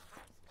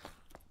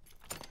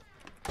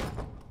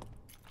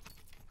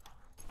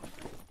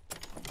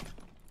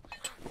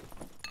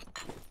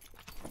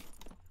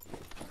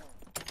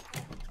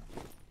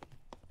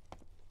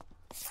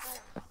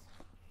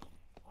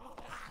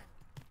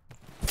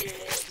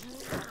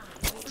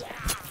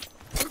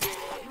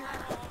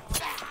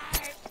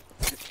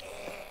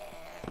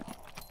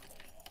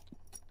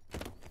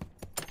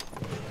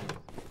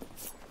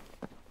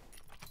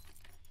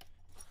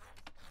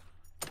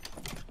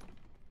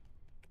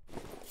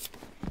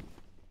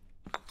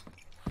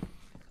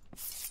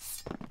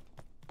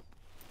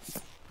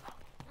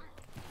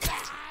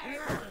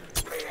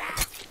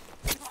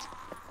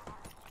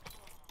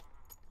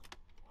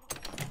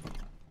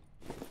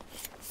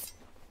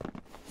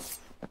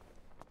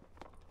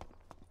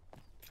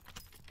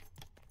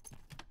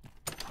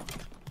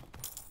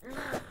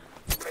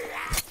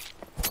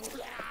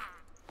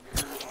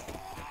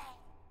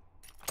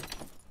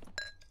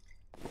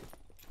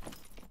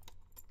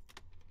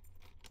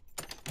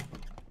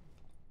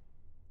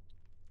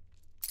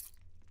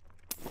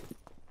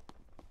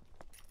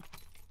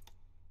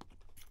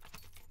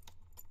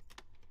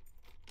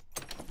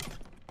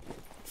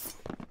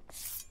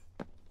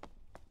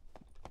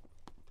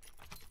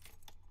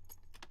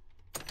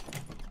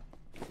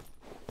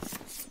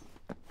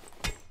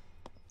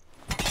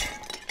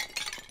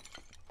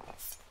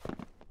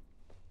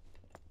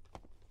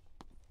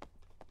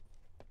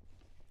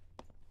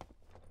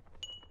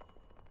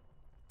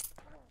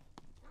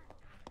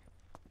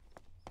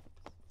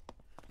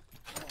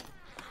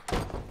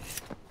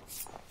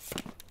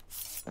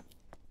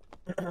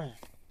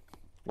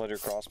 Load your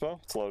crossbow.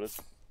 It's loaded.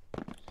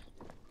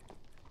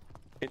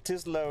 It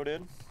is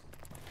loaded.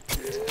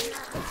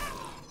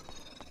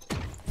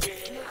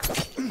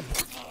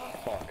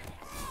 Fuck.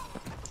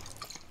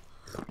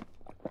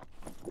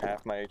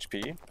 Half my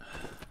HP.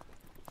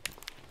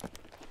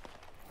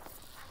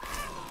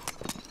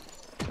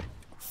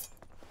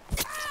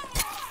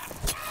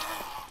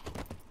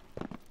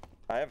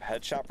 I have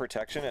headshot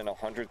protection and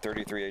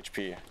 133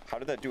 HP. How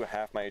did that do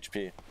half my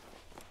HP?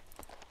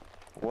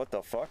 What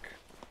the fuck?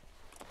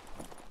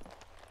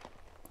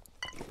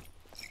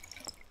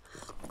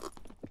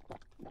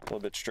 A little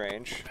bit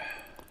strange.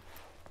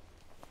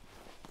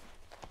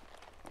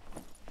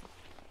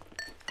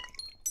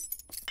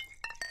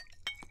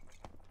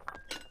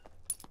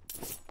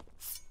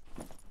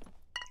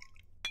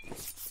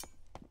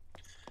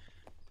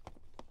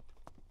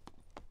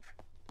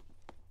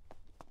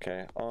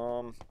 Okay,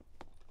 I'm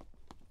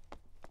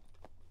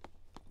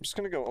just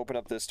gonna go open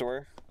up this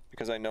door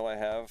because I know I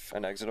have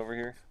an exit over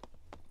here,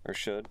 or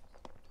should.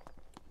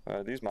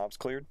 Are these mobs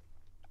cleared?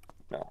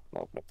 No,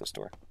 I'll open up this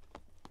door.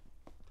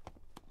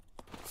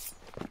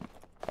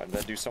 Why did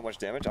that do so much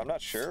damage? I'm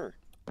not sure.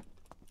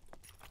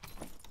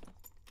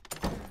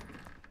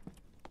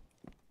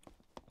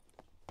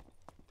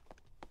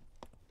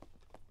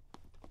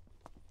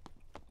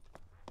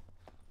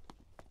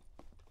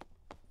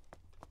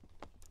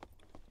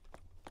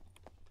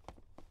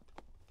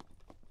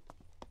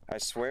 I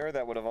swear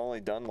that would have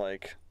only done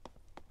like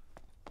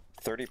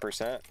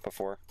 30%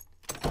 before.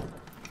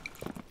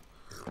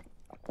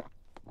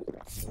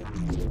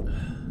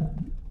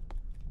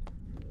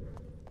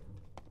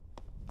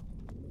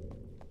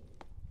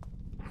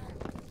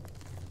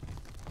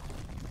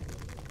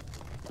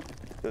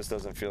 This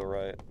doesn't feel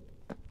right.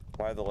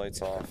 Why are the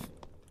lights off?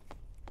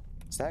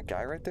 Is that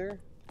guy right there?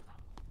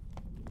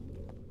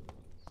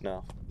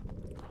 No.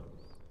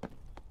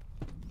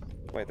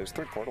 Wait, there's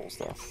 3 portals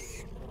though.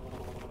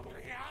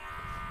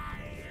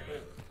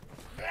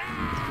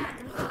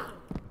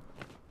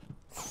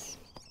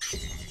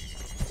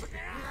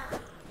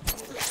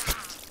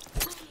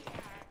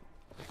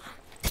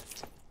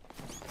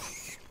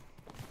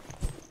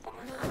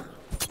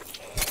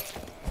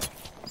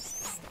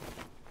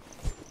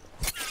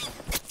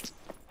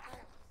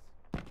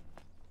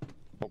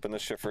 Open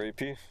this shit for AP.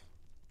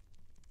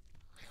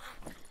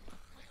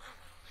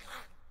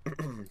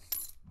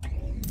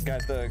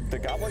 Guys, the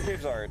goblin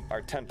caves are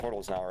 10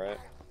 portals now, right?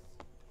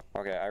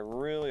 Okay, I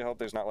really hope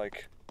there's not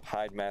like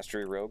hide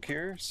mastery rogue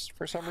here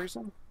for some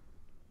reason.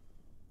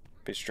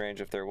 Be strange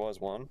if there was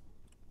one.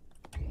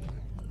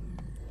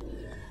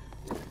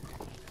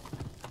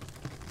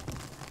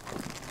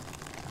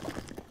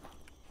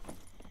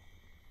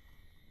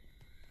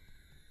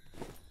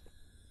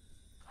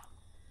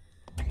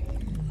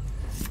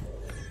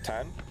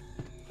 Ten.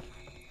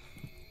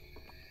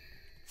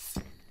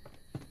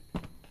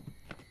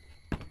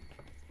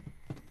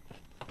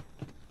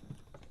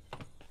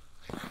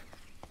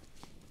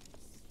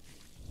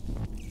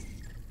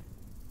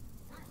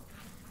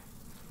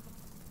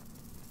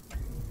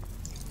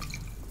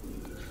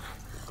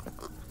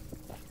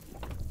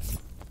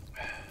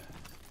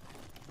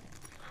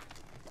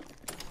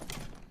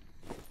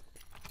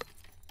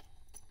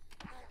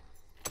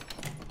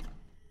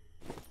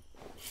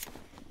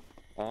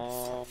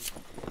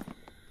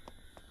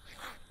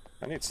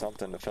 I need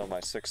something to fill my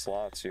 6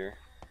 slots here.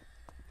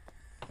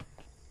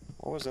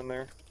 What was in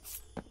there?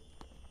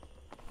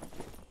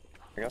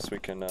 I guess we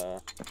can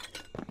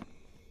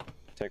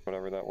take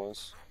whatever that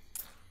was.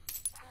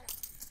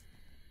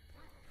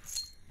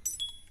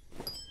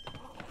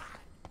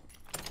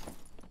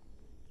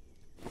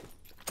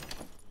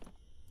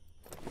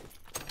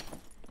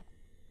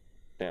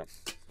 Damn.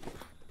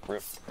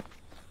 Rip.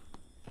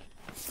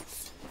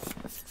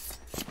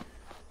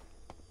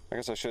 I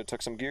guess I should have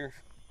took some gear.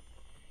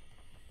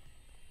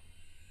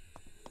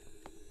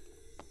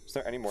 Is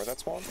there any more that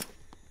spawned? So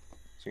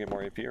you get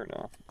more AP or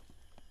no?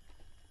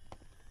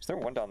 Is there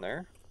one down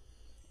there?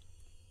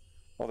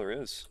 Oh, there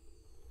is.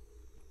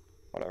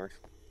 Whatever.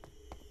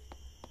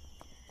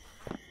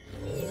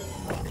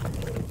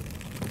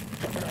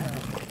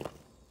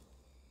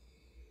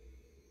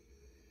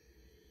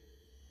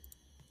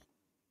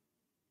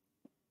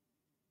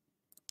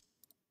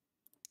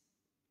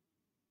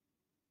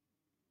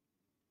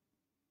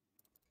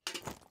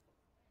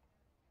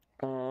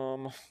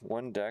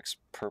 One dex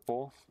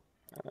purple.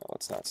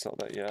 Let's not sell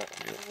that yet.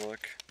 Let me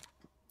look.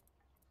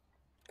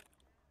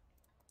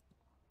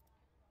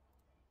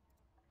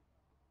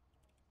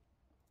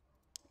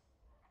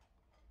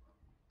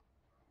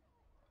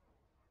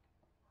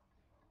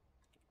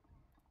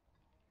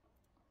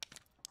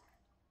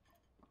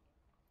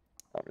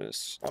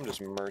 I'm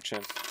just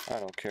merchant. I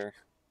don't care.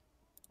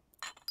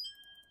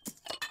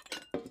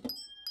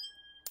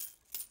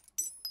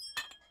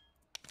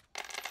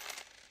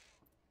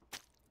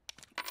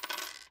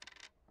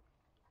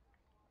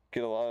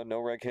 Get a lot of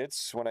no-reg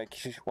hits. When I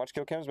watch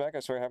kill cams back, I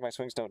swear half my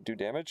swings don't do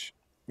damage.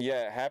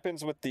 Yeah, it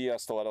happens with the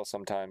stiletto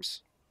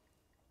sometimes.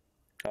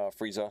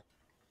 Frieza.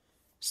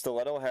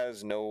 Stiletto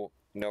has no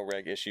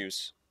reg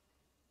issues.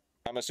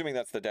 I'm assuming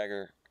that's the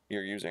dagger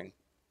you're using.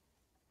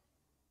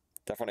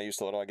 Definitely when I use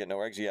stiletto, I get no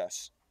regs?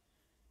 Yes.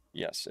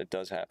 Yes, it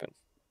does happen.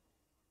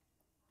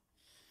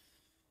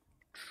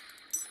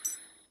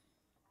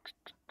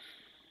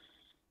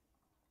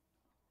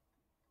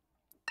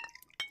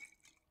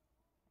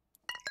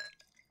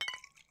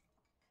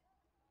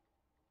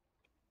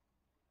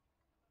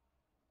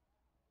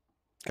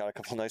 Got a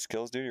couple nice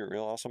kills, dude. You're a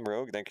real awesome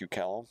rogue. Thank you,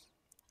 Callum.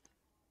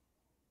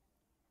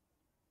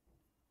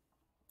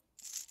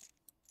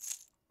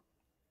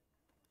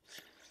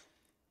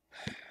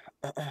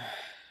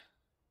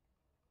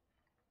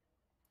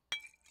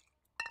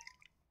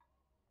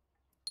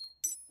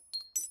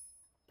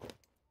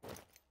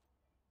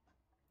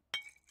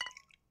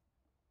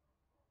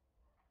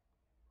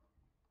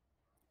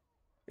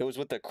 It was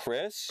with the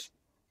Chris?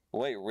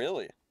 Wait,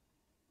 really?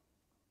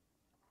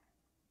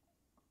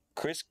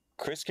 Chris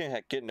can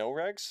get no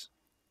regs?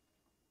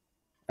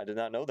 I did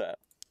not know that.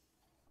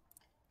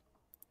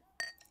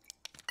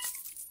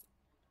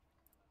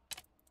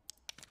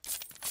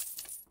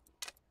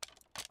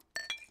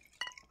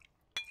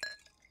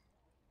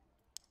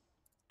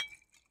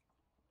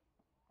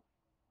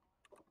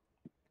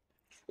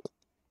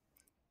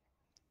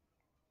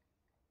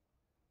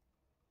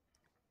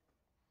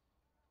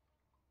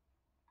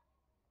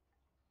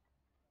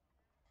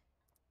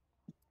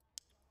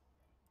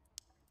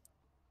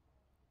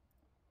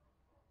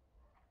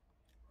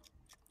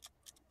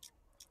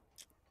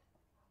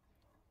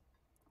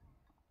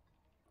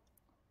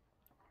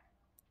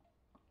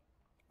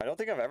 I don't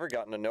think I've ever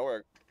gotten a no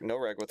reg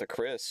with a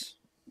Chris.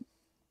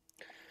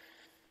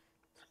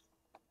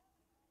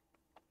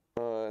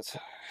 It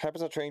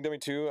happens on training dummy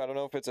too. I don't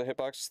know if it's a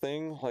hitbox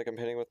thing, like I'm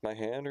hitting with my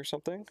hand or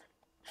something.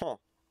 Huh.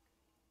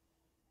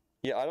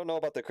 Yeah, I don't know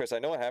about the Chris. I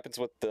know what happens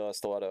with the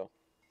stiletto.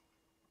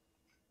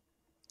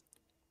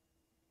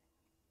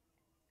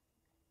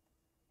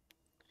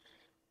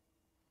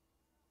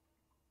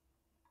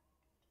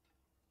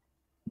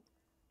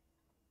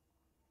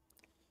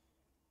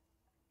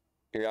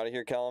 You're out of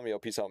here, Callum. Yo,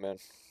 peace out, man.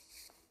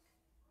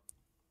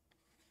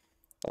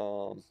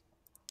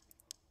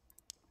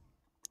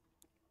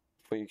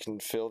 If we can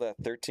fill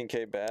that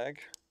 13K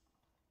bag.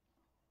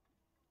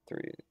 Do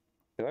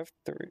I have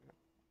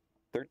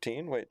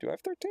 13? Wait, do I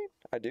have 13?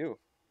 I do.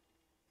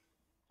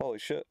 Holy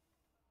shit.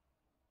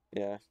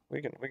 Yeah,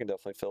 we can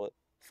definitely fill it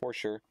for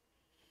sure.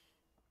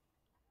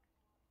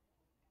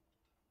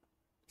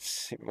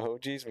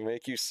 Emojis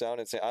make you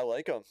sound insane. I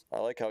like him. I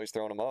like how he's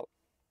throwing them up.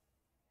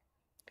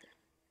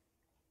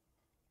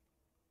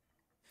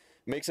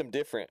 Makes him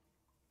different.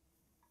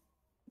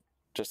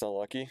 Just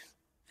unlucky.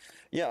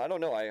 Yeah, I don't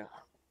know. I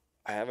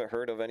haven't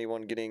heard of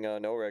anyone getting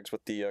no regs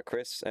with the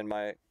Chris, and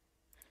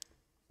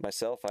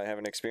myself, I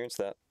haven't experienced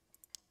that.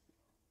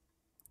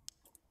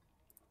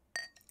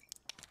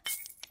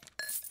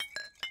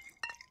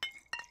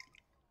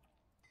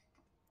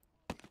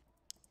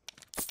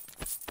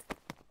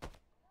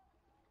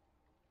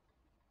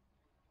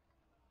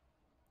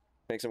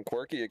 Makes him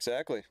quirky,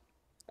 exactly.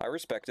 I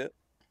respect it.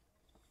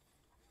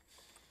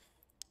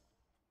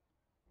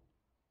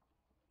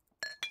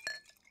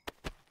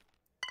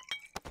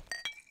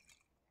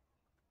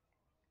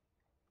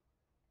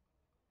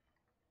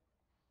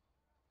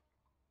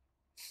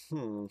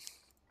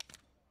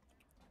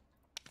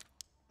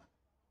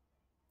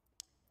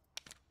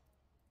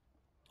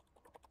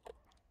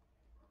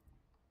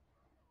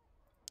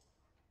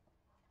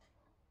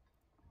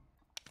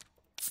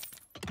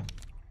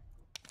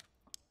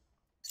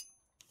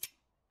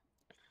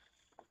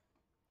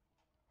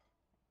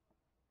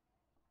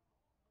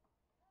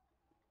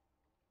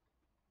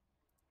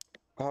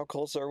 How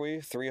close are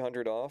we?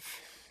 300 off.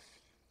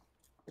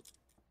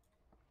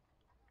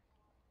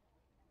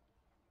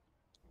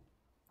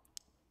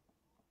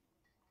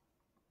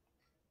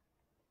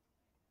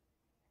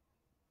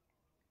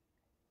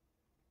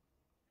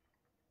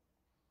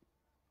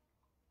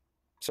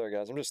 Sorry,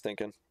 guys. I'm just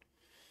thinking.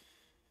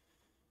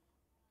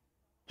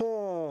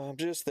 Oh, I'm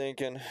just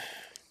thinking.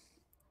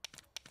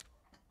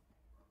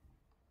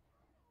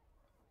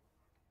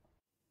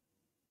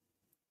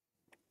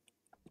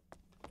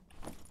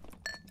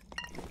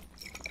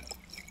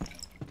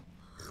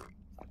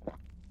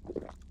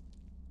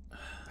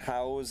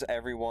 How's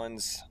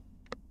everyone's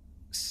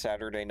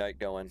Saturday night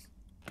going?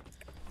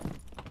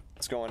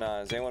 What's going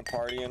on? Is anyone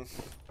partying?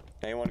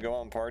 Anyone go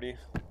out and party?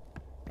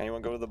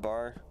 Anyone go to the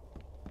bar?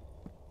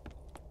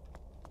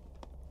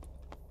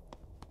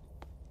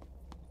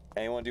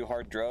 Anyone do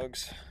hard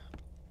drugs?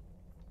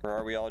 Or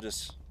are we all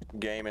just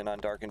gaming on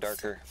Dark and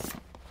Darker?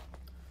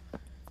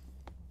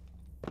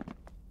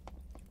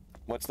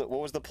 What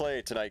was the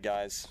play tonight,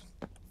 guys?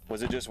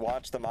 Was it just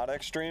watch the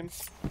ModX stream?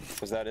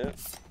 Was that it?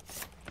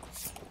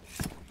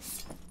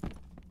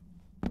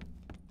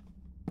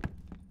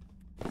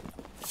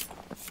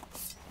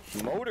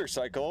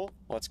 Motorcycle?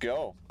 Let's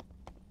go.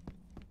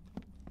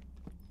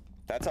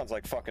 That sounds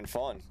like fucking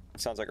fun.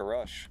 Sounds like a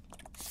rush.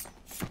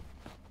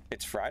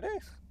 It's Friday?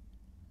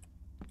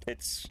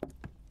 It's...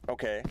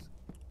 okay.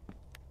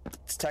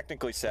 It's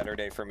technically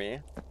Saturday for me.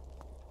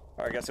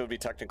 Or I guess it would be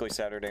technically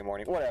Saturday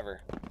morning.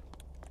 Whatever.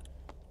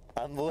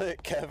 I'm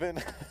lit,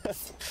 Kevin.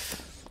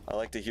 I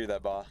like to hear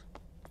that, Ba.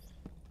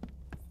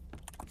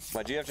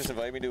 My GF just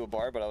invited me to a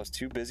bar, but I was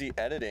too busy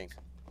editing.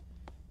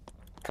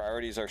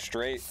 Priorities are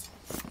straight.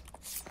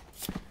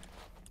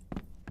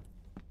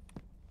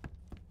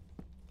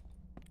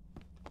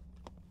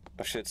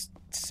 Oh shit, it's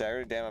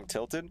Saturday, damn, I'm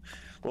tilted.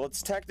 Well,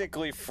 it's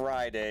technically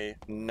Friday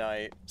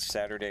night,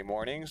 Saturday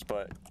mornings,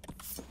 but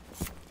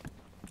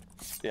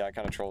yeah, I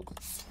kind of trolled.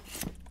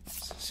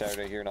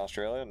 Saturday here in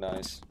Australia,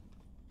 nice.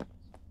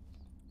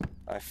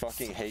 I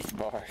fucking hate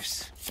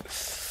bars.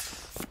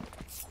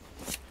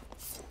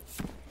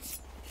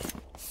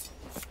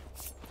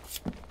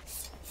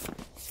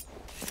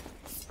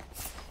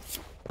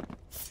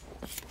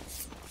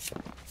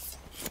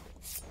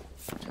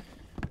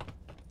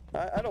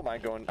 I don't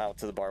mind going out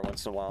to the bar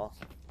once in a while.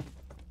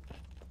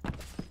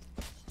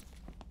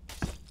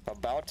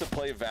 About to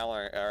play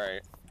Valorant.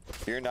 Alright.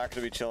 You're not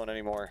going to be chilling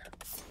anymore,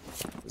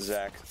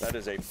 Zach. That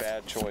is a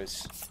bad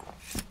choice.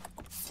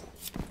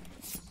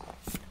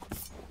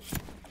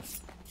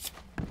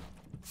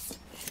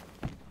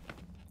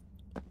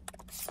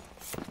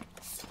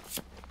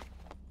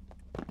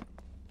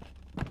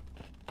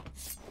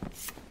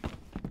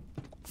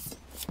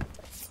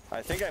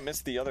 I think I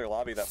missed the other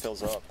lobby that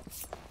fills up.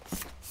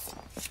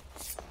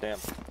 Damn.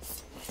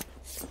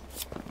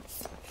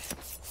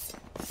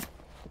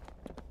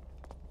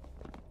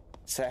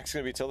 Zach's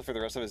gonna be tilted for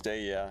the rest of his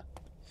day, yeah.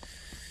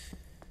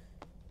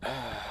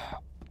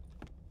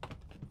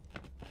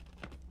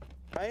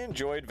 I I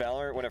enjoyed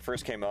Valorant when it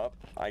first came up.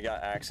 I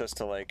got access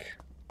to like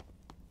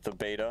the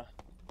beta.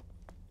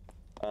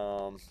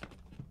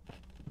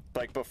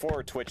 Like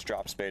before Twitch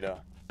drops beta.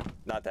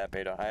 Not that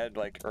beta. I had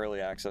like early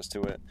access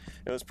to it.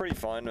 It was pretty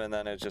fun, and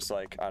then it's just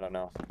like, I don't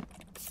know.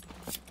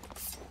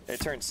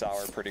 It turned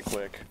sour pretty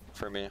quick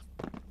for me.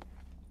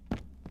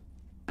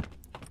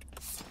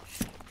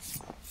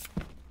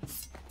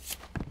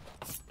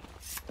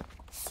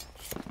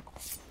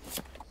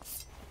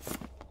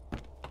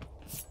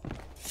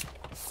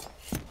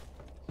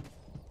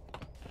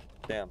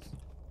 Damn.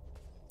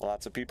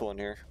 Lots of people in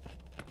here.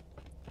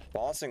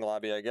 Bossing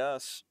lobby, I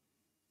guess.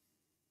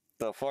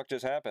 The fuck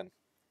just happened?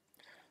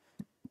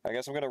 I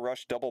guess I'm gonna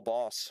rush double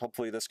boss.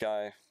 Hopefully this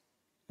guy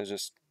is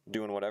just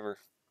doing whatever.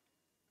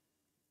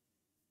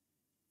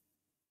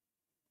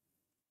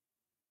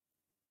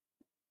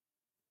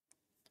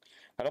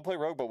 I don't play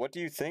Rogue, but what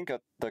do you think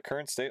of the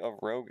current state of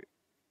Rogue?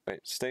 Wait,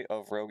 state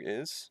of Rogue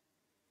is?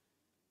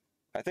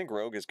 I think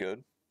Rogue is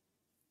good.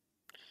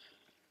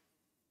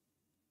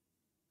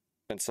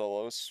 In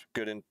solos,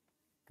 good in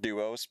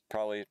duos,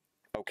 probably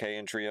okay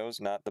in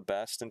trios, not the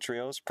best in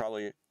trios.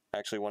 Probably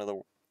actually one of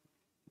the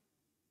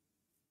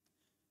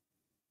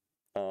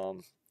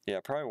yeah,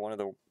 probably one of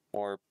the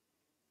more,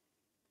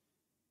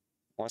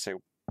 I want to say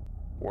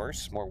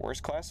more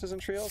worse classes in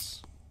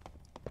trios.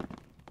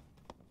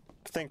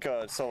 I think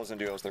solos and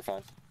duos, they're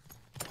fine.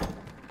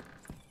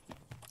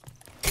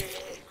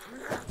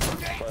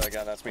 But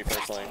again, that's me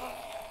personally.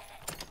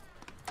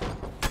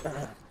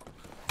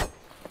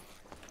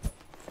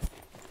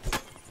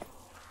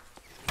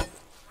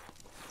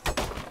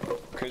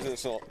 Crazy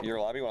this your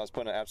lobby when I was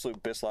putting an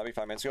absolute BIS lobby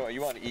 5 minutes ago. Are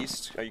you on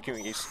East? Are you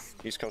doing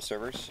East Coast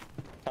servers,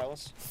 Tyler?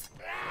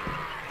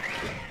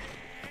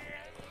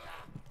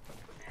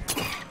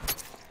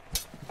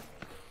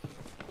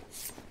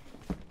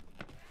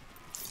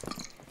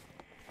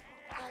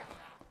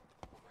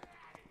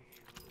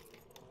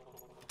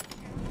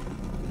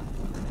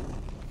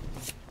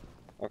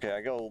 Okay,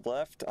 I go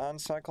left on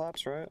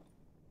Cyclops, right?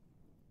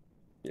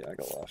 Yeah, I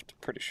go left.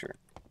 Pretty sure.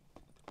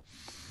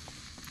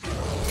 Or,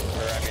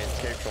 I mean,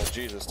 cave troll.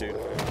 Jesus, dude.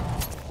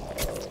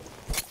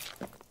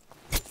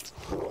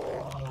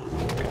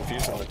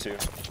 Confused on the two.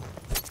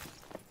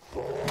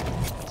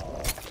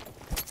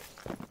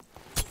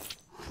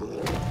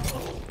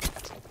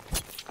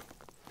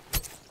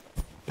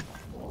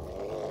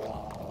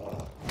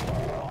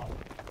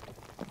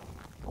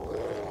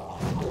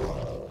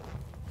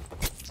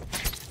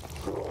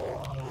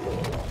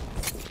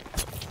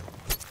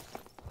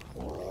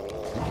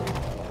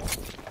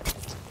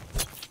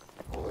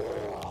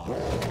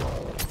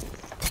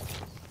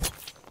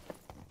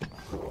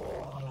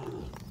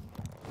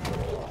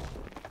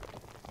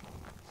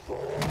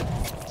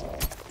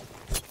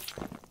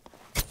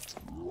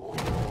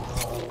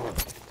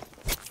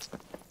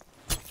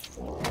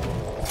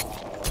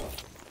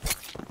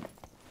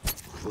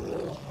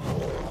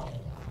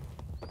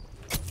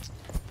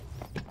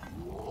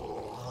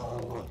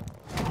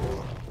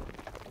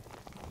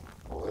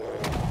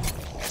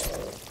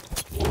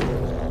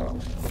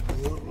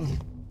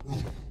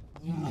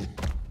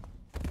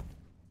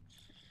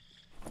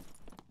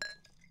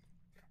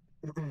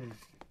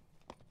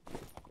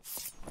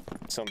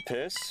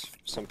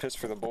 Some piss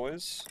for the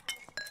boys.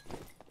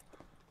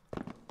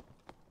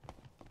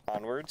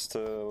 Onwards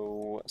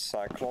to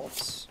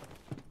Cyclops.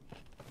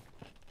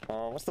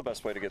 What's the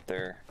best way to get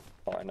there?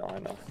 Oh, I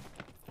know.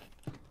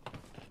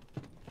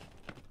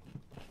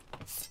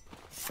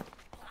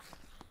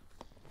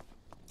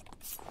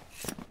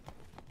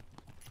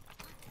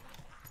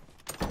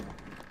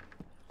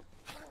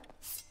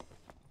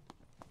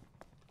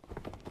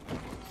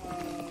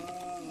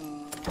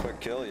 Quick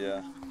kill,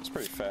 yeah. It's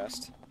pretty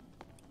fast.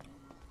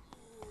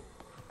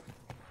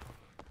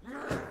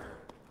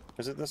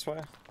 Is it this way?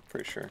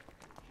 Pretty sure.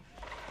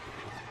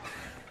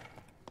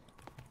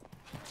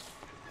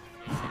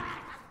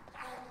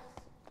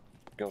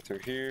 Go through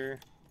here.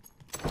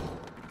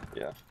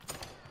 Yeah.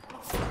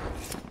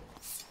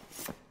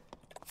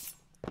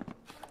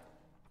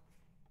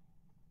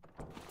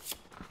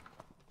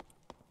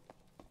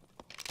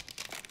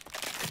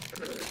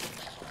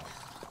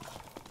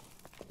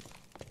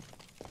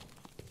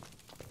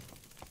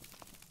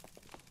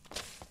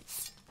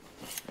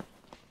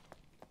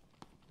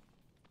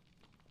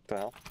 The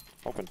hell?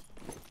 Open.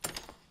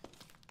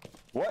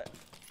 What?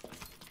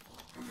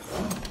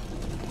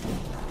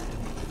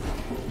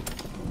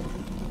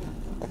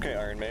 Okay,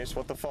 Iron Mace,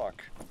 what the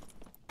fuck?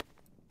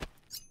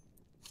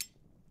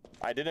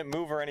 I didn't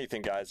move or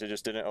anything, guys. It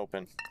just didn't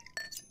open.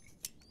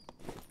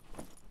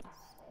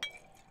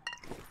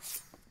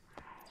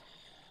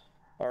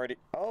 Already.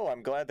 Oh,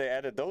 I'm glad they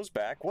added those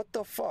back. What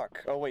the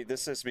fuck? Oh, wait,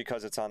 this is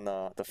because it's on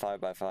the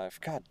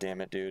 5x5. God damn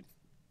it, dude.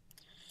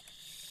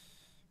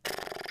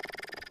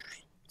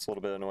 It's a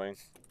little bit annoying.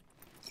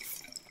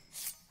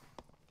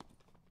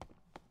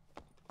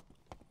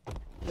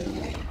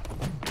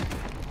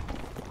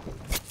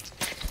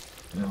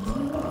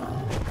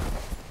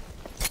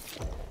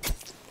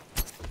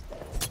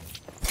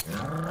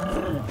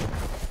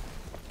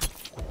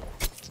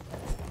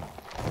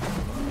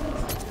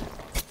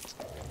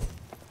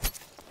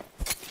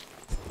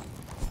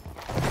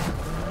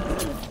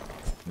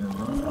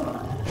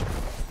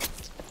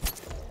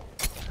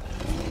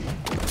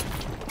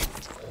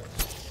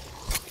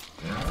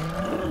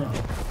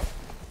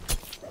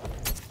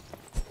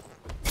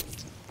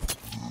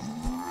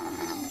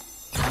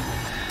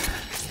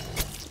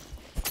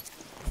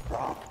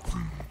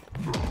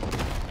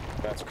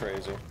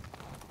 crazy.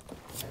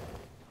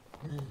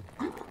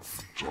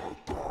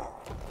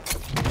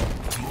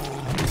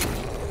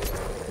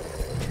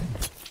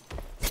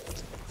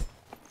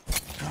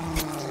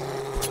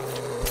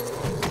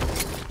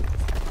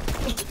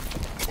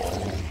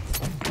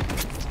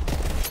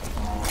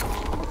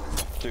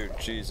 Dude,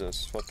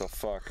 Jesus, what the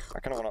fuck? I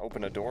kinda wanna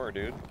open a door,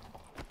 dude.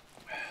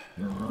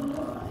 I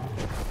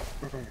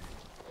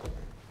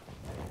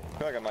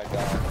feel like I might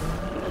die.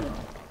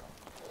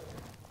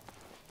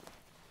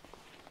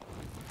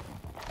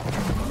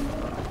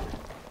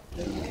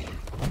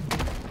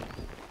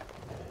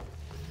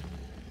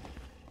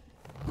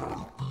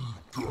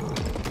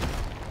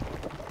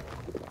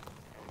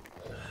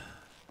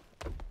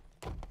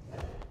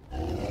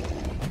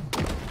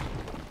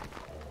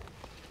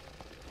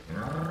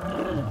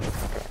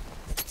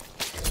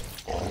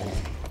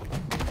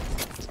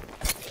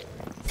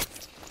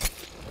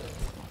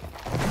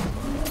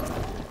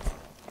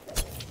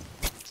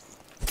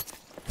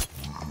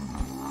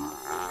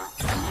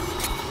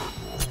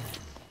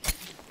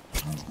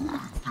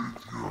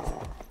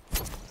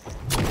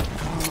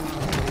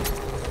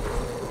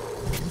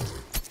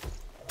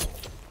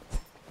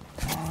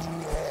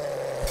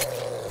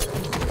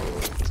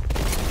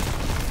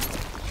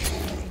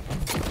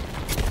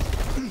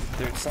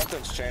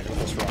 Something's changed with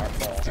this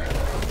rockfall.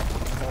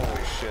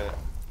 Holy shit.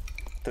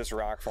 This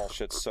rockfall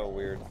shit's so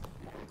weird.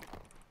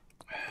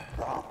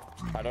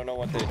 I don't know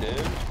what they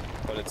did,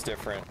 but it's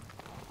different.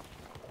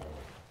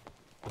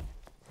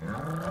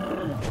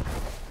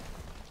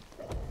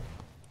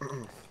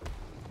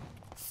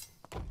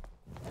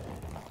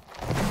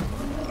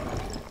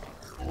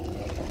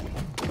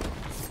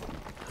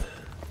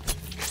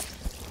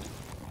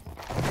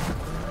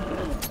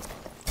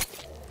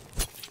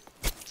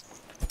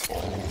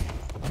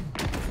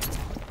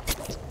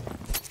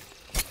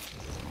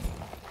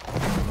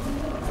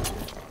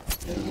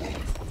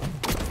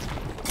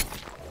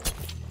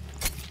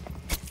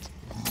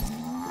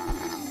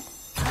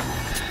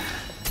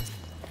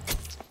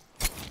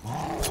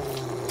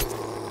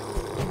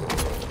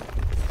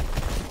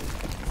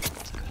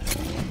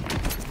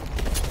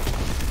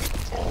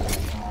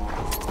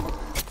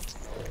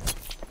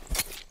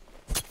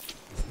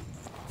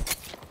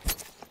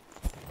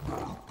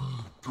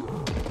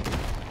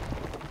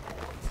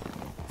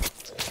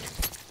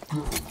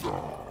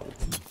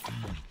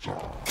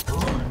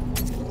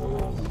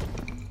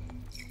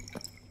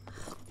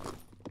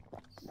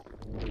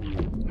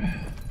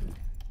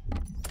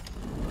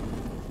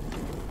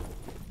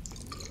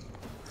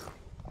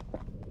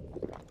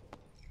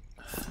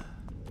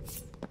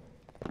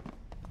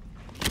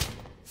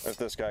 If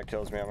this guy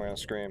kills me, I'm gonna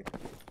scream.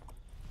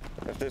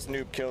 If this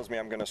noob kills me,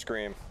 I'm gonna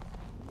scream.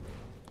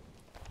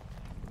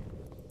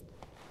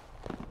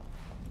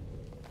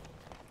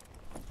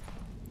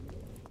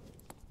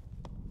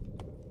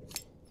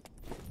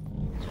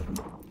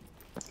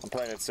 I'm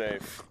playing it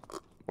safe.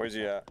 Where's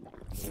he at?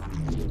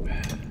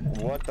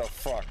 What the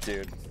fuck,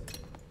 dude?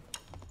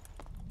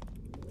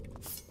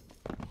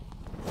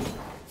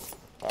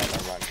 Oh,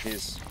 never mind.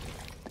 He's...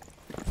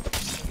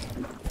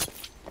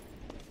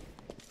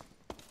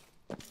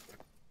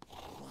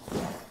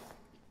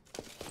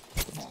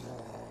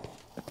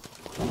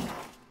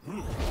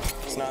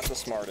 He's not the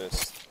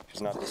smartest.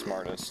 He's not the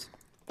smartest.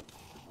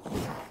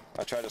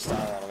 I tried to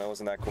style on him. It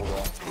wasn't that cool,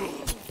 though.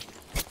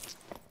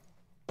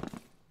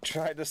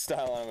 Tried to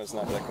style on him. It's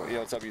not that cool. Yo,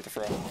 what's up,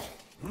 Euthyphro?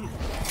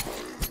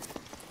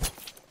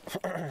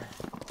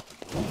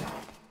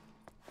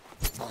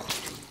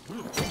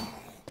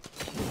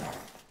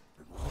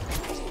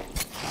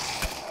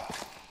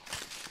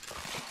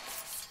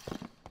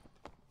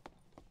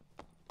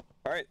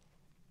 Alright.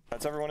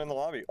 That's everyone in the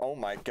lobby. Oh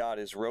my god,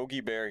 is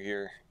Rogie Bear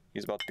here?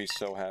 He's about to be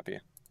so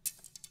happy.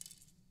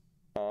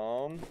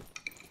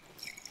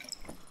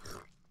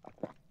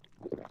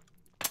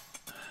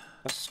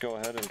 Let's just go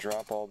ahead and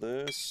drop all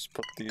this.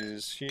 Put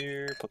these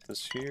here, put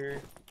this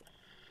here.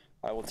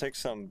 I will take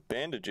some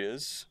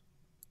bandages.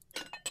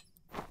 Does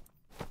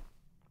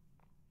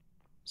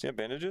he have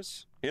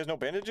bandages? He has no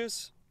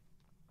bandages?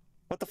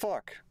 What the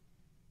fuck?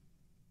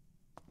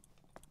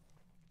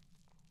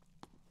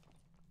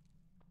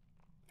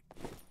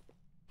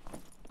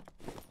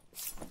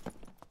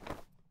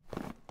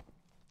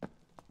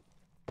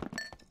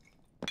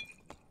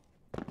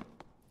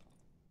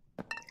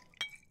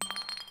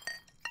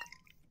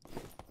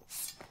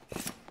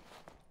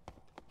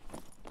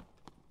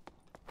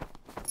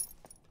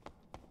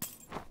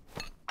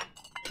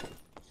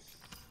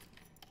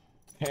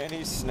 And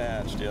he's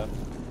snatched, yep.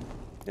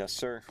 Yes,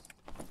 sir.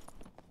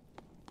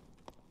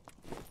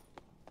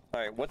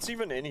 Alright, what's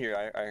even in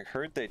here? I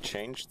heard they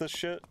changed this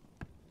shit.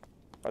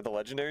 Are the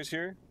legendaries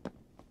here?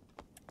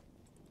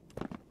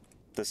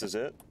 This is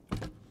it?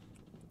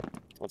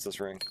 What's this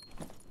ring?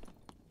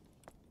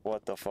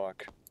 What the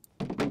fuck?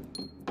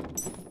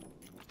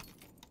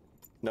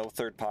 No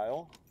third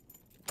pile?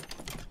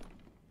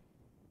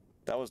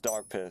 That was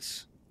dog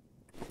piss.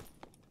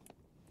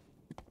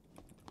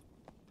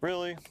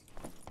 Really?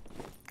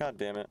 God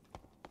damn it.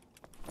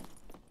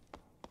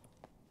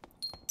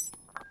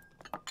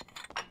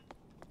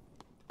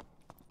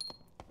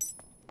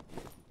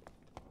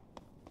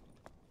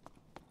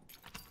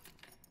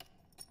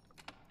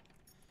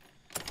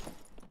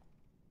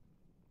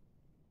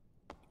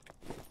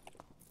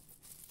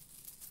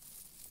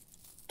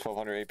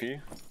 1200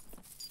 AP.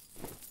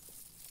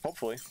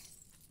 Hopefully.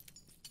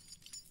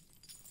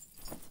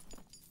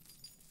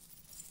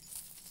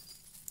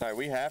 Alright,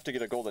 we have to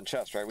get a golden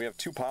chest, right? We have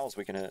 2 piles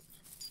we can hit.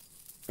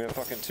 We have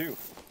fucking 2.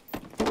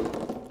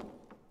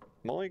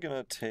 I'm only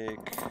gonna take...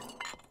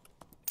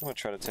 I'm gonna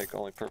try to take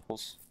only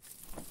purples.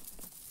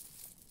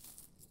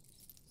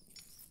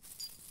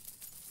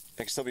 It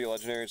can still be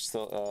legendary, it's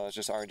still it's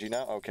just RNG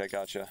now? Okay,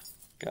 gotcha.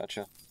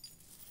 Gotcha.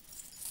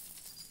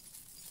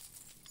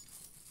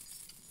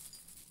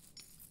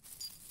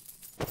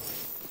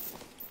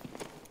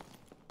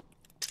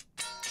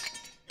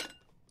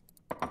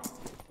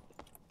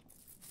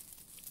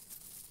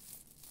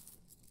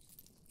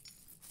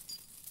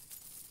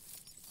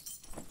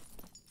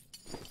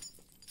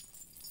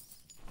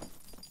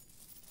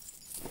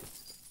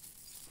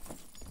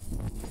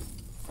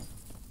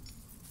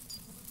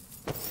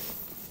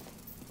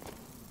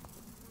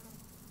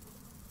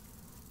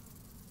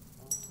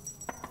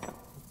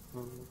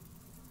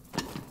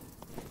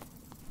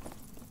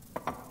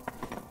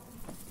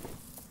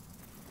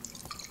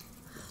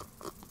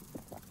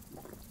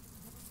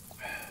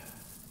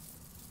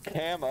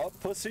 Cam up,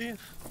 pussy.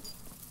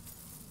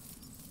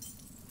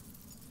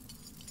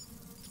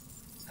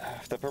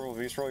 If that purple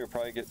beast roll, you'll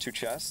probably get 2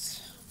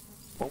 chests.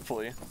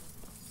 Hopefully.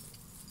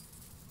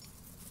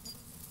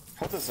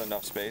 Hope this is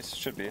enough space.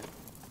 Should be.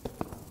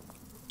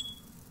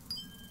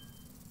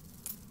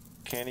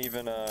 Can't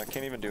even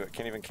do it.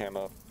 Can't even cam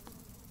up.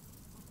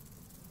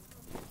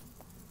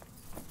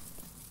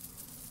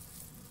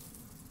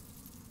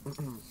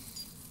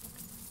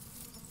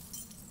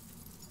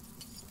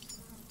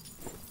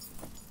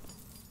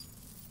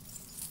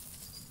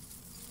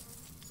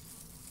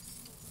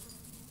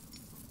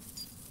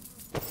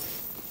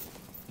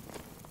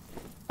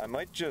 I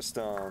might just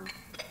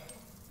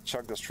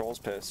chug this troll's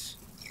piss.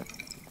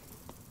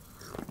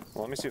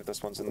 Well, let me see if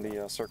this one's in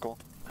the circle.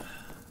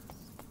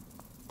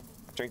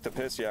 Drink the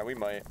piss? Yeah, we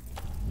might.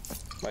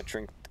 Might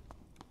drink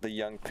the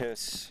young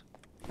piss.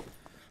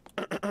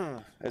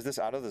 Is this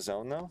out of the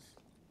zone though?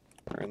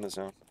 Or in the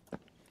zone?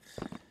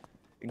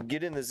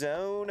 Get in the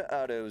zone,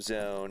 auto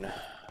zone.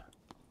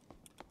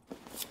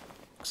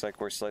 Looks like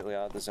we're slightly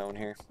out of the zone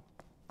here.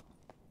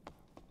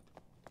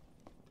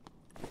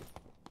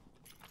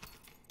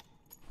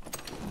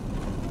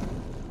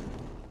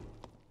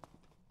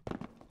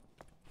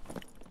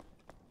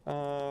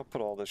 Put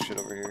all this shit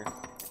over here.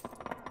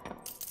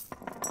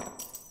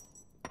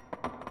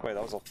 Wait,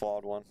 that was a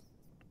flawed one.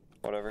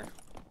 Whatever.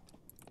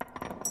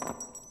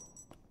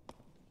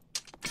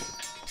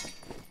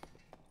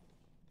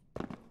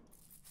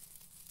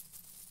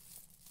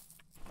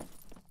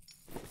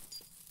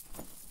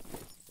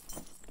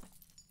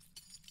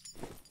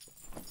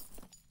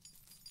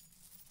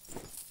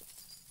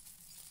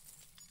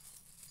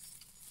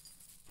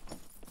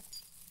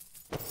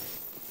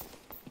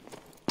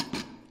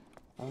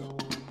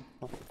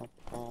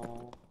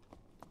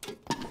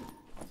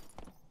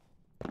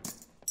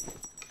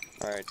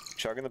 Alright,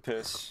 chugging the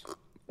piss.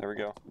 There we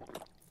go.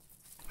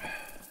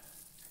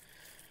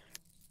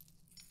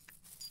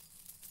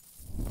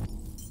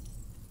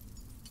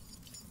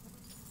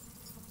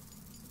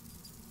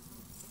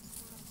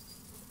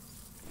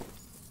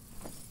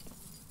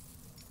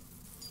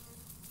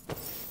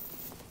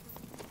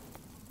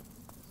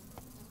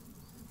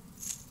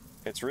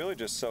 It's really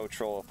just so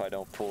troll if I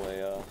don't pull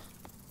a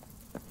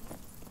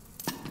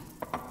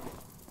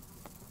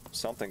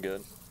something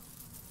good.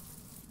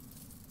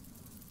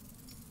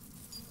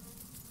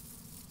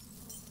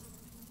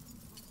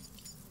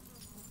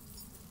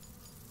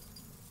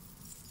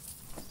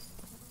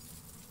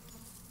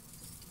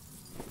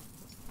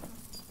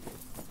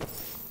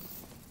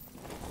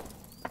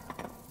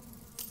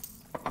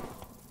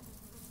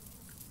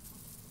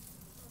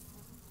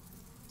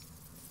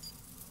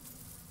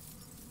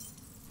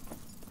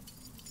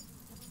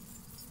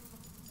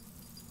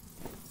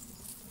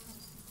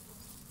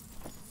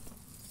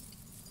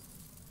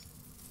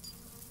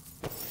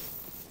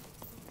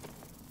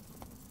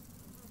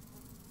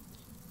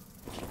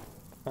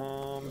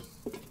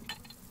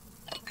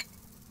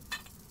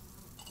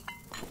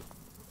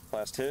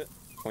 Last hit.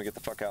 We get the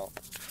fuck out.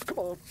 Come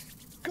on.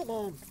 Come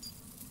on.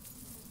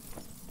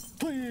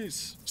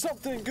 Please.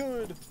 Something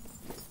good.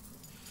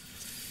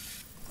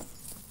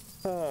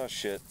 Oh,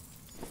 shit.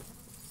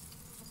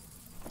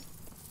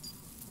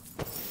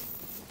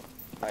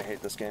 I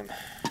hate this game.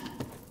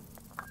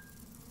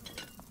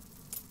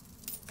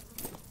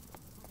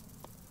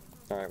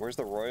 Alright, where's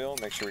the royal?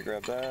 Make sure we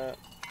grab that.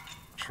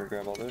 Make sure we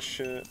grab all this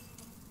shit.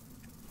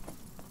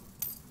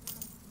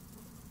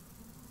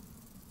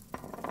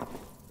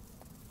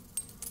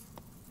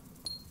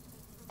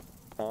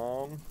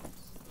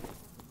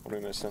 What are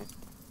we missing?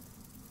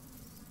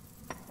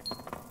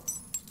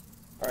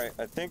 Alright,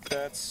 I think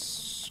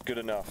that's good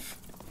enough.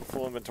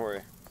 Full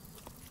inventory.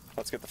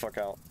 Let's get the fuck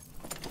out.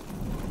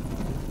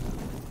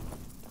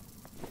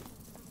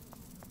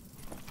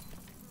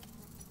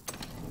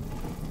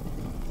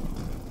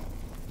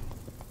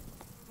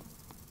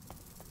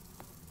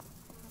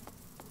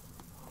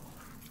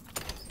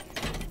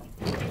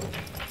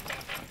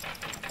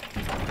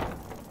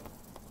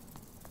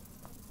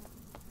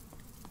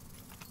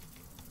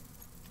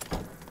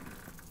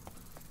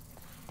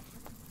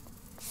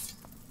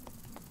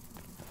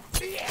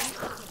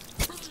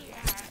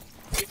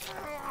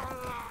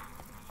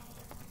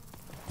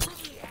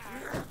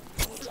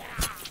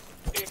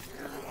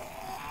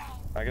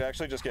 I could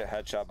actually just get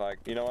headshot by...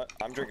 You know what?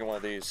 I'm drinking one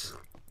of these.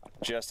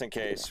 Just in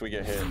case we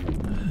get hit.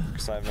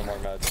 Because I have no more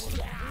meds.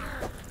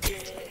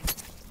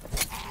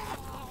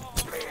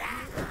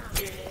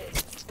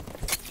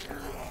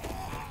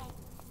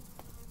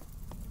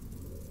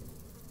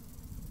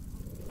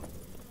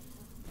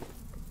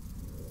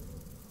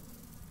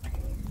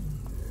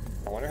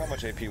 I wonder how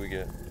much AP we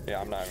get. Yeah,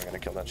 I'm not even gonna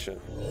kill that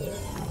shit.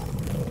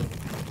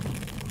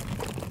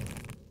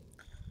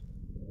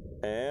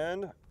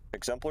 And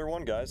exemplar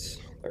 1, guys.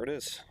 There it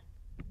is.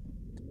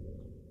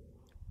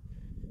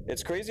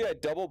 It's crazy I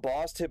double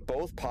bossed, hit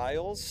both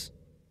piles,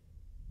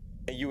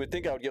 and you would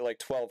think I would get like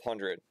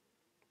 1,200.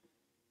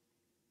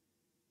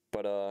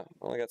 But I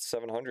only got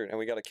 700, and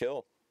we got a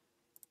kill.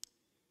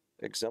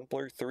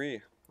 Exemplar 3.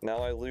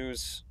 Now I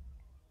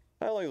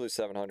only lose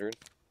 700.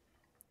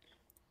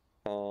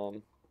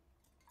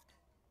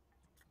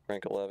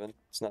 Rank 11.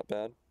 It's not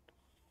bad.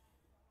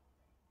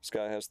 This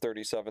guy has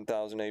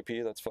 37,000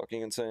 AP. That's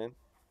fucking insane.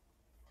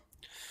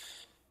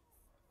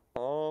 I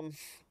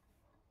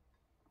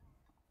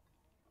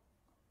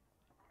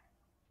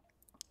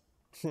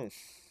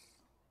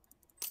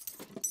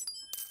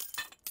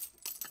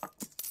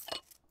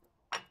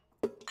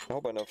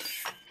hope I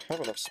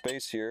have enough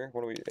space here.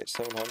 What are we,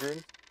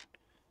 700?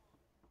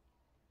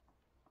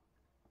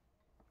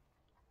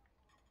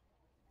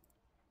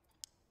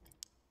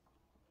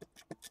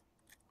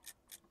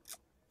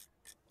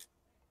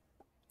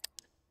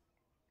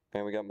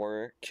 And we got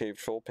more cave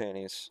troll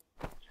panties.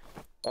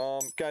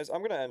 Guys,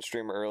 I'm gonna end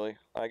stream early.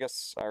 I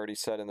guess I already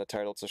said in the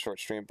title it's a short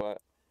stream,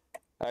 but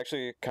I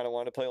actually kind of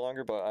wanted to play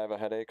longer, but I have a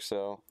headache,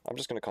 so I'm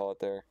just gonna call it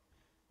there.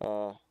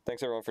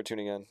 Thanks everyone for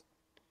tuning in.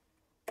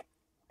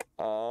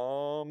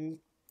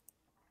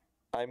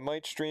 I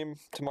might stream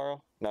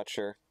tomorrow, not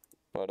sure,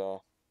 but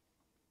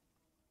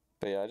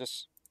yeah, I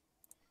just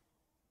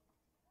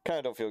kind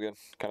of don't feel good,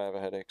 kind of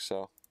have a headache,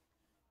 so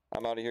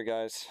I'm out of here,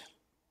 guys.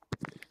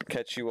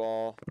 Catch you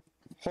all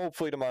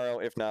hopefully tomorrow,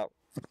 if not,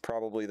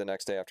 probably the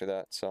next day after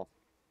that, so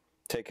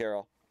take care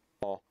all.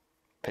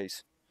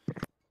 Peace.